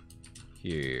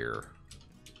here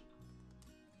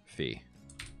fee.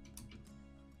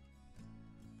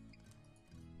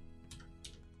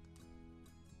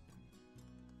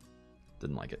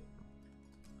 Didn't like it.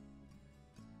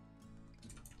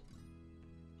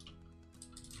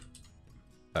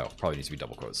 Oh, probably needs to be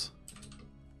double quotes.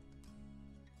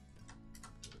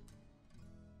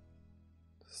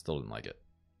 Still didn't like it.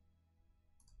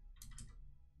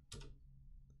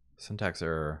 Syntax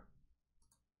error.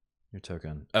 Your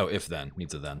token. Oh, if then.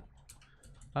 Needs a then.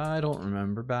 I don't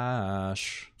remember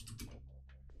bash.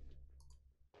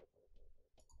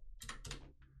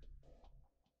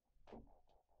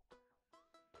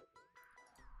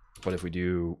 But if we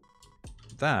do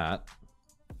that,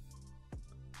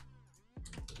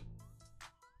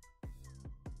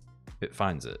 it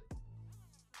finds it.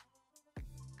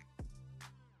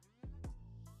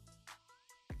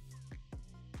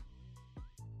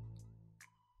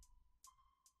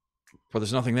 But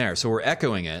there's nothing there. So we're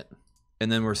echoing it, and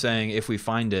then we're saying if we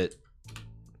find it.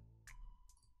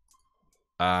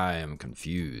 I am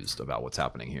confused about what's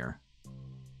happening here.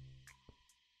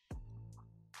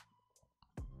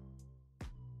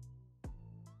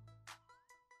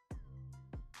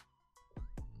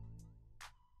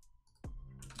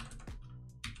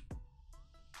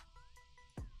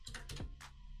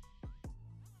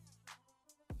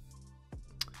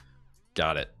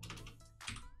 Got it.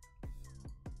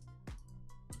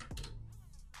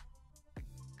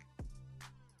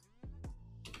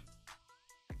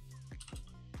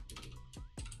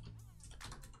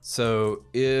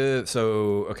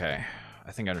 So okay,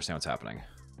 I think I understand what's happening.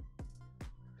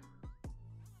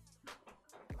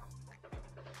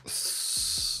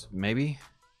 Maybe.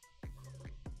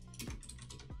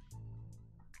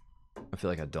 I feel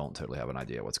like I don't totally have an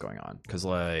idea what's going on, because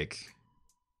like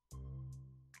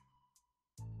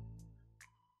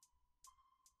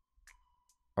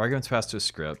arguments passed to a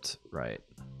script, right?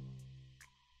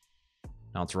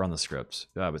 Now let's run the script.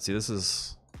 Yeah, but see, this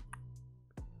is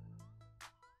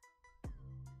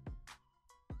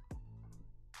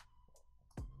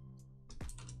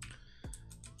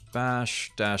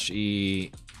bash dash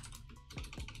e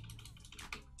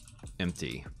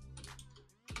empty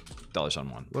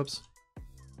 $1. Whoops.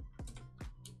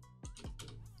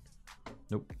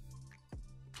 Nope.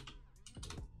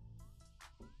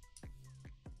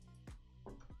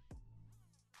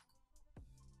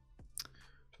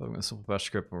 Developing a simple bash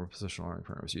script or positional learning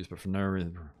parameter was used, but for no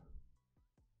reason.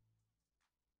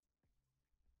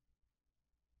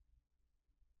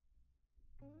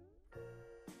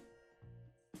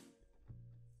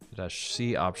 Dash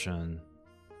C option.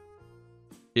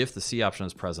 If the C option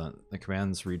is present, the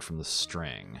commands read from the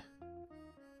string.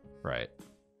 Right.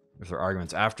 If there are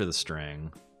arguments after the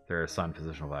string, they're assigned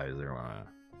positional values.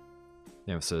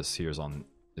 The emphasis here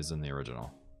is in the original,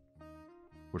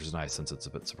 which is nice since it's a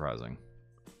bit surprising.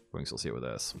 We can still see it with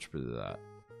this, which would do that.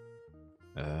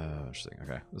 Interesting.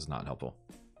 Okay, this is not helpful.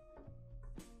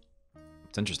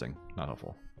 It's interesting, not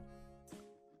helpful.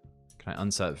 Can I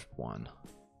unset 1?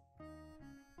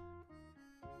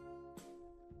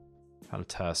 How to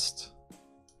test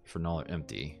for null or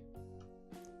empty.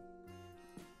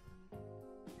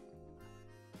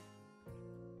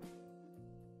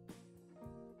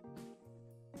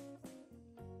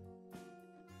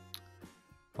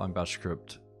 Following bash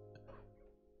script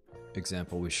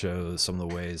example, we show some of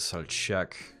the ways how to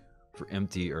check for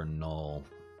empty or null.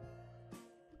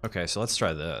 Okay, so let's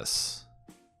try this.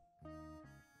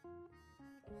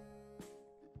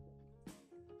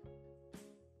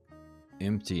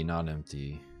 Empty, not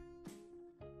empty.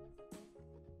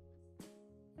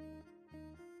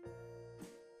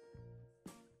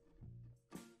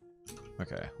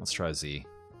 Okay, let's try Z.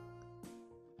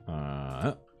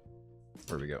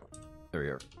 Where we go? There we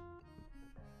are.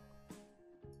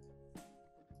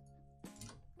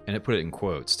 And it put it in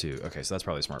quotes too. Okay, so that's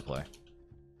probably a smart play.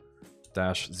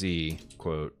 Dash Z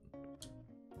quote.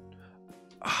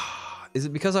 Is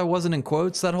it because I wasn't in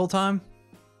quotes that whole time?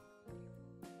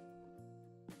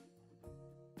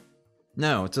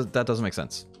 No, that doesn't make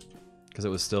sense. Because it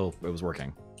was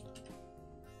working.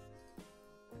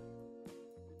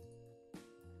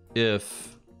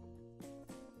 If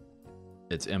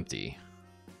it's empty.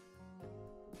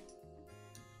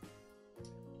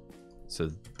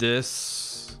 So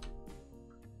this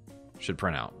should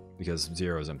print out because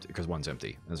 0 is empty, because 1's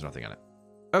empty. There's nothing in it.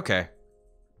 Okay.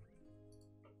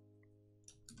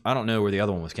 I don't know where the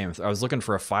other one came from. I was looking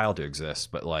for a file to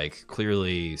exist, but like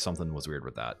clearly something was weird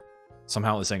with that.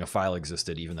 Somehow it was saying a file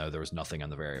existed even though there was nothing in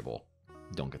the variable.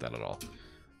 Don't get that at all.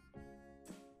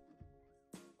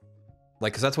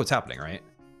 Like, because that's what's happening, right?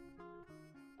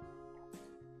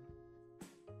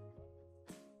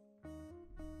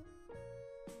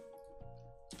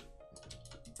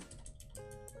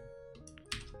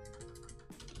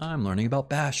 I'm learning about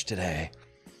bash today.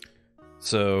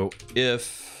 So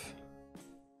if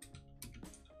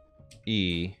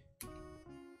E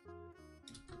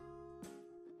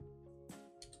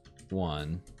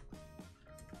 1,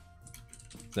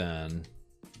 then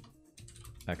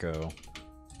echo.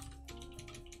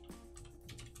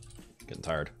 Getting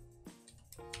tired.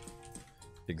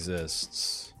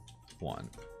 Exists 1.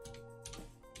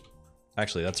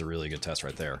 Actually, that's a really good test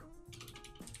right there.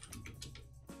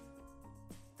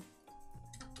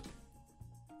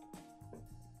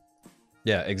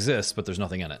 Yeah, exists, but there's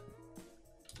nothing in it.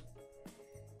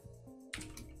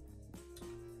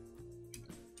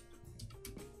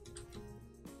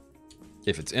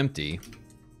 If it's empty,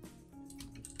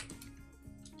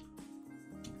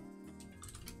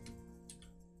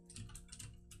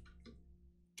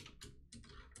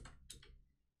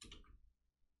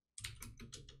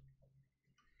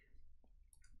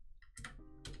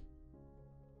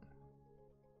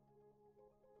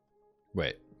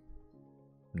 wait.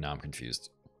 Now I'm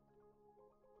confused.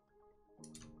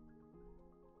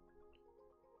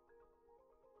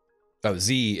 Oh,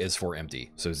 Z is for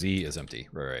empty. So Z is empty.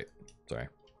 Right. Sorry.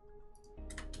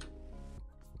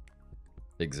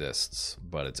 Exists,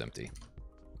 but it's empty.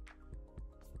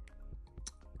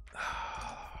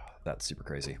 That's super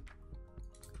crazy.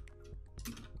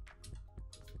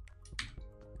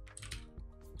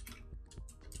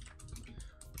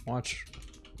 Watch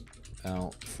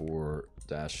out for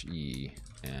dash E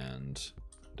and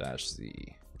dash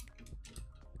Z.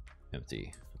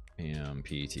 Empty.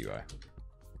 EMPTY.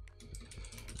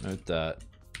 Note that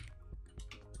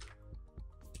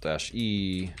dash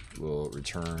E will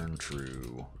return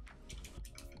true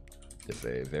if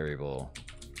a variable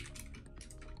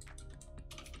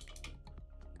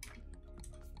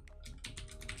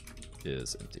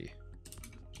is empty.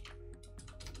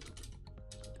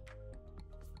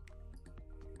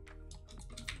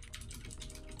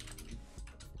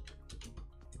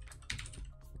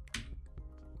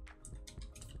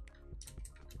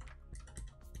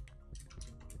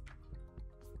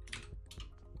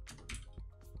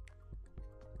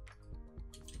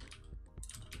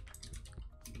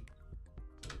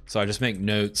 So I just make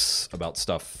notes about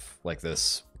stuff like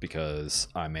this because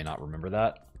I may not remember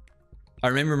that. I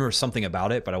may remember something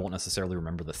about it, but I won't necessarily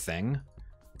remember the thing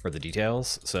or the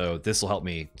details. So this will help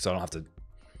me so I don't have to,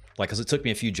 like, because it took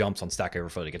me a few jumps on Stack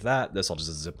Overflow to get to that. This I'll just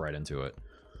zip right into it,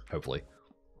 hopefully.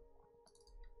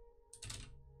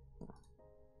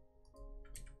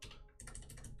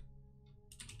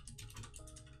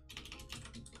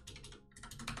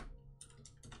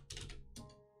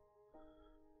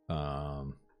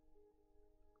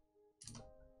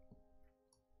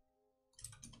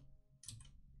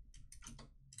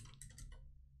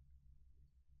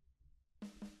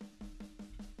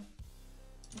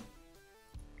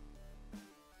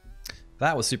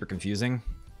 That was super confusing.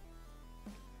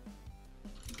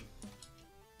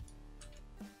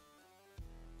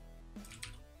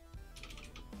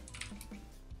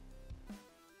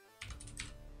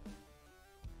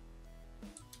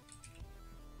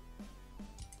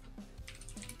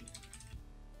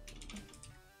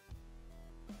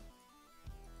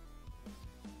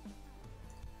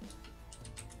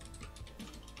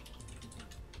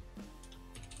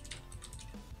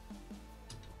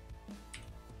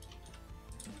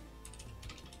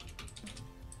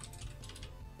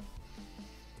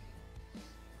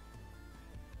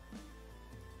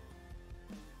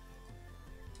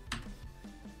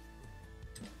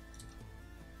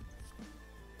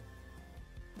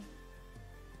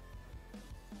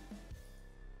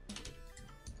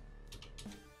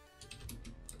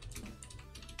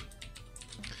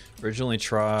 Originally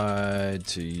tried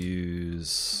to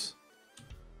use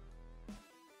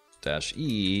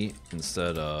 -E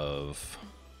instead of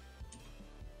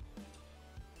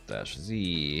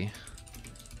 -Z,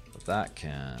 but that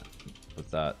can't,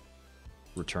 but that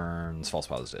returns false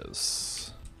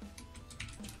positives.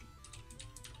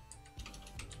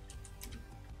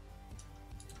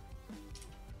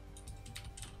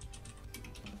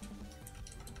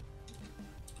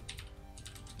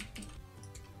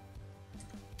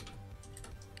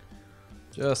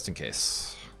 Just in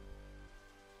case.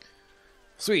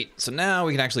 Sweet. So now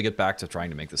we can actually get back to trying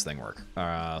to make this thing work.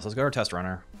 So let's go to our test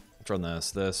runner. Let's run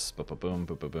this, boom, boom, boom,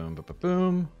 boom, boom, boom,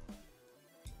 boom.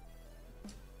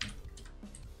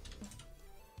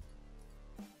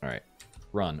 All right,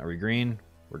 run. Are we green?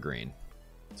 We're green.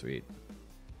 Sweet.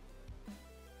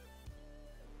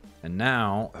 And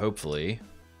now, hopefully,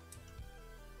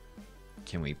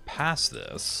 can we pass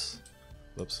this?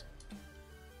 Whoops.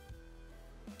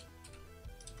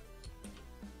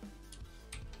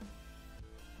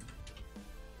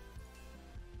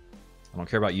 I don't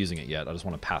care about using it yet. I just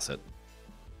want to pass it.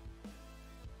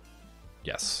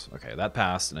 Yes. Okay, that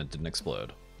passed and it didn't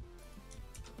explode.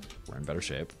 We're in better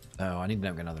shape. Oh, I need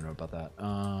to get another note about that.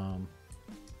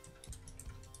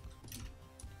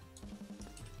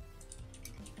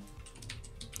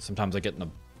 Sometimes I get in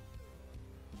a...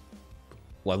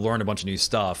 Well, I learned a bunch of new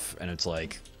stuff and it's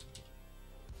like...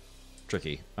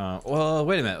 tricky. Well,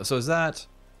 wait a minute. So is that...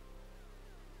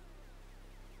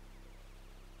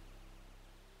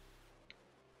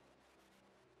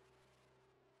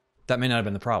 That may not have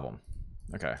been the problem.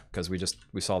 Okay, because we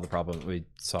solved the problem. We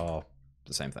saw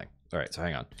the same thing. All right, so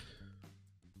hang on.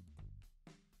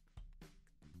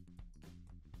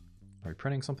 Are we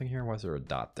printing something here? Why is there a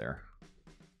dot there?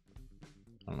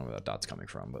 I don't know where that dot's coming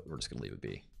from, but we're just gonna leave it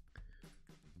be.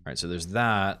 All right, so there's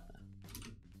that.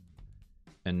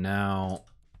 And now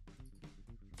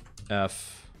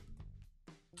F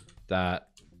that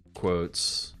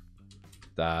quotes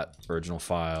that original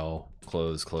file,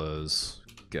 close,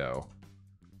 go.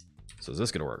 So is this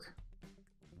gonna work?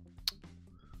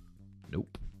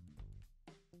 Nope.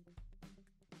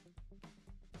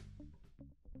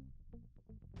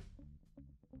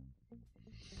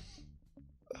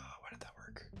 Why did that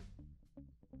work?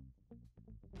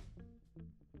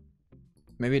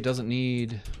 Maybe it doesn't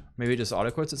need, maybe it just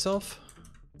auto quotes itself?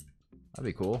 That'd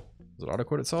be cool. Does it auto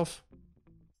quote itself?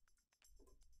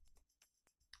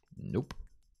 Nope.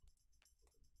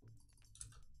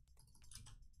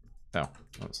 Oh,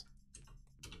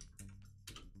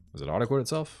 was it auto quote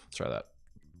itself? Let's try that.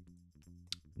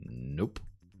 Nope.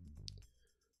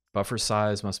 Buffer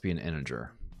size must be an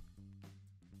integer.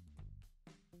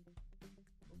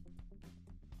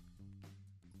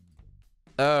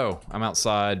 Oh, I'm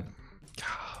outside.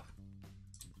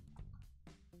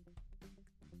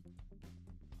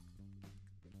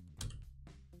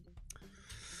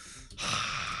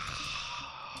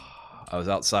 I was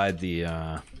outside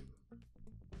the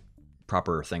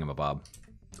proper thingamabob.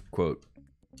 Quote.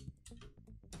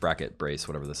 Bracket, brace,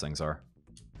 whatever those things are.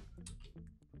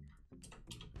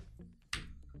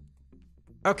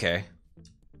 Okay.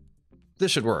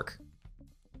 This should work.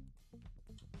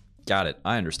 Got it.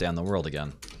 I understand the world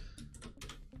again.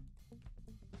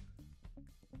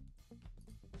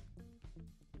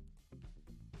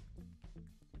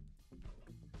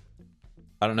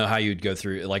 I don't know how you'd go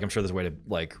through, like, I'm sure there's a way to,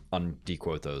 like,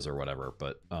 undequote those or whatever,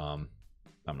 but I'm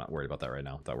not worried about that right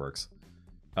now. That works.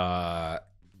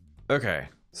 Okay,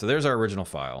 so there's our original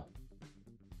file.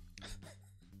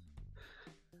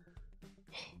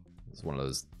 It's one of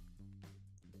those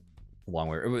long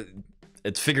way.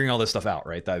 It's figuring all this stuff out,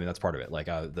 right? I mean, that's part of it. Like,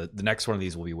 the next one of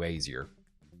these will be way easier.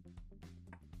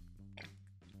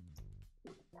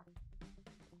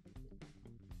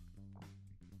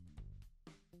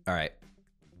 All right.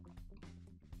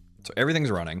 So everything's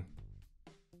running.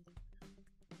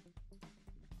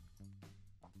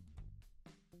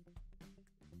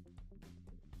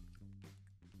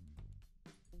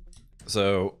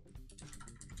 So,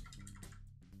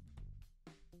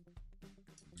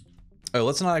 oh,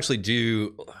 let's not actually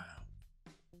do.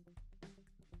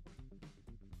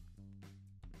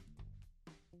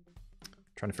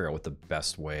 Trying to figure out what the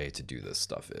best way to do this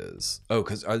stuff is. Oh,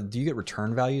 because do you get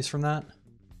return values from that?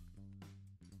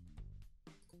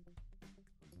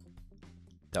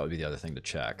 That would be the other thing to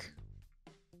check.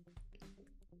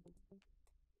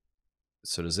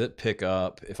 So does it pick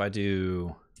up if I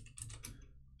do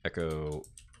echo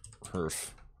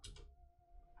herf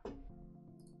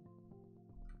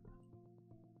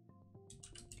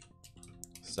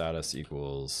status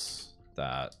equals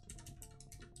that?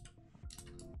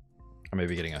 I may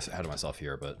be getting ahead of myself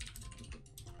here, but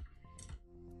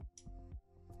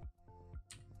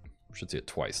should see it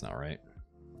twice now, right?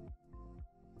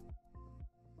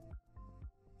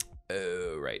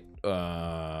 Oh, right.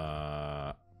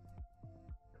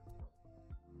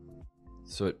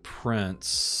 So it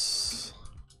prints.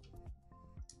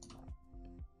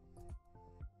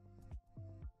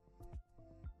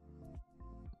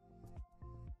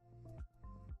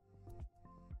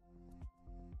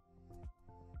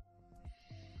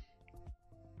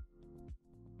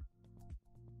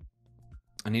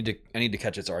 I need to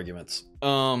catch its arguments.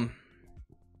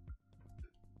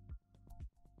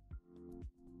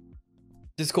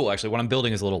 This is cool, actually. What I'm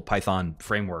building is a little Python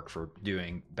framework for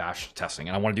doing bash testing,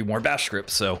 and I want to do more bash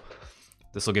scripts, so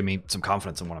this will give me some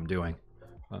confidence in what I'm doing.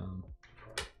 At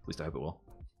least I hope it will.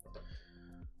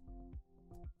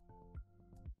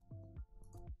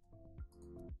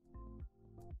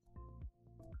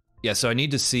 Yeah, so I'm going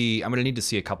to need to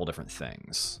see a couple different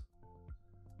things.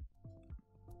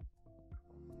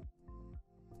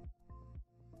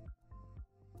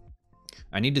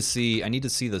 I need to see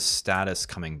the status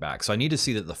coming back. So I need to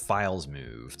see that the file's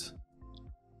moved.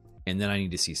 And then I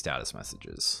need to see status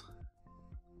messages.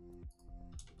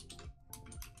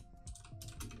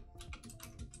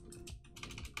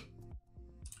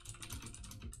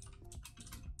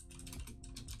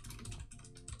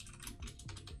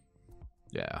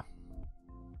 Yeah.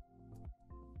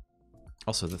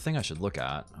 Also, the thing I should look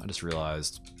at, I just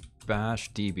realized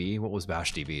bash db. What was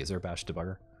bash db? Is there a bash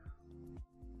debugger?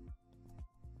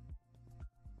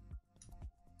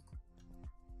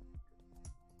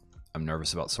 I'm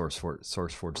nervous about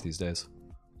SourceForge these days.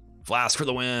 Flask for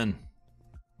the win!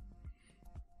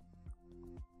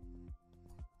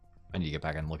 I need to get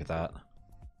back and look at that.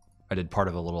 I did part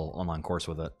of a little online course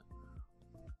with it.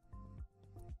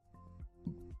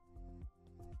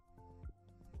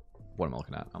 What am I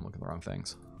looking at? I'm looking at the wrong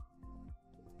things.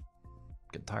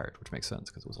 Getting tired, which makes sense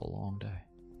because it was a long day.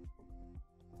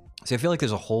 See, I feel like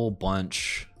there's a whole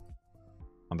bunch.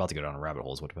 I'm about to go down a rabbit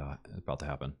hole is what's about to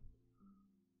happen.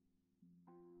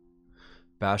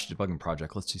 Bash debugging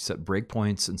project lets you set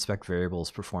breakpoints, inspect variables,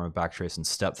 perform a backtrace, and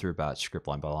step through a batch script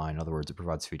line by line. In other words, it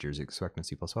provides features you expect in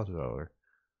C++.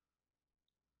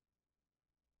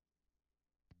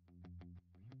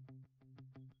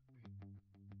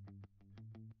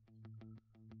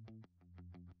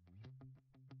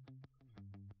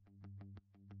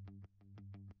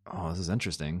 Oh, this is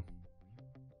interesting.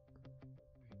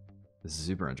 This is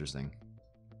super interesting.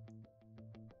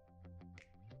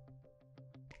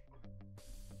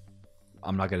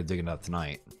 I'm not going to dig into that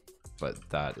tonight, but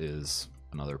that is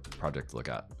another project to look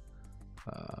at.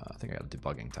 I think I got a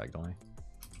debugging tag, don't I?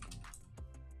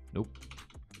 Nope.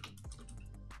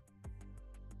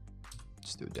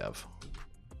 Just do a dev.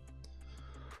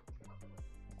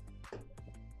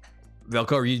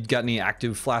 Velko, you got any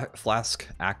active flask?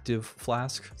 Active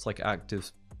flask? It's like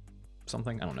active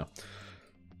something? I don't know.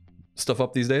 Stuff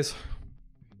up these days?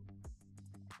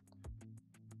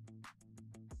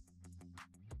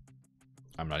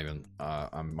 I'm not even,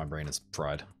 my brain is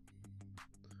fried.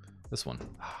 This one.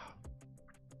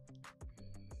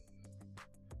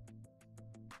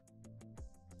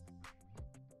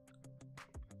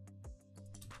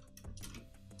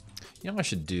 You know what I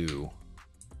should do?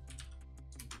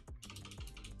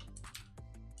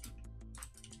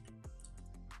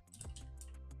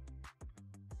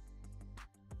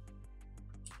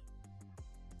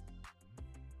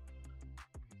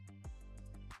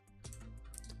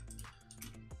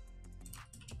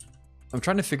 I'm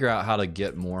trying to figure out how to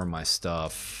get more of my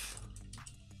stuff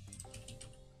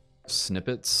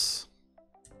snippets.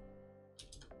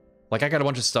 Like I got a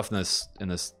bunch of stuff in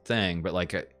this thing, but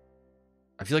like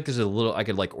I feel like there's a little I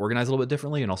could like organize a little bit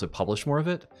differently and also publish more of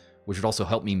it, which would also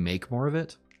help me make more of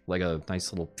it, like a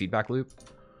nice little feedback loop.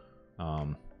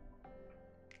 I'm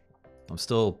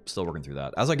still working through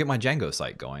that. As I get my Django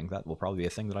site going, that will probably be a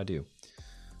thing that I do.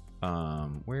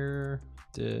 Where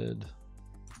did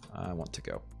I want to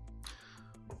go?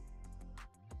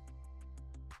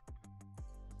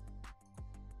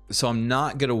 So I'm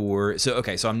not gonna worry. So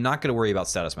okay, so I'm not gonna worry about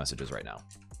status messages right now.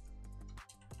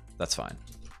 That's fine.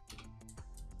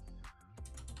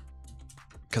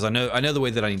 Because I know the way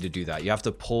that I need to do that. You have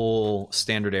to pull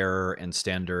standard error and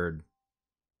standard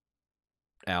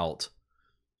out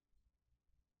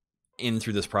in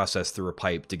through this process through a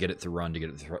pipe to get it through run to get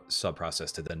it through sub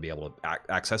process to then be able to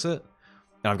access it.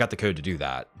 And I've got the code to do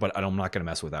that, but I'm not gonna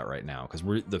mess with that right now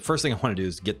because the first thing I want to do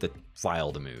is get the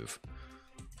file to move.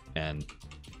 And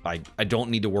I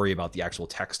don't need to worry about the actual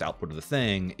text output of the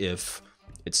thing if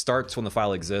it starts when the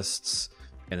file exists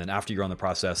and then after you run the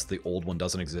process, the old one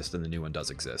doesn't exist and the new one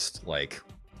does exist. Like,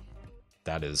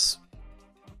 that is...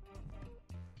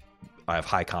 I have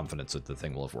high confidence that the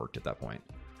thing will have worked at that point.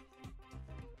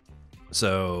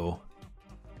 So...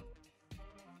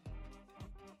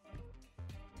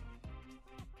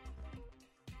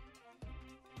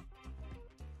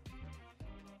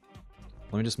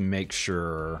 let me just make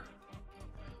sure.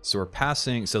 So we're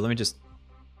passing. So let me just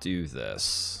do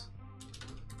this.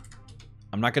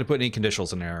 I'm not going to put any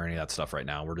conditionals in there or any of that stuff right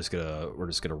now. We're just gonna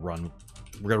run.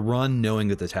 We're gonna run knowing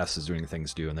that the test is doing the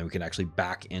things to do, and then we can actually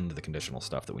back into the conditional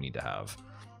stuff that we need to have.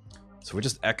 So we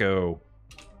just echo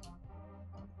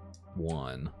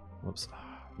 1. Whoops.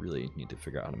 Really need to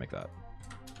figure out how to make that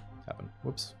happen.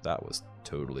 Whoops. That was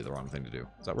totally the wrong thing to do.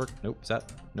 Does that work? Nope. Is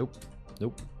that? Nope.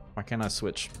 Nope. Why can't I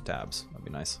switch tabs? That'd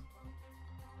be nice.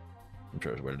 I'm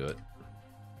sure there's a way to do it.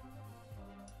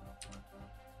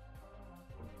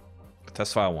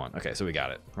 Test file 1. Okay, so we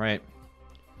got it, right?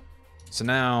 So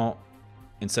now,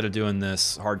 instead of doing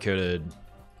this hard-coded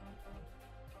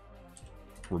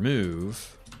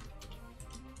remove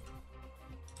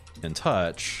and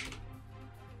touch,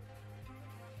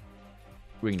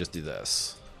 we can just do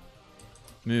this.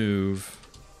 Move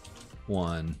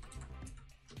 1,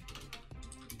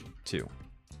 2.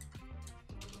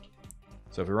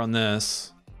 So if we run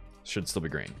this, it should still be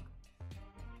green.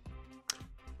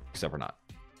 Except we're not.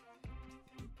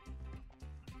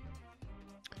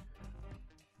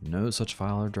 No such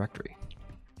file or directory.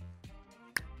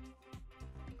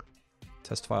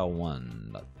 Test file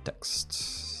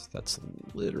 1.txt. That's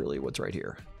literally what's right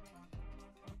here.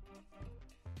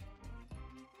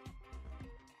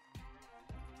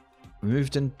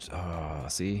 Moved in.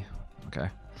 See? Okay.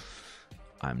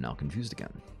 I'm now confused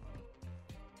again.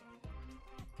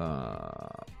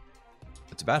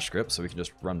 It's a bash script, so we can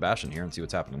just run bash in here and see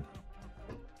what's happening.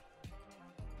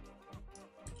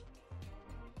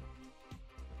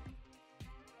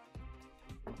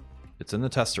 It's in the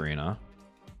test arena.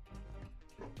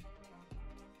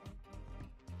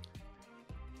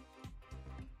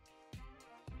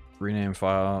 Rename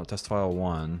file, test file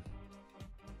 1.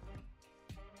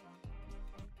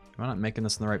 Am I not making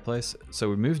this in the right place? So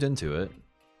we moved into it.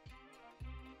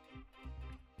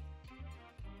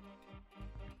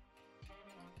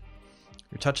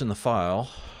 You're touching the file,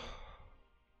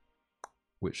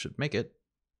 which should make it.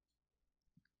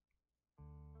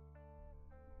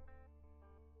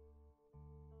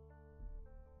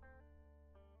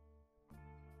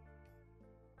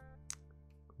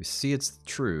 We see it's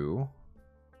true.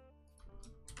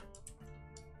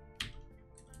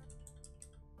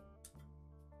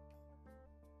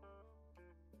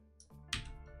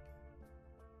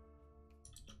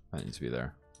 That needs to be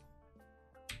there.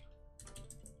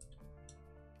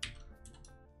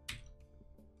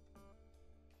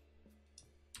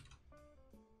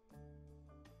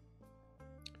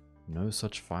 No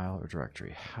such file or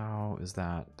directory. How is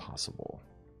that possible?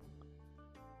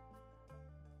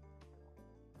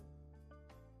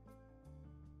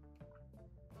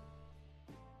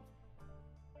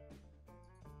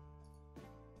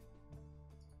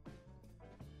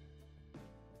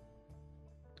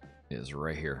 Is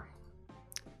right here.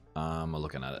 I'm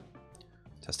looking at it.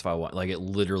 Test file 1. Like, it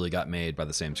literally got made by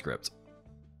the same script.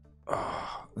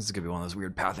 Oh, this is gonna be one of those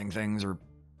weird pathing things or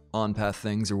on path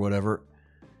things or whatever.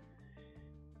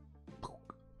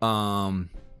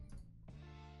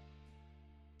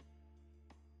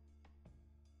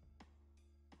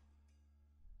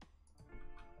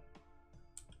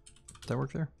 Did that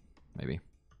work there? Maybe.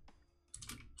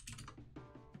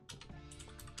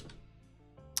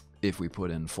 If we put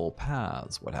in full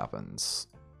paths, what happens?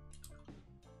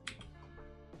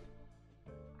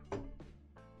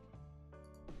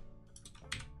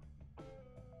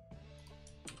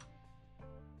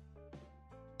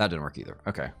 That didn't work either.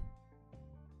 Okay.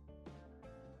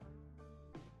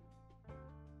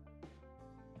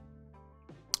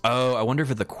 Oh, I wonder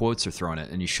if the quotes are thrown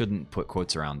it, and you shouldn't put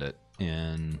quotes around it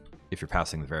in if you're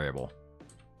passing the variable.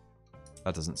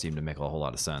 That doesn't seem to make a whole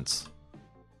lot of sense.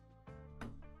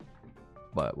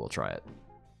 But we'll try it.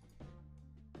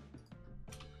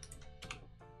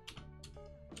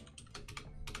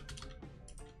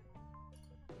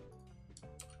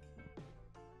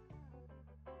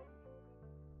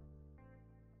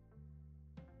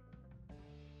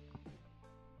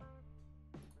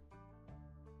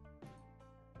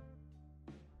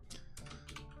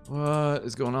 What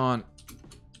is going on?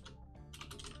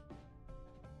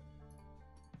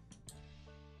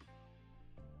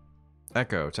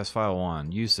 Echo, test file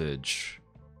 1, usage.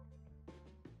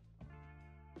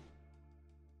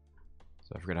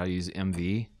 So I forgot how to use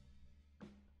MV.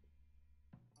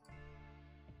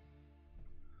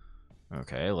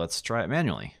 Okay, let's try it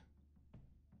manually.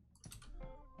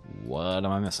 What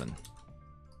am I missing?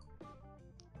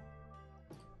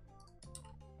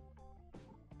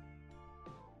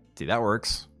 See, that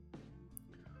works.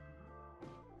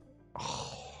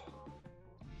 Oh.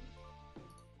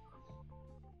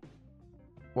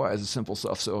 Why is the simple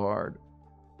stuff so hard?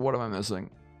 What am I missing?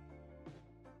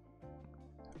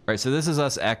 All right, so this is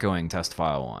us echoing test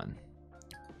file 1.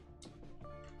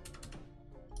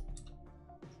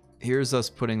 Here's us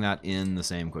putting that in the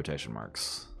same quotation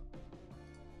marks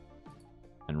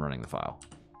and running the file.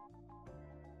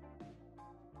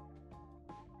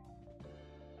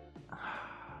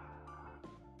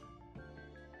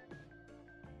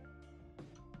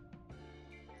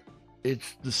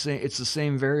 It's the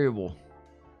same variable.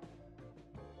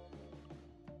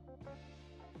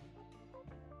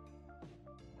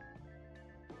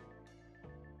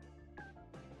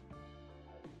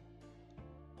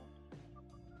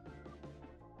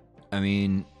 I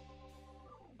mean,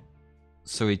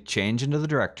 so we change into the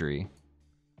directory.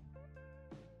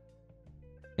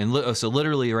 And so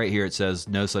literally right here it says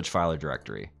no such file or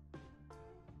directory.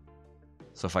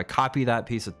 So if I copy that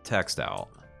piece of text out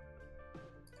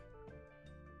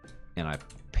and I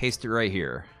paste it right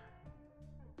here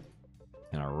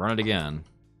and I run it again,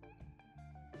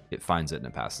 it finds it and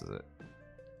it passes it.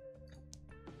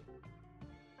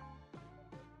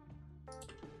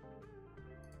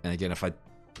 And again, if I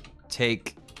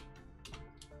take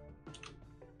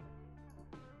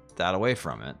that away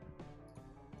from it,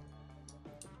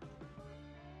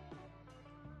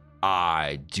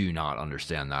 I do not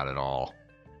understand that at all.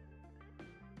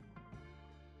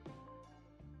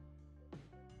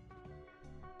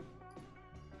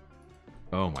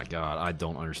 Oh my god, I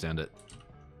don't understand it.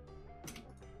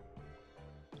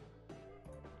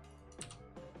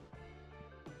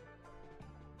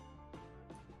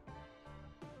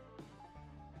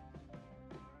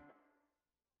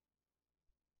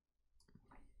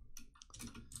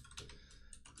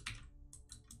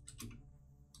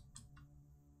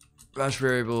 Bash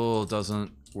variable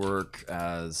doesn't work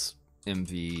as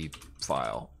MV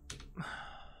file.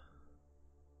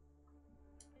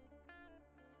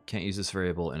 Can't use this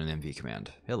variable in an MV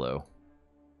command. Hello.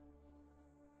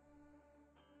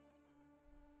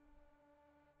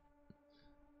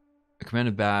 A command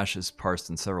in bash is parsed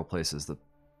in several places. The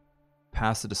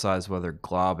pass decides whether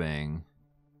globbing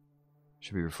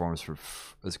should be performed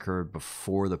as occurred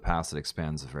before the pass that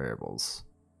expands the variables.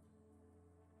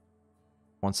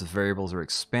 Once the variables are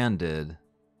expanded,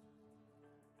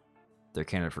 they're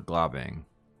candidate for globbing.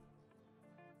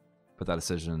 But the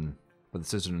decision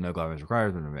of no globbing is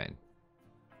required will remain.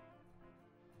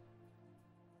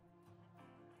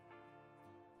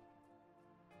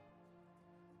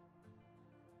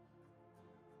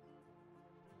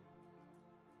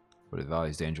 But a value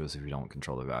is dangerous if you don't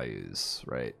control the values,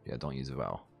 right? Yeah, don't use a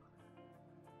val.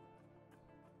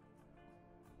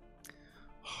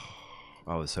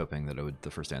 I was hoping that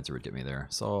the first answer would get me there.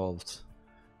 Solved.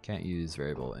 Can't use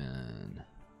variable in.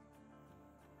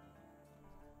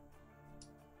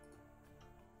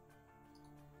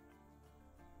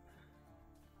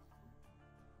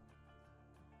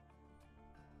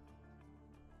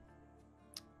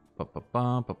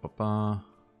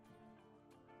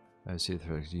 I see the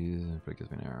thread used, but it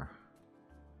gives me an error.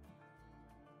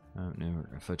 Oh, no,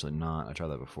 unfortunately not. I tried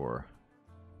that before.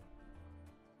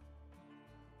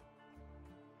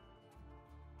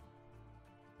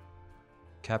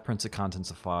 Cat prints the contents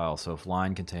of file, so if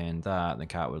line contained that, the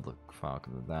cat would look file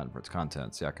contained that and for its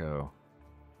contents. The echo.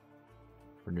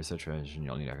 For new situation,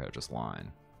 you'll need echo just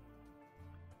line.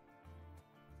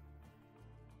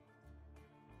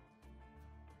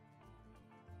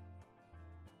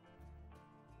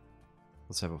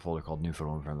 Let's have a folder called new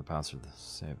folder from the password.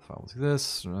 Save the file like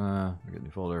this. We get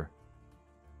new folder.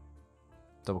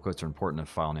 Double quotes are important if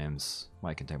file names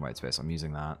might contain white space. I'm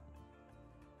using that.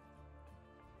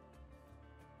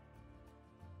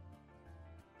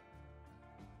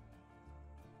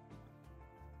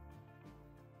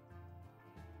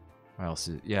 Well,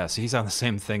 see, yeah, so he's on the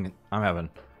same thing I'm having.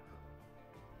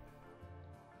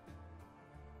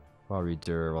 File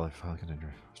reader, while I file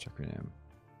container, check rename.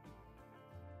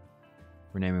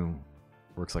 Renaming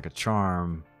works like a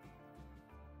charm,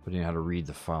 but you know how to read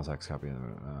the file text copy of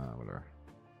whatever.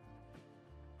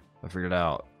 I figured it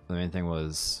out. The main thing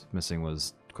was missing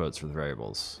was quotes for the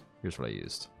variables. Here's what I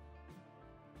used.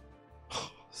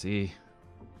 See?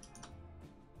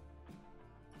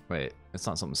 Wait, it's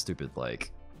not something stupid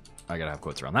like I gotta have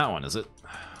quotes around that one, is it?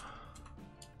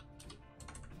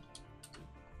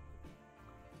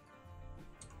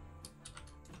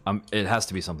 It has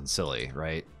to be something silly,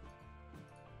 right?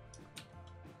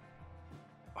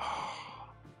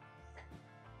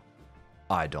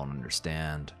 I don't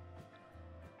understand.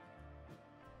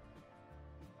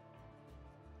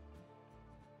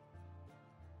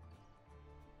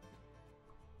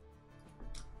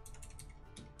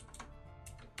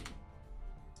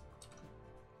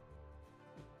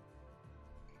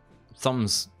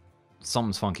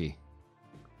 Something's funky.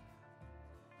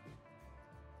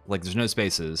 Like, there's no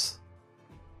spaces.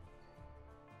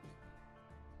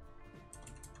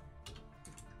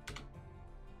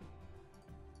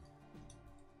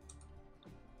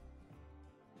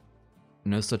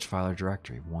 No such file or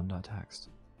directory. One.txt.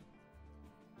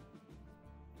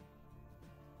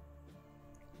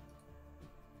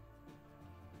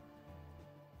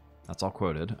 That's all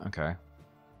quoted. Okay.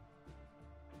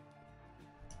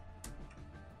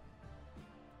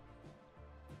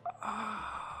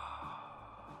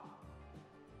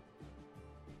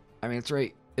 I mean, it's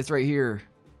right here.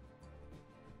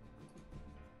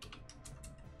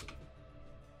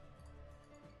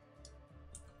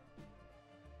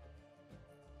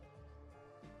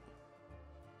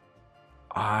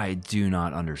 I do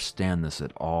not understand this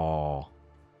at all.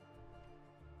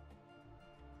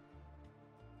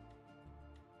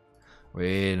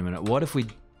 Wait a minute. What if we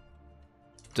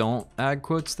don't add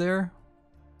quotes there?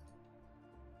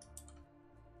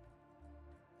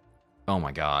 Oh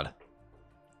my god.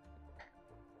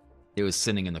 It was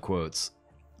sitting in the quotes.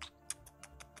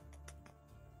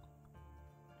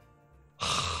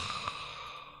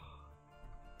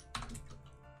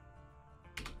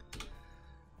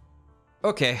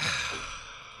 Okay.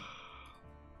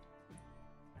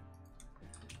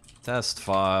 Test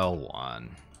file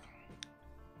 1.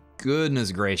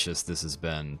 Goodness gracious, this has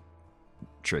been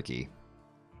tricky.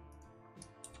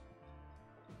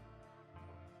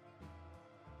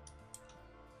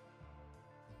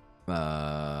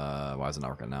 Why is it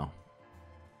not working now?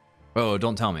 Oh,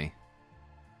 don't tell me.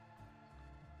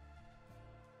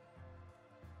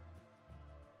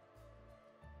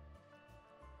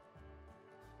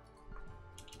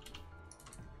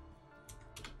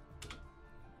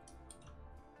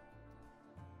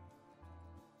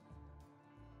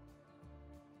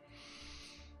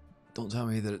 Don't tell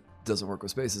me that it doesn't work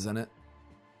with spaces in it.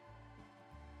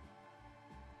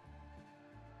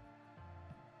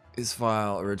 Is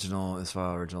file original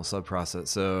subprocess.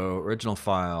 So original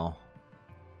file.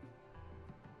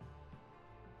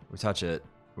 We touch it,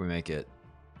 we make it.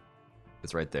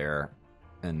 It's right there.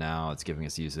 And now it's giving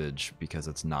us usage because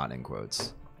it's not in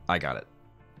quotes. I got it.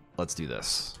 Let's do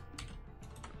this.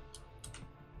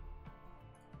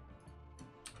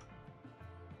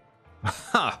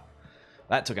 Ha!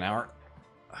 That took an hour.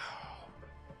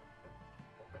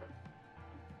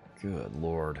 Good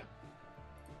Lord.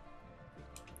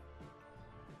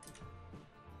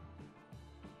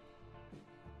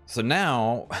 So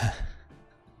now,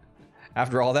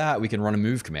 after all that, we can run a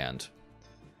move command.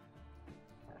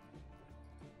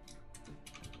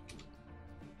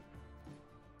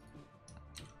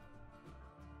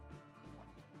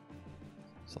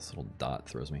 So this little dot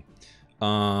throws me.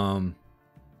 And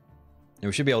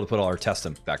we should be able to put all our tests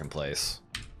back in place.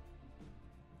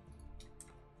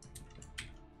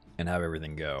 And have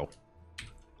everything go.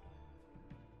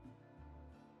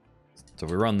 So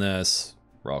if we run this,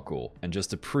 we're all cool. And just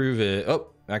to prove it,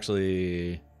 oh,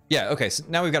 actually, yeah, okay. So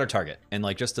now we've got our target, and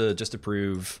like just to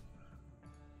prove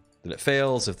that it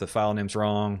fails if the file name's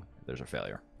wrong, there's our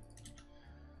failure.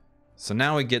 So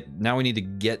now we need to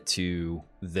get to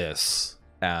this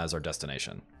as our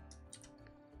destination.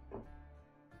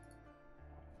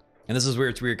 And this is where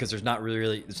it's weird because there's not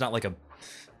really, it's not like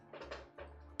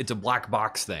it's a black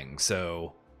box thing.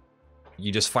 So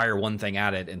you just fire one thing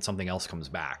at it and something else comes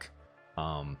back.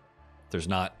 There's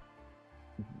not,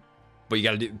 but you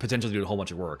got to potentially do a whole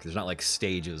bunch of work. There's not like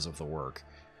stages of the work.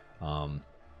 So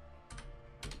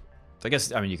I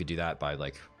guess, I mean, you could do that by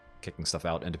like kicking stuff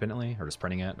out independently or just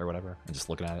printing it or whatever and just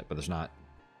looking at it, but there's not,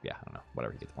 yeah, I don't know,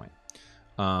 whatever, you get the point.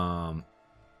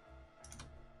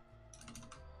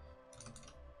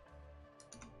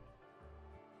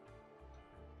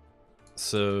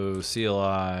 So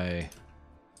CLI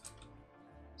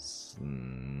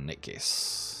snake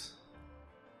case.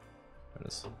 There it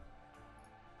is.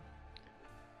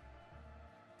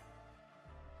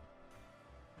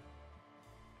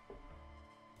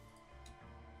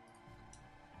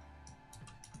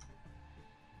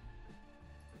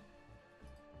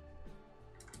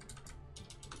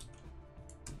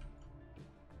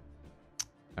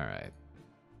 All right.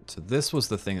 So this was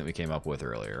the thing that we came up with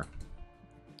earlier.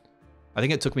 I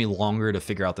think it took me longer to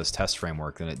figure out this test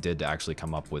framework than it did to actually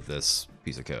come up with this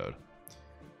piece of code.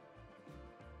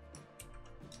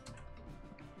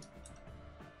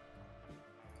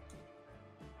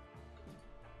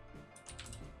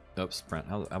 Oops, print.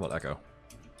 How about echo?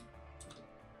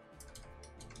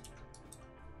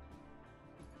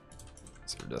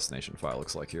 That's what our destination file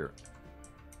looks like here.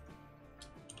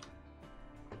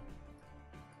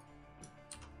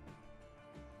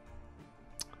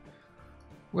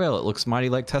 Well, it looks mighty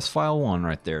like test file 1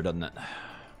 right there, doesn't it?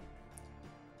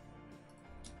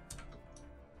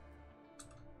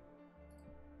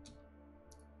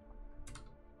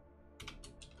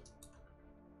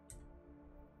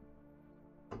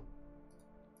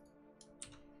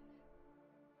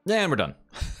 Yeah, and we're done.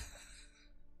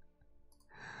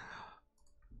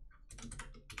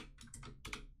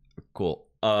 Cool.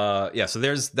 Yeah, so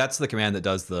that's the command that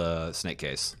does the snake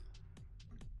case.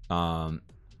 All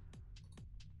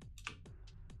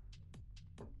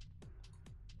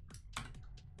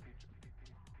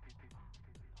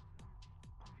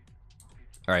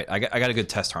right, I got a good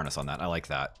test harness on that. I like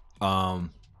that.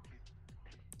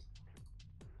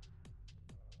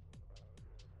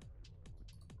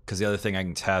 Because the other thing I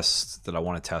can test that I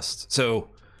want to test, so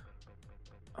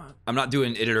I'm not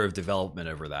doing iterative development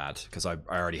over that because I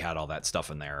already had all that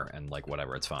stuff in there and like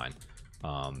whatever, it's fine.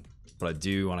 But I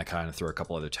do want to kind of throw a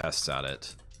couple other tests at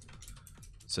it.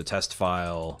 So test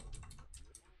file,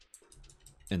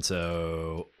 and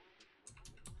so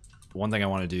one thing I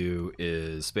want to do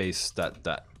is space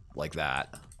that like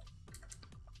that,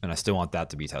 and I still want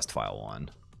that to be test file 1.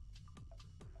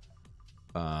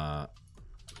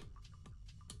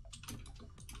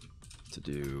 To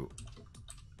do,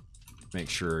 make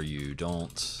sure you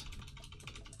don't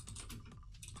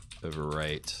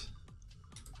overwrite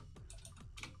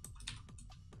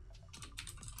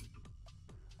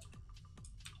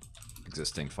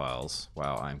existing files.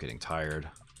 Wow, I'm getting tired.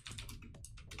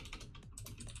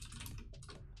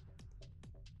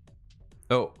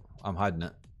 Oh, I'm hiding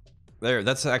it. There,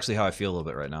 that's actually how I feel a little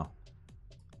bit right now.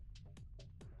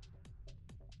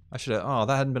 I should have, oh,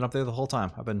 that hadn't been up there the whole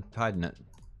time. I've been hiding it.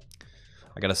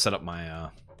 I gotta set up my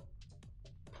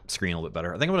screen a little bit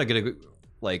better. I think I'm gonna get a,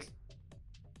 like,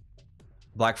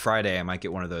 Black Friday, I might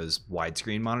get one of those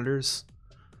widescreen monitors.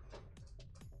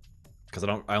 Because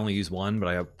I only use one, but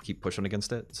I keep pushing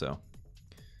against it, so.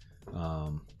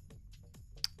 We'll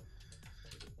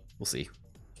see.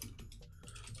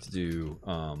 To do,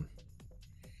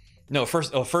 no,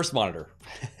 first monitor.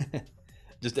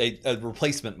 Just a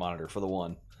replacement monitor for the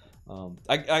one.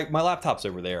 My laptop's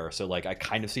over there, so like I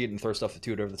kind of see it and throw stuff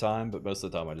to it over the time, but most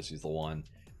of the time I just use the one.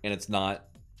 And it's not,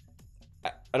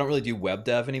 I don't really do web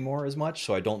dev anymore as much,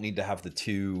 so I don't need to have the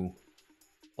two,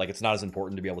 like it's not as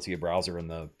important to be able to see a browser in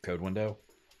the code window.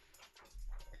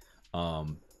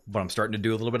 But I'm starting to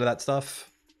do a little bit of that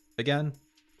stuff again.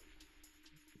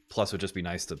 Plus it would just be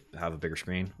nice to have a bigger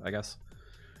screen, I guess.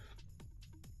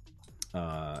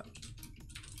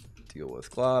 Deal with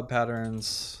glob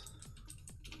patterns.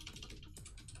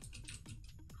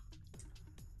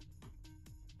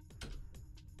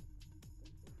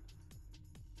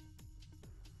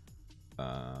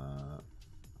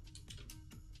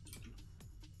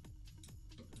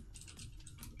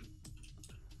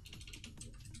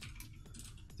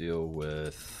 Deal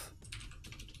with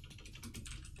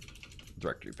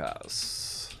directory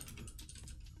paths.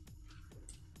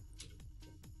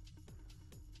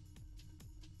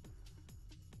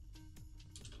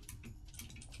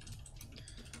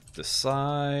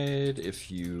 Decide if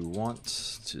you want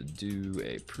to do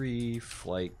a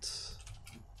pre-flight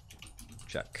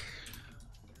check.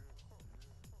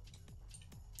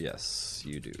 Yes,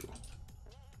 you do.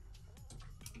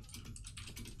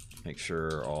 Make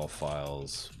sure all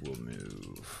files will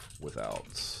move without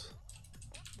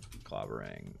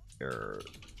clobbering or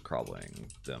crawling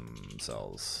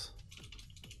themselves.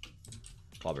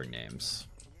 Clobbering names.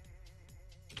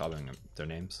 Clobbering their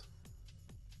names.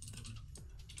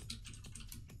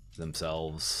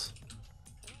 Themselves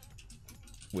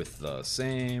with the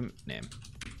same name.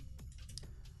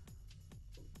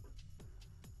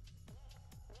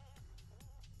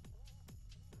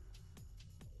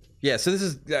 Yeah, so this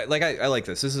is like I like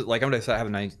this. This is like I'm gonna have a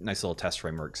nice little test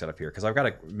framework set up here because I've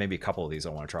got maybe a couple of these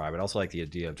I want to try, but I also like the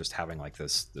idea of just having like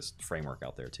this framework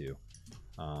out there too.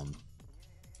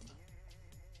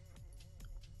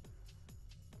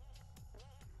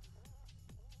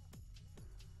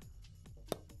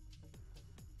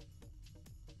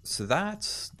 So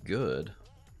that's good.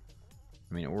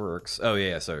 I mean, it works. Oh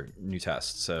yeah, so new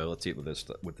test. So let's see what this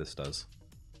does. Is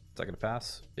that gonna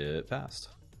pass? It passed.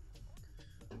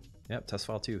 Yep, test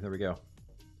file 2. There we go.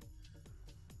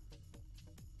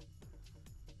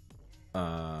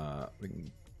 We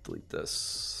can delete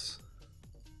this.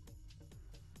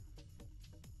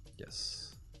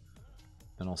 Yes.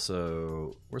 And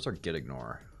also, where's our git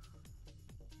ignore?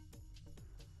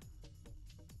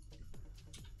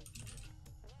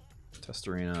 Test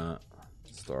arena,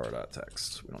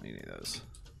 star.text. We don't need any of those.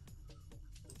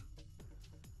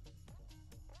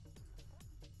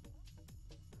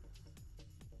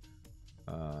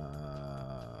 I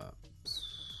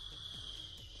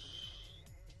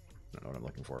don't know what I'm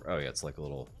looking for. Oh yeah, it's like a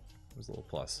little, there's a little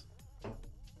plus.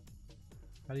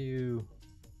 How do you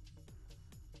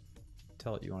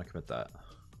tell it you want to commit that?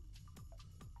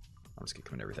 I'm just gonna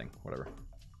commit everything, whatever.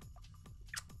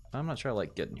 I'm not sure I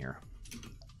like getting here.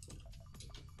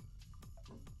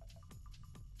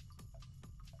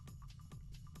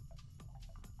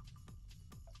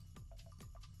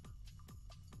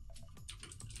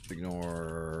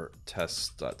 Ignore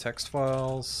test.text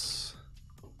files.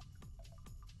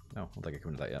 No, I don't think I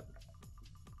committed that yet.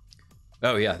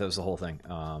 Oh yeah, that was the whole thing.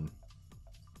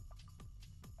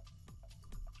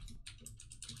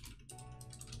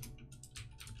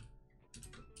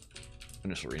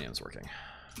 Initial rename is working.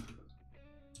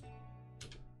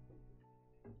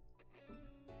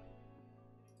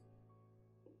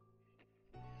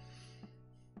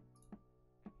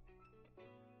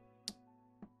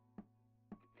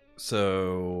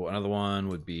 So another one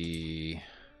would be,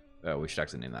 oh, we should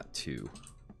actually name that 2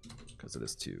 because it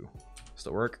is 2.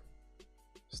 Still work?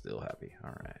 Still happy. All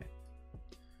right.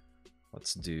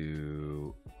 Let's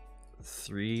do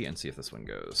 3 and see if this one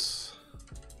goes.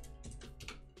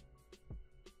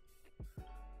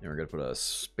 And we're gonna put a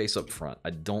space up front.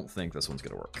 I don't think this one's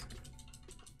gonna work.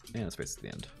 And a space at the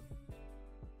end.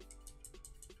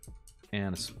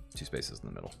 And 2 spaces in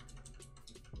the middle.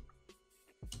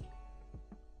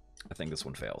 I think this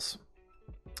one fails.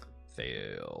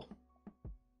 Fail.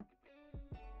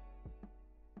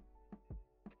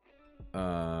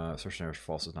 Assertion error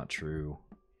false is not true.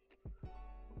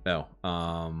 No.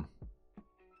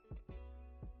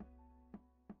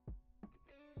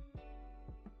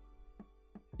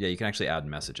 Yeah, you can actually add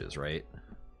messages, right?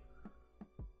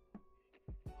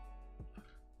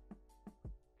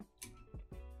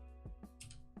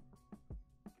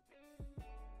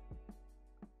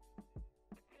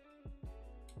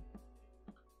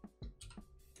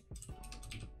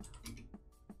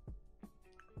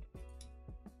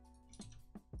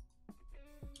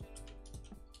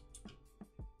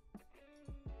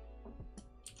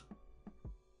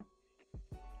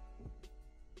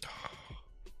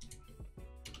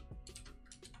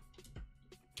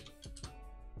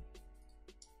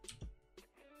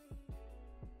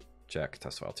 Check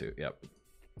test file 2. Yep.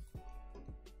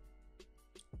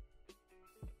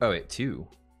 Oh wait, 2.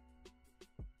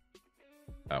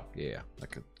 Oh yeah,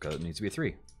 that could, cause it needs to be a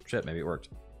 3. Shit, maybe it worked.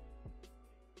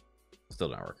 Still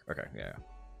didn't work. Okay, yeah.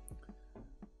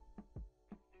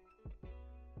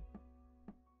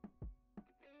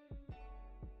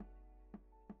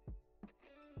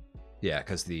 Yeah,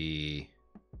 because you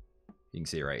can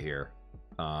see it right here.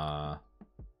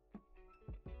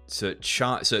 So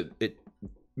it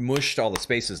mushed all the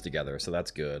spaces together, so that's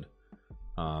good.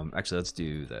 Actually, let's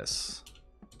do this.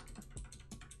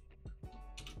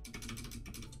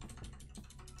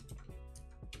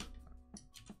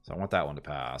 So I want that one to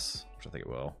pass, which I think it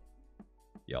will.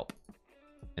 Yelp.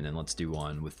 And then let's do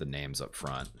one with the names up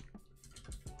front.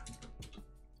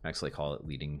 Actually, call it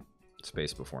leading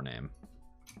space before name.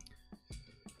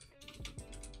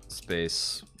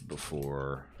 Space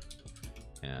before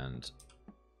and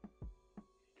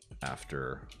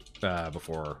after,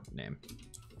 before name.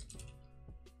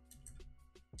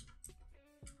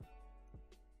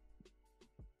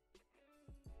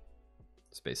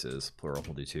 Spaces, plural,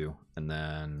 we'll do 2. And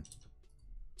then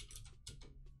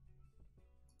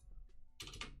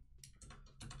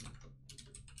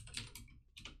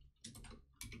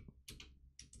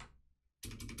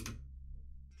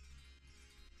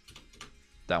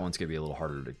that one's gonna be a little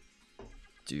harder to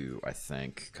do, I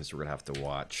think, because we're gonna have to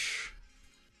watch.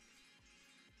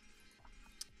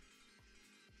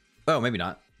 Oh, maybe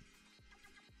not.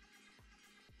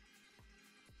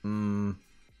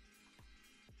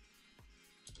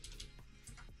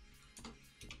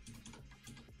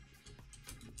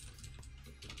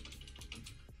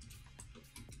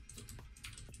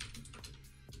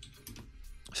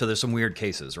 So there's some weird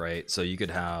cases, right? So you could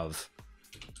have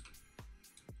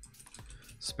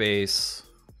space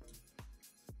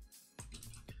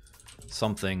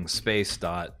something space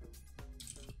dot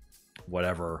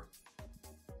whatever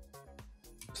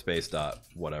space dot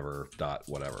whatever dot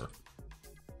whatever.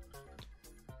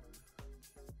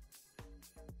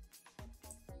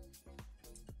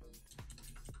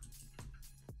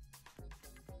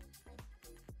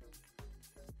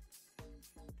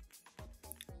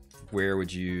 Where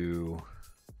would you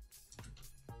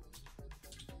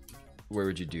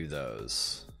do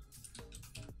those?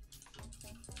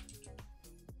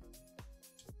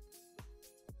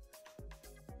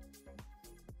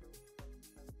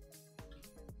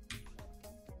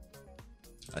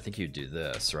 I think you'd do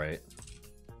this, right?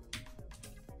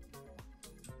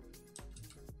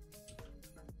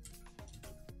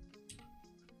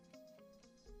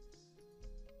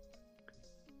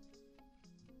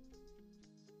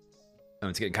 I mean,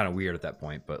 it's getting kind of weird at that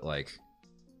point, but like,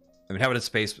 I mean, having a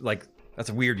space, like, that's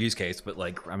a weird use case, but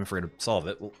like, I'm afraid to solve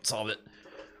it. We'll solve it.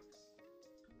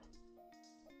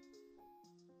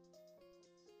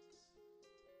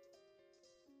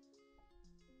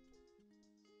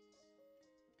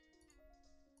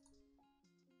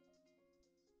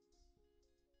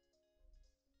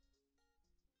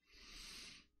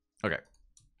 Okay.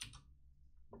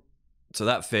 So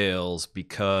that fails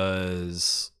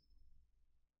because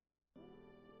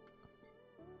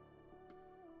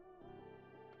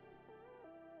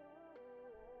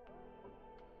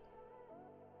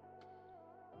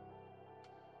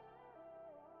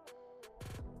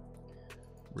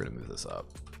we're gonna move this up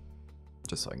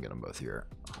just so I can get them both here.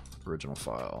 Original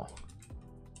file,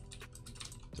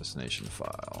 destination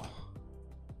file.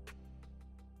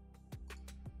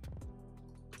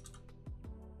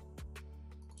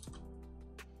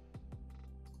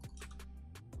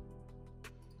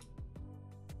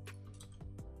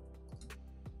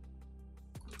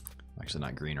 Actually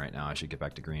not green right now. I should get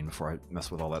back to green before I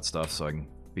mess with all that stuff so I can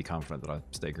be confident that I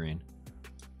stay green.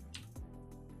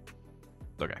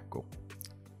 Okay, cool.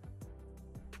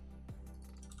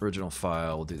 Original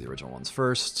file, we'll do the original ones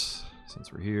first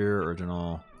since we're here.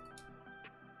 Original.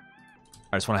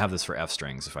 I just want to have this for F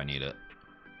strings if I need it.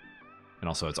 And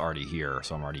also it's already here,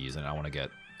 so I'm already using it. I want to get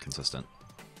consistent.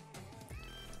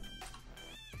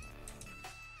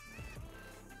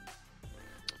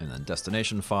 And then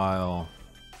destination file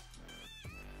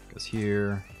goes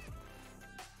here,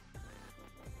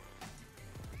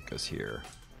 goes here.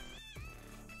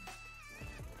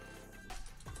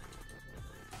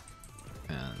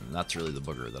 And that's really the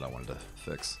booger that I wanted to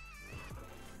fix.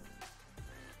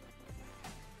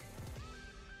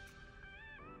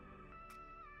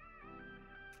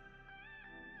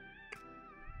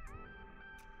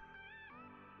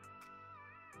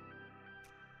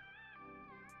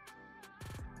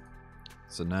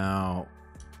 So now,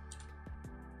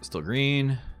 still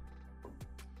green.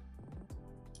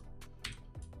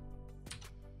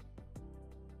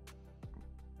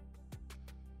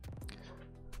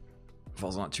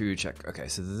 Falls not true, check. Okay,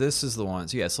 so this is the one.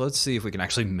 So yeah, so let's see if we can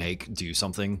actually do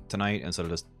something tonight instead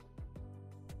of just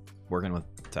working with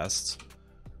tests.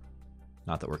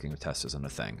 Not that working with tests isn't a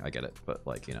thing, I get it, but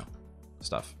like, you know,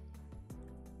 stuff.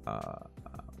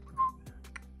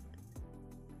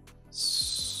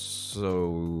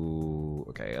 So,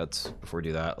 okay, before we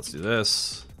do that, let's do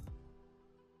this.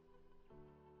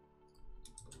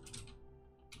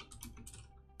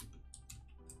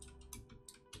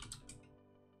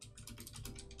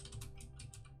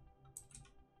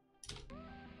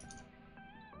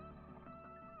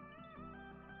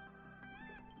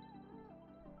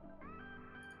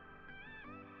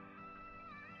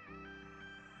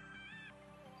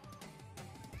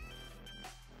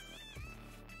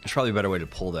 There's probably a better way to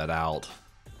pull that out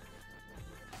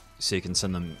so you can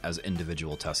send them as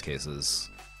individual test cases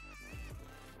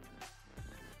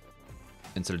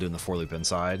instead of doing the for loop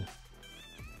inside.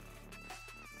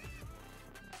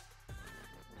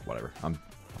 Whatever. I'll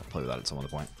play with that at some other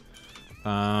point.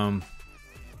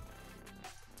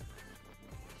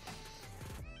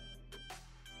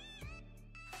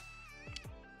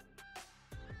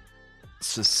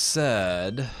 So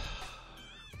said.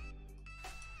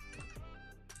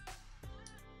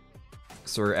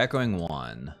 So we're echoing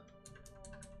 1.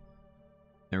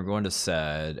 And we're going to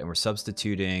sed, and we're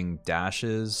substituting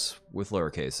dashes with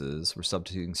lowercases. We're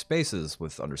substituting spaces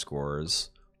with underscores.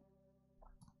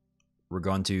 We're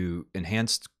going to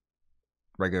enhanced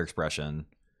regular expression,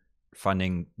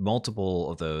 finding multiple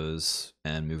of those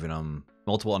and moving them,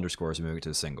 multiple underscores and moving it to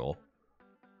a single.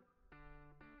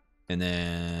 And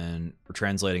then we're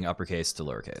translating uppercase to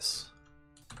lowercase.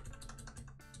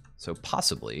 So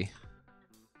possibly,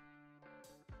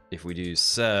 if we do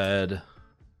sed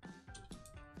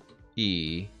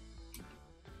E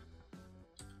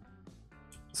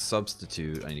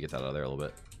substitute, I need to get that out of there a little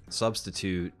bit.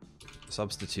 Substitute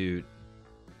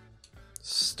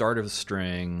start of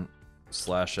string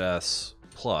 /s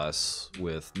plus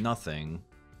with nothing.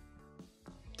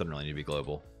 Doesn't really need to be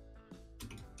global.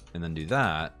 And then do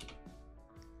that.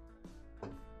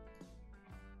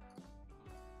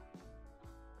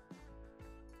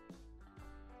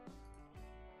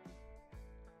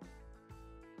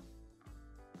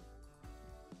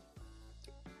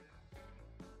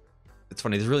 It's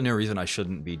funny, there's really no reason I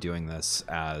shouldn't be doing this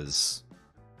as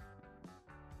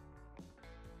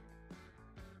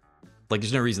Like,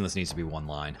 there's no reason this needs to be one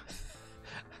line.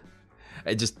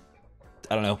 It just,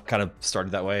 I don't know, kind of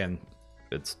started that way and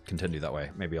it's continued that way.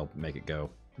 Maybe I'll make it go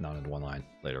not into one line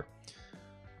later.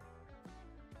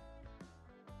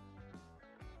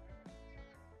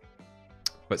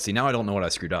 But see, now I don't know what I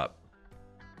screwed up.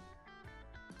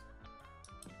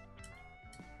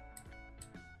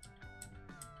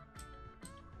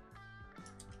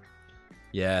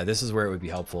 Yeah, this is where it would be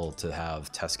helpful to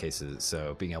have test cases,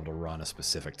 so being able to run a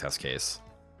specific test case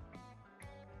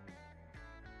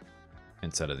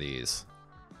instead of these.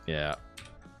 Yeah.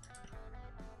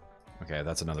 Okay,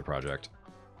 that's another project.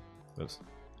 Oops.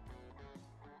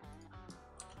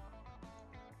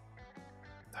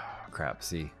 Oh, crap,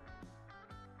 see.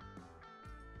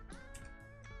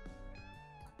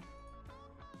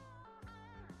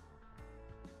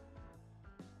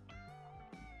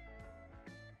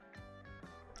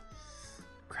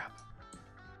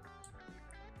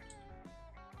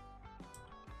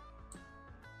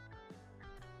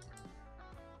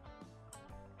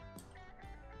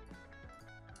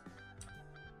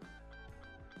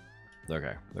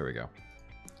 Okay, there we go.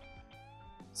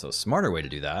 So a smarter way to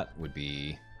do that would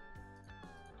be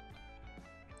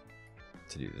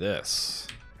to do this.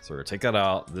 So we're gonna take that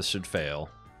out. This should fail.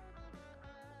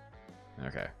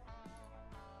 Okay.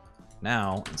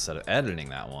 Now, instead of editing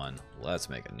that one, let's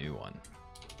make a new one.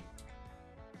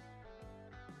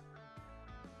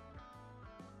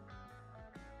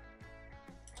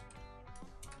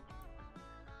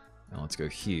 Now let's go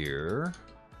here,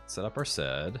 set up our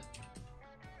sed.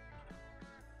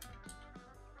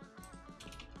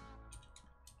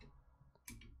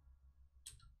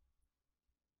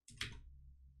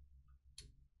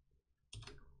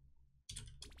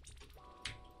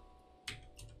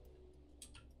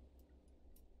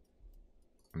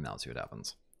 Now let's see what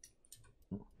happens.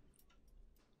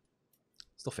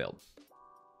 Still failed.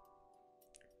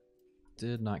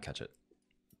 Did not catch it.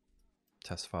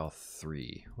 Test file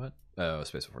 3. What? Oh,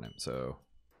 space before name. So,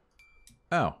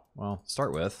 oh, well,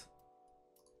 start with.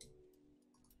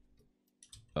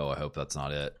 Oh, I hope that's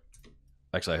not it.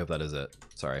 Actually, I hope that is it.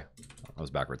 Sorry, I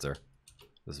was backwards there.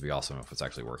 This would be awesome if it's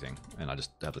actually working and I just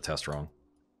have the test wrong.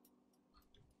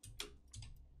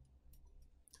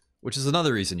 Which is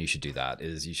another reason you should do that,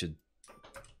 is you should,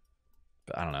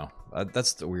 I don't know,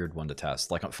 that's the weird one to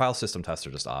test. Like, file system tests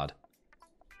are just odd.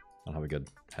 I don't have a good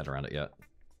head around it yet.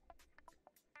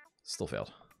 Still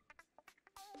failed.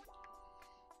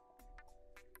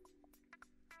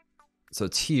 So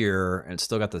it's here, and it's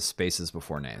still got the spaces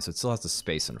before names, so it still has the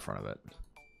space in front of it.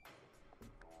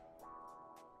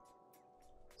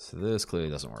 So this clearly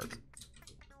doesn't work.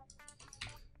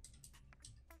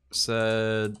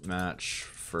 Sed match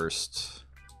first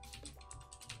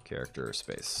character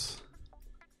space.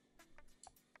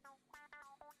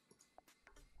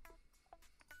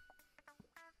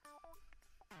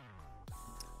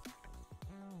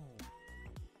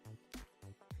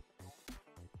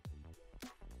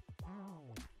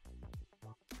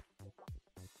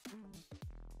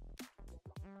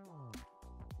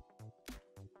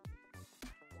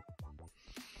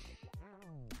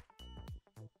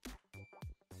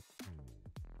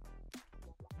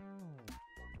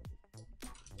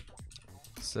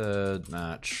 Sed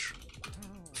match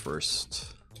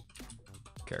first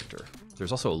character.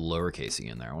 There's also a lowercase e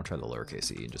in there. I want to try the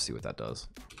lowercase e and just see what that does.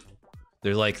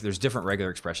 There's different regular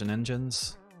expression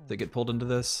engines that get pulled into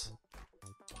this.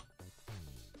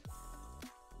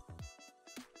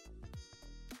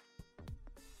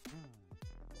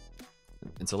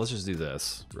 And so let's just do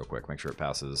this real quick, make sure it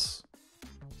passes.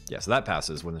 Yeah, so that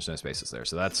passes when there's no spaces there.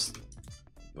 So that's,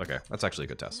 okay, that's actually a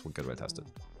good test. Good way to test it.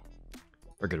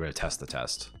 Or a good way to test the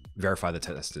test. Verify the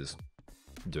test is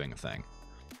doing a thing.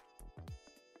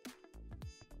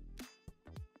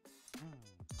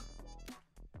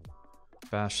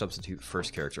 Bash substitute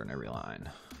first character in every line.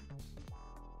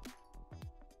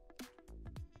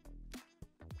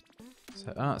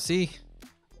 So, see?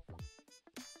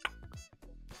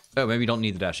 Oh, maybe you don't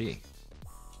need the dash E.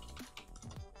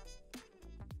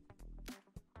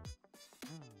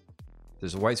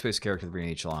 There's a white space character at the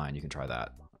beginning of each line. You can try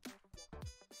that.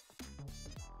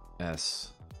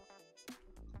 S.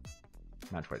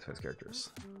 Match white space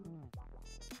characters.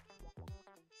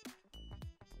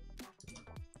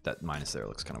 That minus there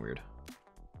looks kind of weird.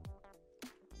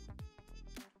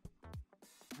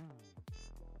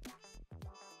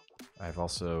 I've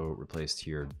also replaced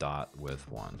here dot with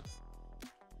 1.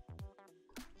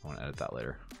 I want to edit that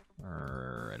later.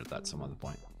 Or edit that some other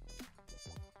point.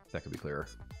 That could be clearer.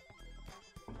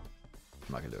 I'm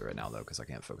not going to do it right now, though, because I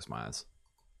can't focus my eyes.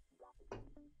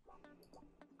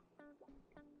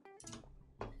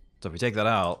 So if we take that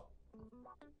out,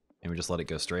 And we just let it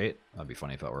go straight? That'd be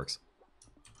funny if that works.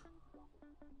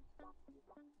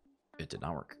 It did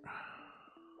not work.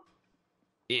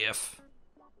 If.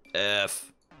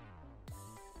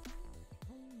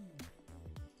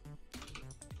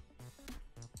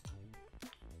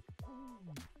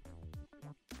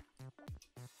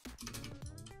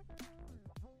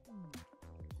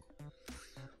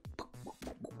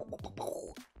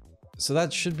 So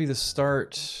that should be the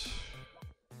start.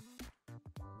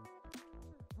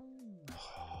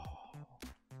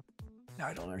 Now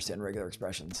I don't understand regular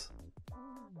expressions.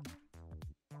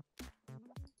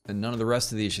 And none of the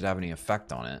rest of these should have any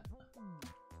effect on it.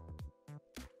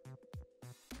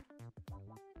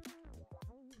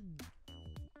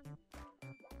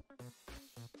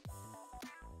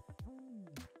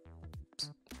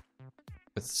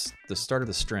 It's the start of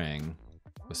the string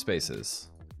with spaces.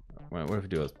 What if we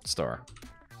do a star?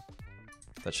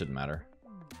 That shouldn't matter.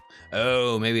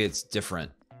 Oh, maybe it's different.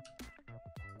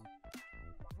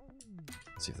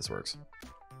 Let's see if this works.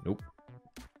 Nope.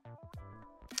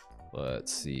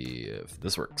 Let's see if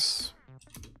this works.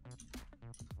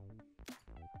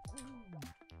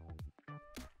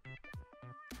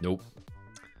 Nope.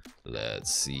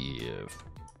 Let's see if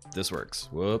this works.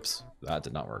 Whoops. That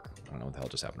did not work. I don't know what the hell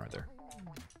just happened right there.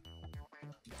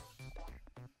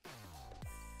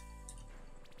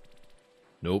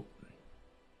 Nope.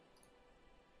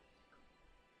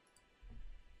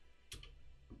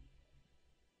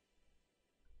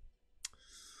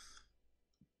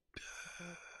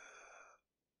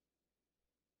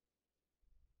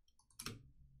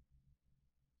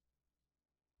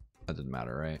 That didn't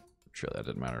matter, right? Surely that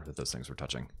didn't matter that those things were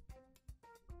touching.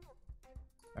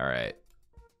 All right.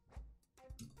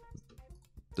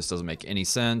 This doesn't make any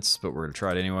sense, but we're gonna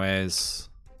try it anyways.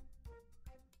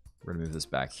 We're gonna move this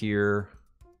back here.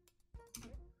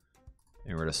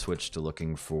 And we're gonna switch to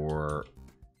looking for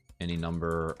any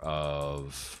number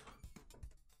of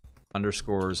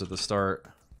underscores at the start.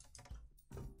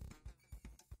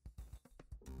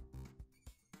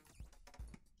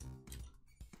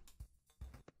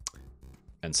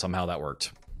 And somehow that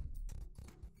worked.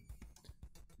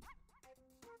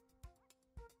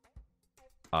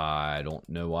 I don't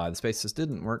know why the spaces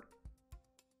didn't work.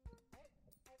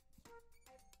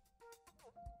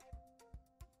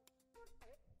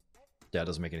 Yeah, it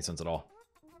doesn't make any sense at all.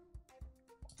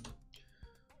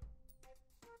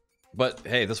 But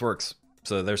hey, this works.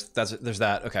 So there's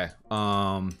that. Okay.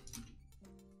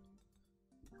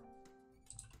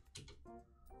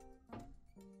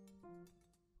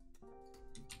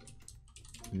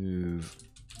 Move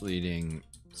leading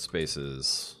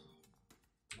spaces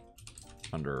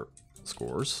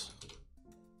underscores.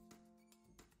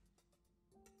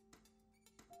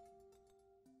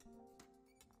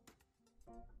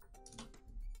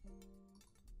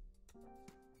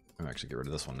 I'm actually get rid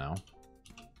of this one now.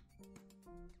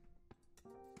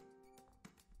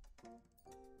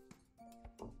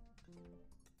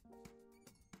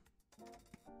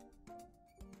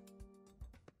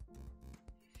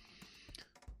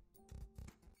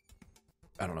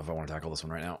 I don't know if I want to tackle this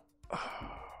one right now.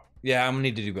 Yeah, I'm gonna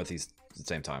need to do both these at the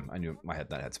same time. I knew I had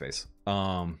that headspace.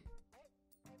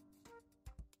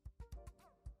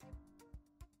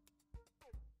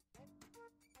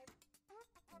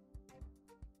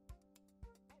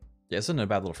 Yeah, this isn't a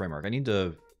bad little framework. I need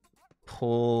to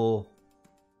pull.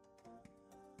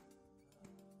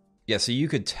 Yeah, so you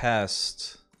could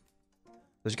test.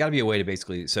 There's got to be a way to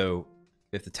basically. So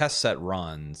if the test set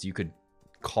runs, you could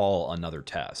call another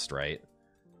test, right?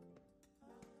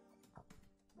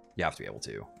 You have to be able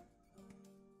to.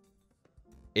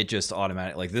 It just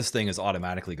automatically, like this thing is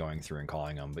automatically going through and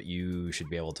calling them, but you should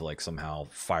be able to like somehow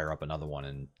fire up another one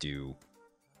and do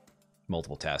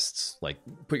multiple tests. Like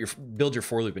build your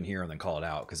for loop in here and then call it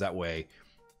out, because that way,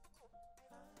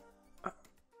 I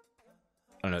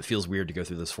don't know, it feels weird to go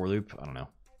through this for loop. I don't know.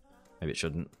 Maybe it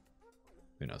shouldn't.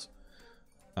 Who knows?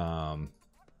 But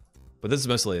this is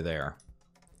mostly there.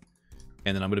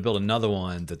 And then I'm going to build another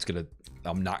one that's going to,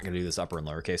 I'm not going to do this upper and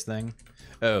lowercase thing.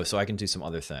 Oh, so I can do some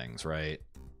other things, right?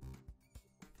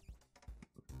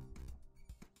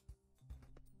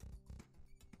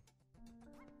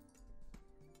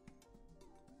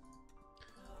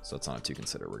 So it's not a to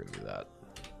consider. We're going to do that.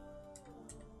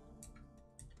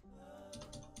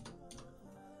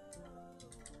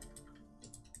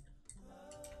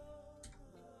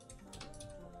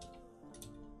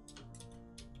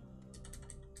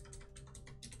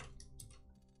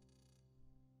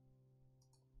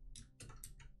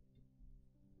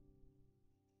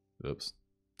 Oops,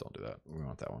 don't do that. We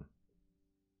want that one.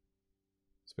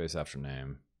 Space after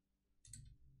name.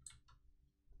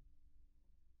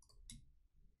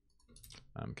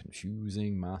 I'm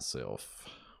confusing myself.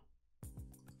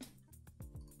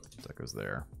 That goes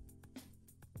there.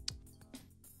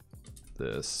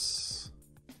 This.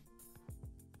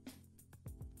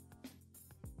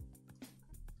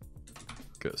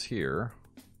 Goes here.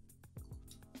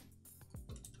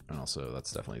 And also,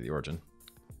 that's definitely the origin.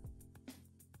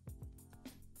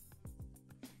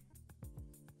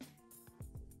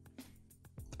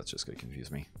 That's just going to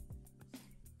confuse me.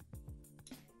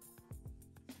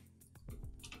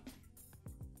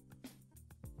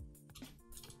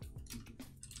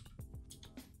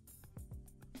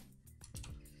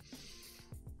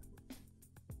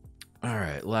 All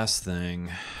right, last thing.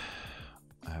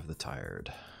 I have the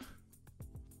tired.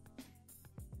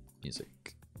 Music.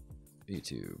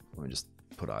 YouTube. Let me just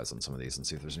put eyes on some of these and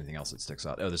see if there's anything else that sticks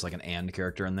out. Oh, there's like an and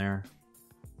character in there.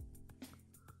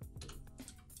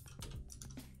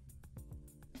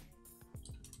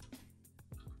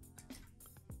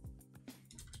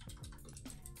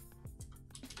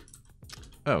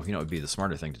 Oh, you know what would be the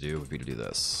smarter thing to do would be to do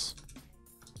this.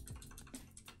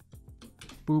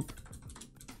 Boop.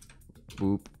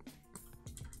 Boop.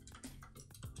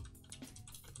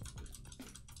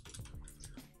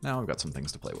 Now I've got some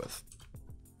things to play with.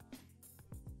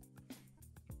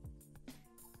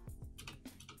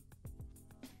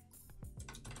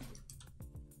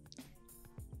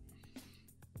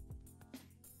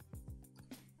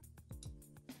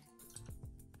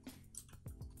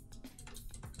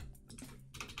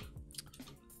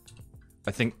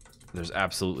 I think there's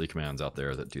absolutely commands out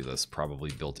there that do this,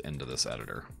 probably built into this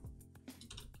editor.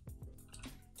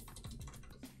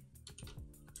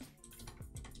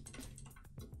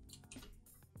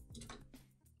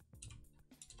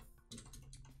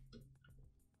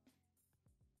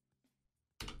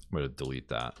 I'm going to delete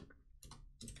that.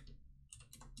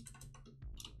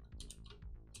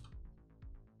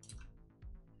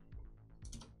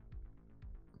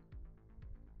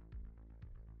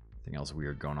 Anything else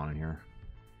weird going on in here?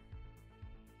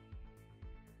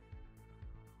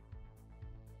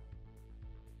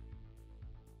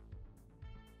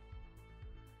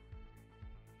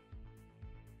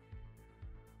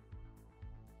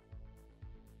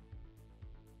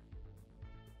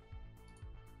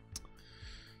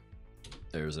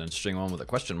 There's an interesting one with a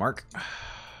question mark.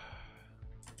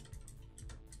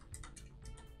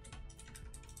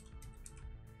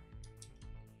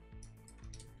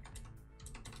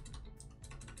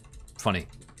 Funny.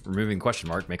 Removing question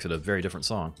mark makes it a very different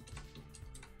song.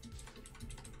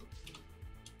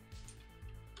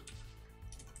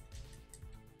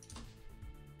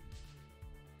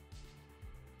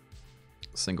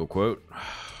 Single quote.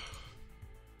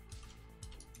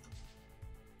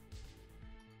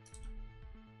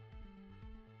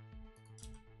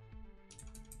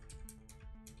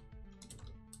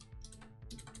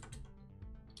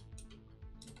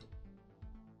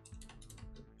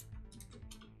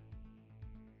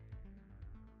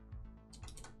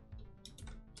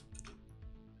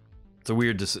 It's a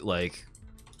weird, just like,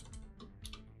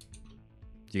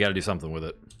 you got to do something with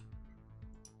it.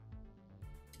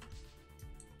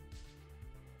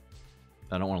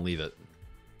 I don't want to leave it.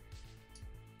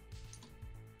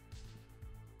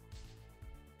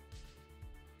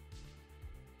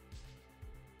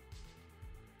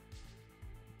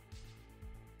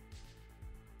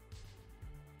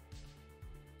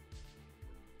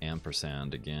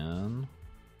 Ampersand again.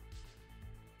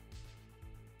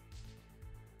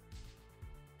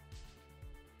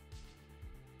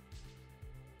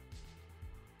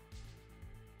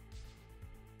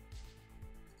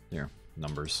 Here,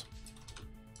 numbers.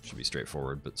 Should be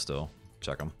straightforward, but still,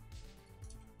 check them.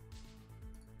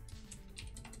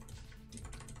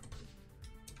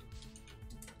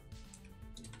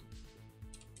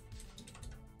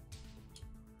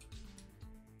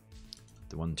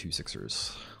 The 1, 2,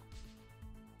 6ers.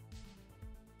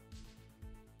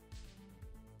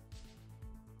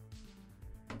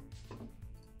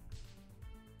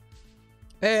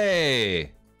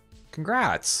 Hey!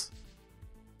 Congrats!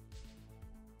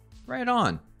 Right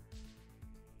on.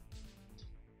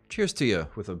 Cheers to you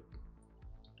with a...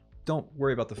 Don't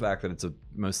worry about the fact that it's a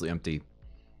mostly empty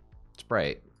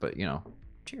Sprite, but, you know,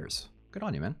 cheers. Good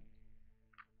on you, man.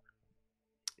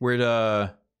 Where'd,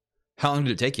 how long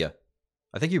did it take you?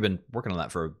 I think you've been working on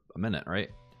that for a minute, right?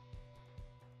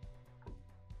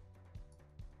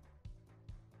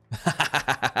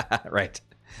 Right.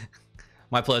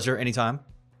 My pleasure, anytime.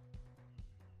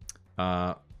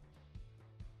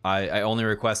 I only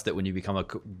request that when you become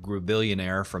a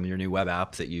billionaire from your new web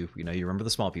app that you remember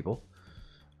the small people,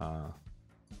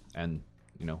 and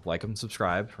like them,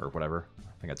 subscribe or whatever.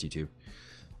 I think that's YouTube.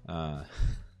 No,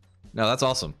 that's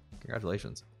awesome.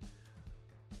 Congratulations.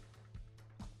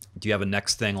 Do you have a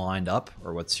next thing lined up,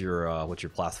 or what's your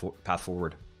path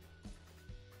forward?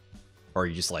 Or are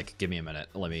you just like, give me a minute,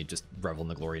 let me just revel in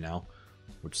the glory now,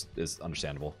 which is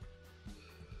understandable.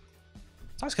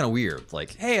 It's always kind of weird.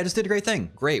 Like, hey, I just did a great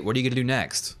thing. Great, what are you gonna do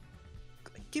next?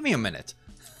 Give me a minute.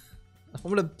 I'm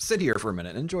gonna sit here for a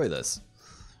minute and enjoy this.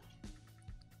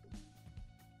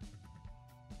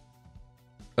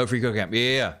 Oh, free co camp.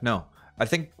 Yeah. No, I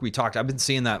think we talked. I've been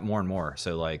seeing that more and more.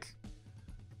 So like,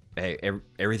 hey,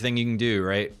 everything you can do,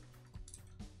 right?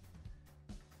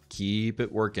 Keep it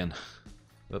working.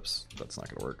 Oops, that's not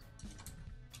gonna work.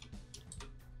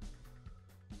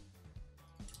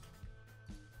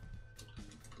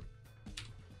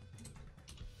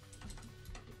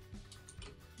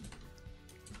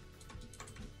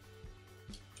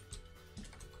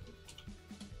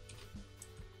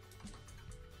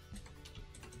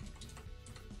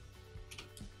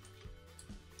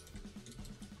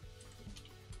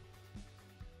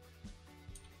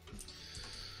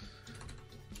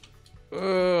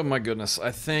 Oh my goodness,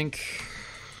 I think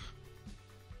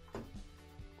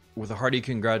with a hearty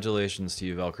congratulations to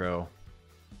you, Velcro,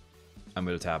 I'm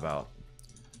going to tap out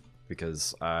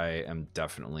because I am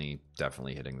definitely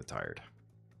hitting the tired.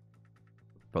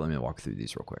 But let me walk through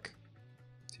these real quick.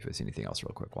 See if I see anything else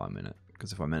real quick while I'm in it.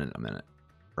 Because if I'm in it, I'm in it,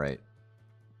 right?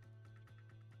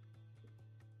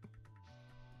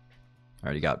 I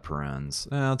already got parens.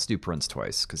 Let's do parens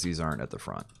twice because these aren't at the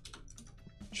front.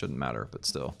 Shouldn't matter, but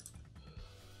still.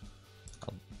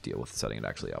 I'll deal with setting it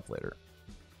actually up later.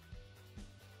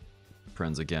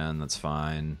 Parens again, that's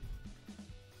fine.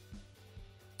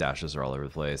 Dashes are all over the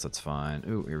place, that's fine.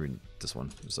 Ooh, here we this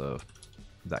one. There's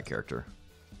that character.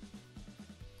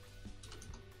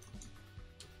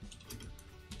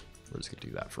 We're just gonna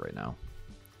do that for right now.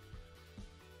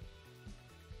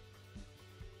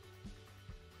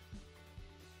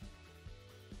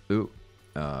 Ooh,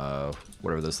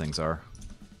 whatever those things are.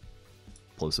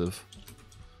 Plosive.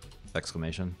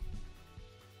 Exclamation.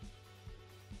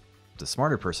 The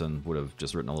smarter person would have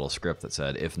just written a little script that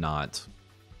said, if not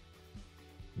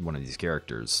one of these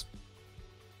characters,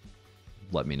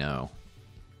 let me know.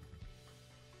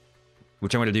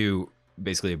 Which I'm going to do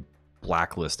basically a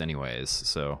blacklist anyways,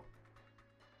 so.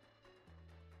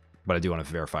 But I do want to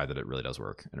verify that it really does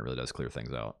work and it really does clear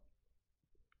things out.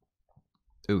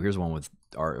 Ooh, here's one with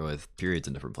art with periods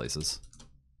in different places.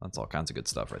 That's all kinds of good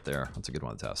stuff right there. That's a good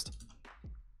one to test.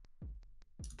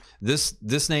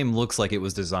 This name looks like it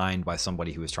was designed by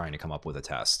somebody who was trying to come up with a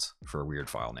test for a weird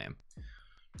file name.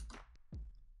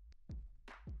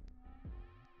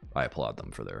 I applaud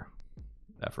them for their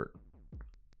effort.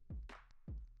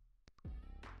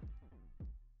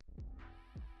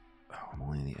 Oh, I'm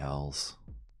only in the L's.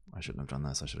 I shouldn't have done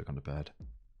this. I should have gone to bed.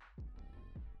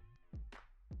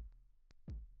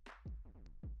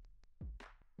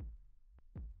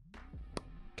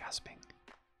 Gasping.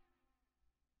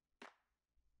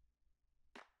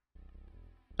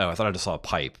 Oh, I thought I just saw a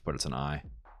pipe, but it's an eye.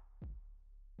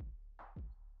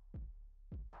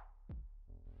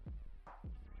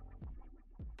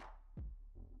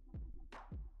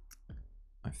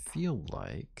 I feel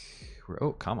like we're...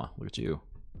 Oh, comma. Look at you.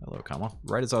 Hello, comma.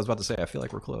 Right as I was about to say, I feel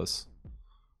like we're close.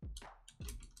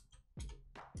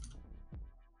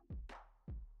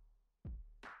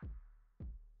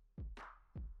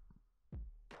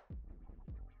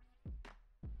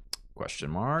 Question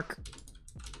mark.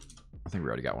 I think we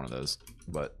already got one of those,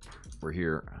 but we're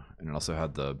here. And it also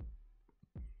had the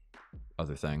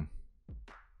other thing.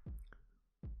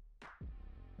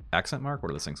 Accent mark? What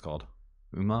are those things called?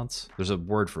 Umlauts? There's a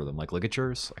word for them, like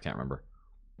ligatures? I can't remember.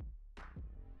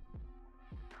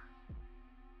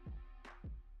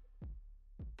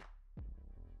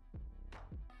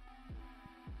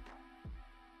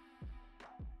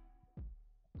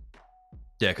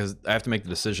 Yeah, because I have to make the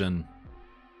decision.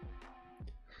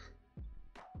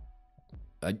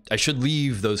 I should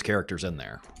leave those characters in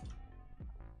there.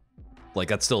 Like,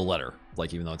 that's still a letter.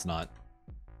 Like, even though it's not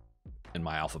in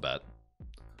my alphabet.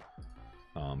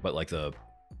 But like the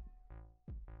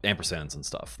ampersands and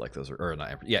stuff, like those are, or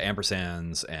not, yeah,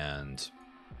 ampersands and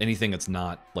anything that's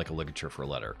not like a ligature for a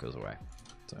letter goes away.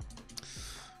 So,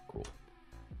 cool.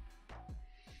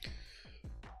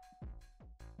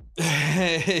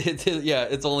 Yeah,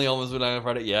 it's only almost been on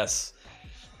Friday. Yes.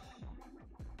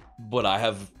 But I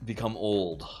have become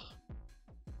old.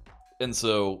 And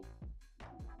so,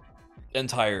 and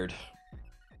tired.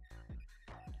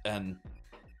 And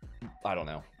I don't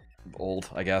know. Old,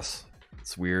 I guess.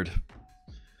 It's weird.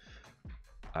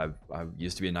 I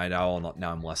used to be a night owl,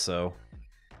 now I'm less so.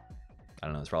 I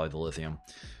don't know, it's probably the lithium.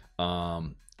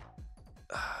 The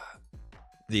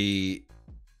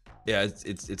Yeah,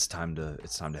 it's time to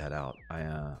head out.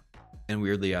 And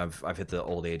weirdly I've hit the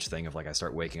old age thing of like I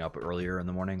start waking up earlier in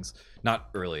the mornings. Not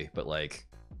early, but like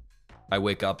I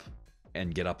wake up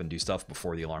and get up and do stuff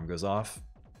before the alarm goes off.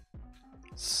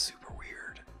 Super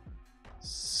weird.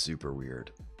 Super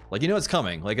weird. Like, you know it's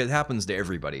coming. Like, it happens to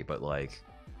everybody, but like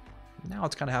now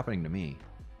it's kind of happening to me.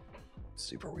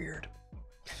 Super weird.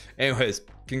 Anyways,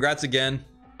 congrats again.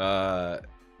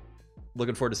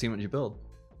 Looking forward to seeing what you build,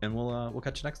 and we'll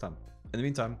catch you next time. In the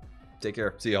meantime, take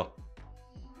care. See y'all.